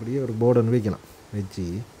இப்படியே ஒரு போர்டன் வைக்கலாம். வச்சு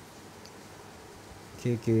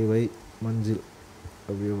கேகேவை மஞ்சள்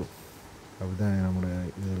அப்படியே அப்படிதான் நம்மளோட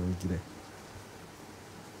இதில் வைக்கிறேன்.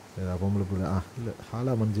 பொம்பளை பிள்ளை இல்லை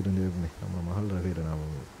ஹாலா மஞ்சள் இருந்து வைப்பேன். நம்ம மகள் ரவியில் நாம்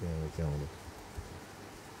வைக்க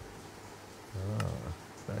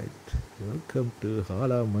ரைட். வெல்கம் டு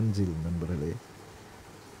ஹாலா மஞ்சள் நண்பர்களே.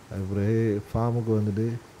 அது பிறகு ஃபார்முக்கு வந்துட்டு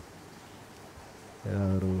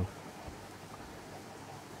ஒரு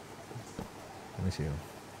என்ன செய்யணும்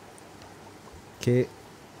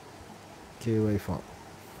கேஒய்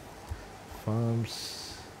ஃபார்ம்ஸ்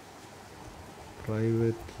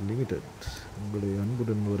பிரைவேட் லிமிடெட் உங்களை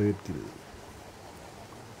அன்புடன் வரவேற்கிறது.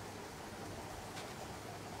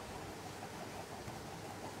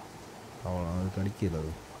 அவ்வளோ அது கடிக்கல.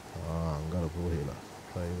 அது அங்கே போகல.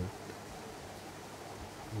 பிரைவேட்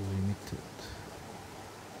லிமிடெட்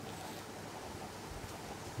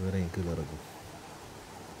வேற கீழே இருக்கும்.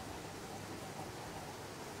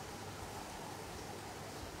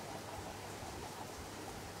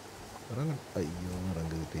 ஐயோ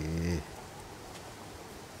இறங்குதுட்டே.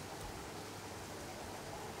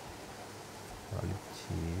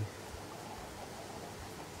 அழிச்சி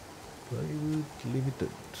பிரைவேட்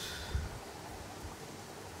லிமிடெட்.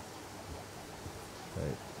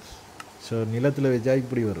 ஸோ நிலத்தில் வச்சா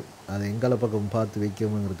இப்படி வரும். அது எங்கால பக்கம் பார்த்து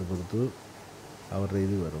வைக்கணுங்கிறத பொறுத்து அவரோட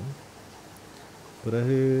இது வரும்.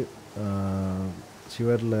 பிறகு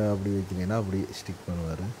சிவரில் அப்படி வைக்கிறீங்கன்னா அப்படி ஸ்டிக்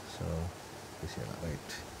பண்ணுவார். ஸோ செய்யலாம்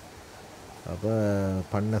ரைட். அப்போ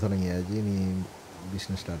பண்ண தொடங்கியாச்சு. நீ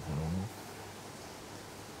பிஸ்னஸ் ஸ்டார்ட் பண்ணணும்.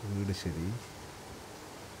 வீடு சரி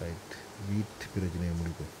ரைட். வீட்டு பிரச்சனையை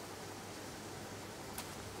முடிக்கும்.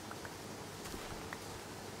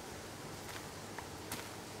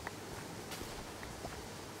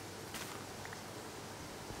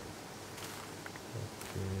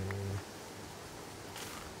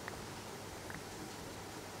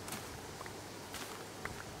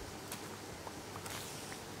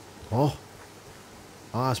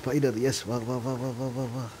 ஸ்பைடர் எஸ் வா வா வா வா வா வா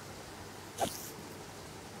வா.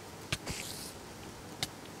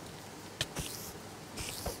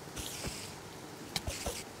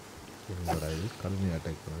 இது கடுமையாக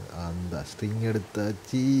அட்டாக் பண்ணுது. அந்த ஸ்ட்ரிங்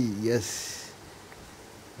எடுத்தாச்சு. எஸ்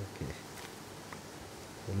ஓகே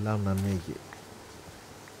எல்லாம் நன்மைக்கு.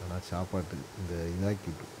 ஆனால் சாப்பாட்டு இந்த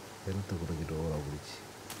இதாக்கிட்டு ஹெல்த்தை குறைச்சிட்டு ஓவராக பிடிச்சி.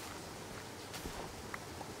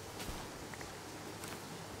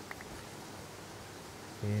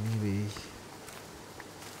 எனிவே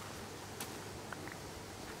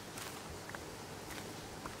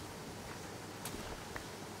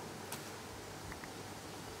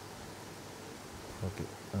ஓகே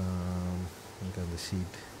எனக்கு அந்த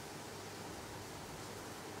சீட்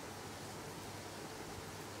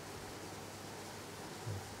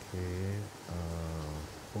ஓகே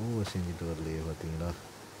பூவை செஞ்சுட்டு வரலையே பார்த்தீங்களா.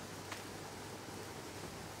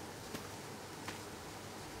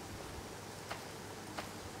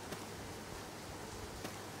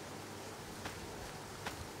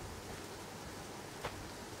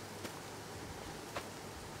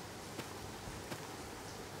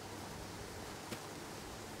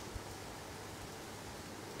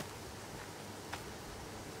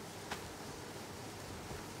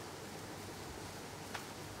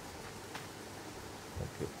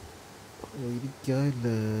 ஓகே இருக்கா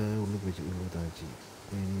இல்லை உள்ளுக்கு வச்சு உள்ளே தான் வச்சு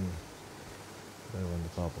வந்து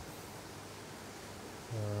பார்ப்போம்.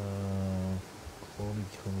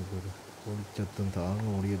 கோழிக்கு வந்து ஒரு கோழி சத்தம் தாங்க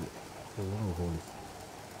முடியுது. எவ்வளோ கோழி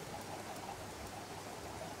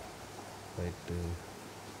ரைட்டு.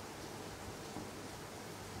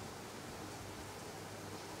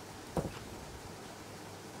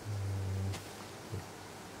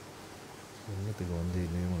 என்னத்துக்கு வந்து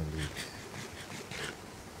இன்னும் வந்து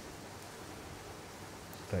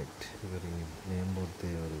ரைட். இவர் நேம் போர்ட்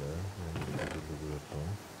தேவையில்லை.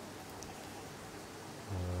 வைப்போம்.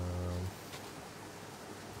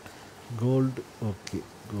 கோல்டு ஓகே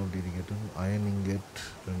கோல்டு இருக்கட்டும். அயன் இங்கட்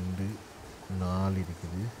 2 4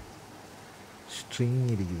 இருக்குது. ஸ்ட்ரிங்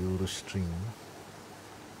இருக்குது ஒரு ஸ்ட்ரிங்.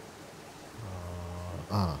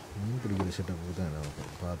 மீன் பிடிக்கிற செட்டப்புக்கு தான்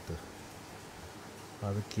நமக்கு பார்த்து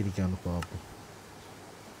அதுக்கு இருக்கான்னு பார்ப்போம்.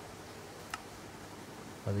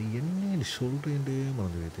 அது என்ன சொல்கிறேன்டே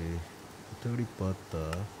மறந்து போயிட்டு மற்றபடி பார்த்தா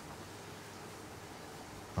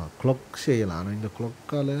க்ளொக் செய்யலாம். ஆனால் இந்த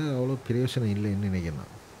க்ளொக்கால் அவ்வளோ பிரயோசனம் இல்லைன்னு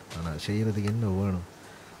நினைக்கிறேன். ஆனால் செய்கிறதுக்கு என்ன வேணும்?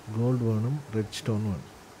 கோல்டு வேணும், ரெட் ஸ்டோன்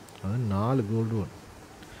வேணும். அது 4 கோல்டு வேணும்.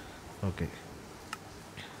 ஓகே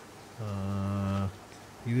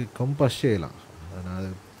இது கம்பாஸ் செய்யலாம். அதனால்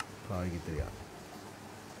அது பாய்க்கு தெரியாது.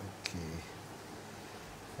 ஓகே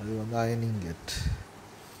அது வந்து அயனிங் கெட்.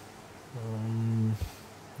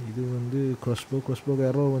 இது வந்து க்ராஸ்போ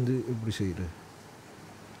ஏரோ வந்து எப்படி செய்யுது?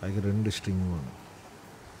 அதுக்கு 2 ஸ்ட்ரிங் வேணும்.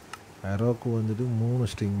 ஏரோக்கு வந்துட்டு 3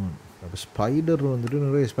 ஸ்ட்ரிங் வேணும். அப்போ ஸ்பைடர் வந்துட்டு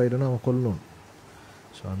நிறைய ஸ்பைடர்னு அவன் கொல்லணும்.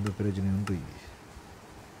 ஸோ அந்த பிரச்சனை வந்து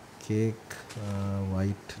cake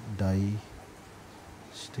white tie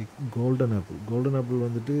stick golden apple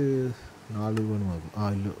வந்துட்டு 4 வேணும்.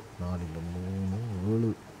 இல்லை 4 இல்லை 3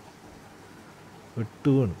 7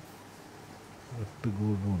 8 வேணும். 8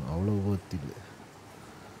 கோல்டு வேணும். அவ்வளோ ஒர்த் இல்லை.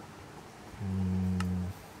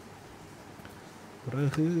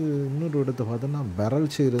 பிறகு இன்னொரு இடத்த பார்த்தோன்னா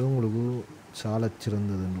பெரல் செய்கிறது உங்களுக்கு சாலை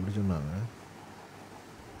சிறந்ததுன்னு அப்படி சொன்னாங்க.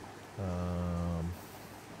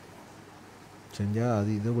 செஞ்சால் அது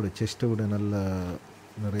இதை விட செஸ்ட்டை விட நல்ல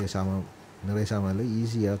நிறைய சாமானில்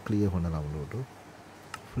ஈஸியாக க்ளியர் பண்ணலாம். விட்டு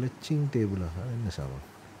ஃப்ளெச்சிங் டேபிளாக என்ன சாமான்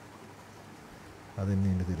அது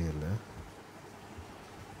என்னன்னு தெரியல.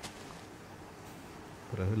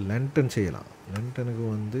 பிறகு லென்டன் செய்யலாம். லென்டனுக்கு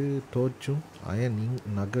வந்து டோர்ச்சும் அயனிங்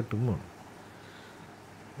நகட்டும் வேணும்.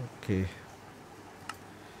 ஓகே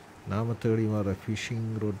நாம் தேடி வர ஃபிஷிங்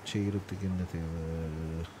ரோட் செய்கிறதுக்கு என்ன தேவை?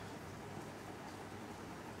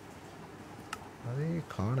 அதே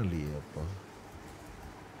காணலையே அப்பா.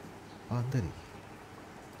 சரி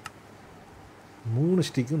 3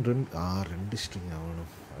 ஸ்டிக்கும் 2 ஸ்ட்ரிங்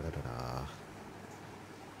ஆகணும். அடடா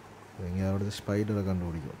எங்கேயாவது ஸ்பைடரை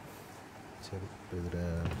கண்டுபிடிக்கும். சரி இப்போ இதில்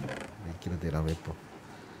வைக்கிறது எல்லாம் வைப்போம்.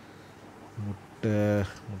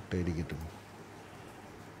 முட்டை இருக்கட்டும்.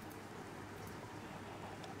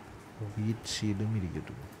 வீட் சீடும்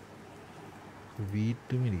இருக்கட்டும்.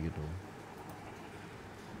 வீட்டும் இருக்கட்டும்.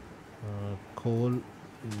 கோல்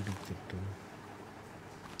இருக்கட்டும்.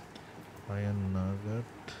 அயன்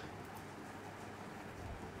நகட்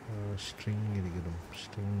ஸ்ட்ரிங் இருக்கட்டும்.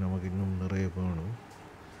 ஸ்ட்ரிங் நமக்கு இன்னும் நிறைய வேணும்.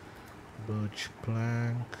 Birch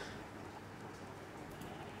blank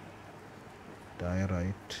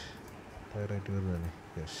டயரைட் வருதானே?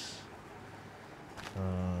 எஸ்.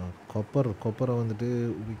 கொப்பரை வந்துட்டு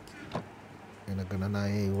எனக்கு நான்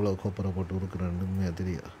ஏன் இவ்வளோ கொப்பரை போட்டு உருக்குறேன்னு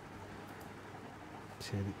தெரியும்.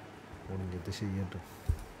 சரி முடிஞ்சது செய்யட்டும்.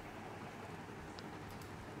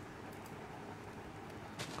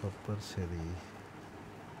 கொப்பர் சரி.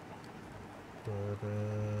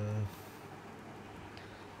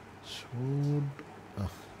 சூட்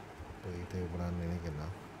தேவைப்படான்னு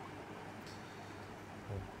நினைக்கிறேன்.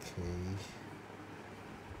 ஓகே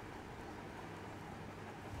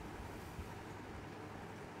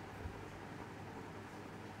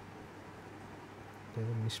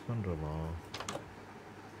எதுவும் மிஸ் பண்ணுறோமா?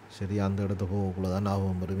 சரி அந்த இடத்த போகக்குள்ள தான்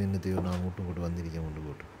ஞாபகம் வரும். என்ன தேவை நான் மூட்டு போட்டு வந்திருக்கேன் மூட்டு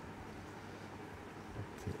போட்டு.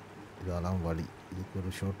 ஓகே இதெல்லாம் வழி. இதுக்கு ஒரு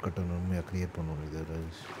ஷார்ட் கட்டை உண்மையாக க்ரியேட் பண்ணணும். இது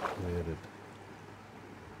வேறு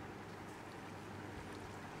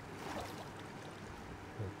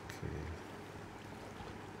ஓகே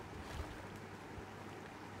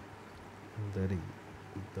சரி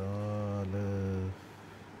இதால்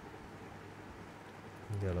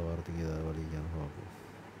இந்தியாவில் வரத்துக்கு ஏதாவது வழிக்கான பார்ப்போம்.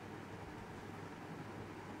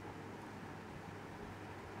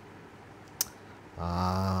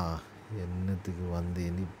 என்னத்துக்கு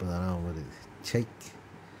வந்தேன்னு இப்போ தானே வருது. செக்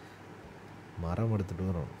மரம் எடுத்துகிட்டு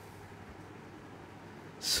வரோம்.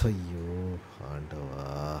 ஐயோ ஆண்டவா,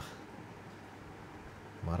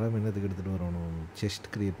 மரம் என்னத்துக்கு எடுத்துகிட்டு வரணும்?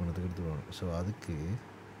 செஸ்ட் க்ரியேட் பண்ணதுக்கு எடுத்துகிட்டு வரணும். ஸோ அதுக்கு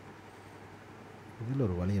இதில்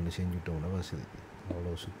ஒரு வழி ஒன்று செஞ்சுட்டோம்னா வசதி.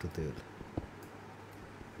 அவ்வளோ சுத்த தேவை.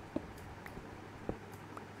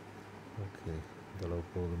 ஓகே, இதளவு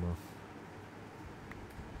போதுமா?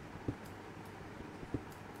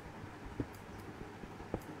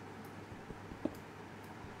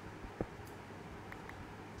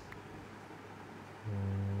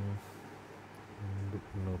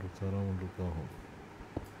 இன்னொரு தரம் ஒன்றுக்காகும்.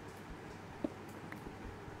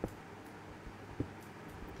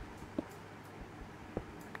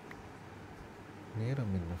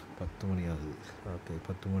 நேரம் இல்லை, 10 மணி ஆகுது. ஓகே,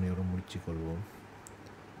 10 மணியோடு முடிச்சு கொள்வோம்.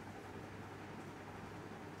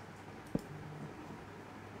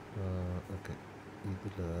 ஓகே,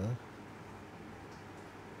 இதில்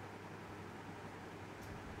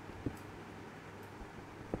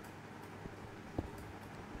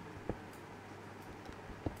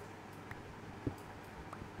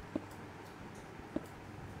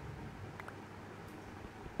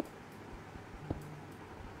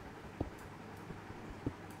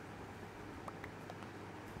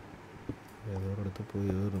ஏதோ ஒரு இடத்த போய்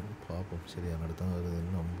ஏறும் பார்ப்போம். சரியான இடத்த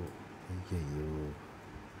வருதுன்னு நம்பும். ஐயோ,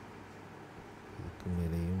 இதுக்கு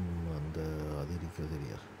மேலேயும் அந்த அது இருக்க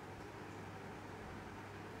சரியா?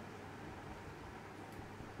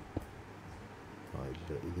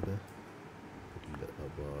 இல்லை, இதில் இல்லை.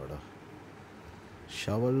 அப்பாடா,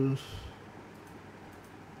 ஷவல்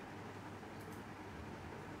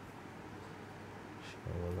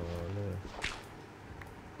ஷவலால்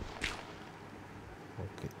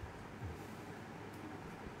ஓகே.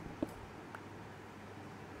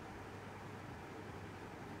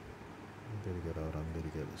 இங்கே இருக்கிற அவர் அங்கே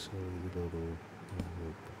இருக்காது. ஸோ இதில் ஒரு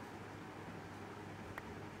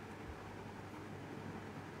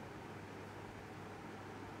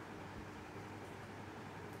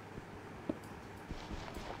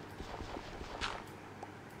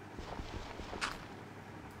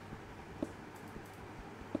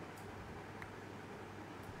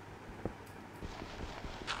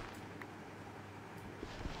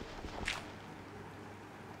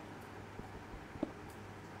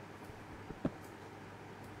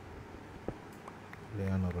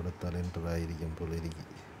ஒரு இடத்தால் என்டராயிருக்கும் போல இருக்கு.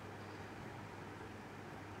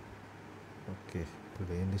 ஓகே,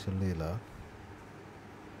 இப்போ ஏண்டி சொல்லலாம்.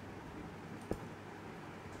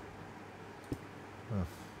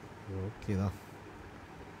 ஓகே தான்,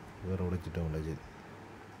 வேறு உடைச்சிட்டோம். சரி,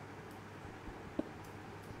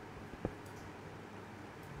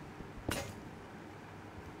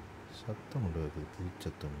 சத்தம் உண்டு, அது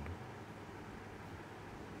பூச்சத்தம் உண்டு.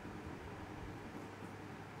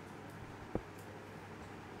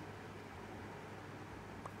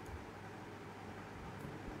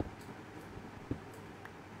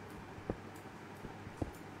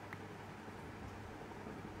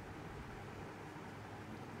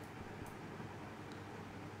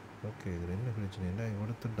 ஓகே, இதில் என்ன பிரச்சனைன்னா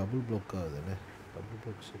இவடத்து டபுள் ப்ளாக் ஆகுதுண்ணே. டபுள்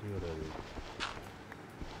ப்ளாக் சரி வராது.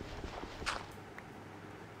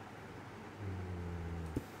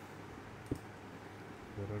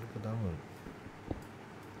 ஒரு அடுக்கு தான் வரும்.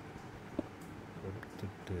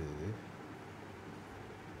 எடுத்துட்டு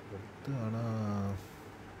ஆனால்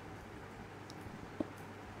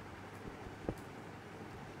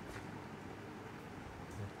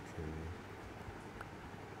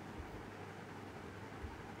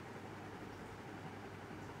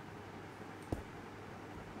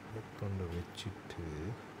கொண்டு வச்சுட்டு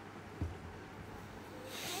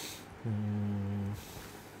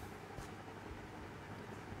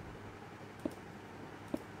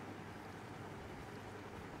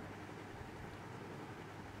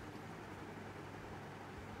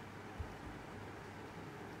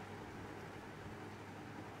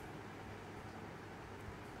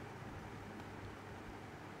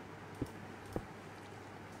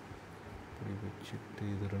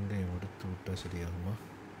இது ரெண்டையும் எடுத்து விட்டால் சரியாகுமா?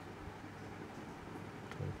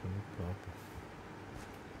 ட்ரை பண்ணி பார்ப்போம்.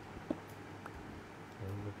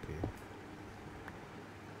 ஓகே,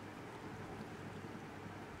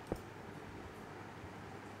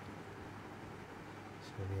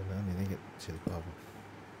 சரியா நான் நினைக்கிறேன். சரி பார்ப்போம்.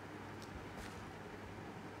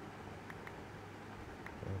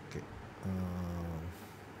 Okay,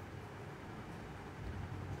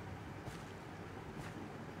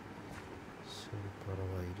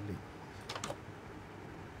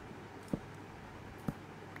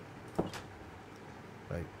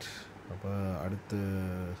 right. அப்போ அடுத்த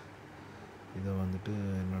இதை வந்துட்டு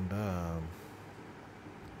என்னென்னா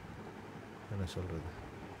என்ன சொல்கிறது,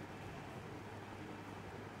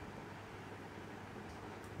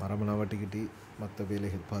 மரமெல்லாம் வெட்டிக்கிட்டி மற்ற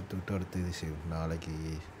வேலைகள் பார்த்துக்கிட்டு அடுத்த இது செய்வோம். நாளைக்கு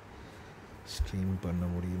ஸ்ட்ரீம் பண்ண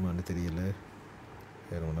முடியுமான்னு தெரியல,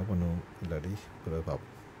 வேறு ஒன்றா பண்ணுவோம், இல்லாட்டி பிறகு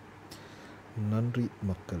பார்ப்போம். நன்றி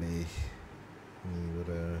மக்களே. நீ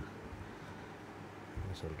ஒரு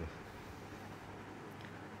என்ன சொல்கிற,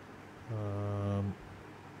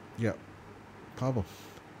 யா பார்ப்போம்.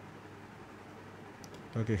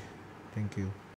 Okay, thank you.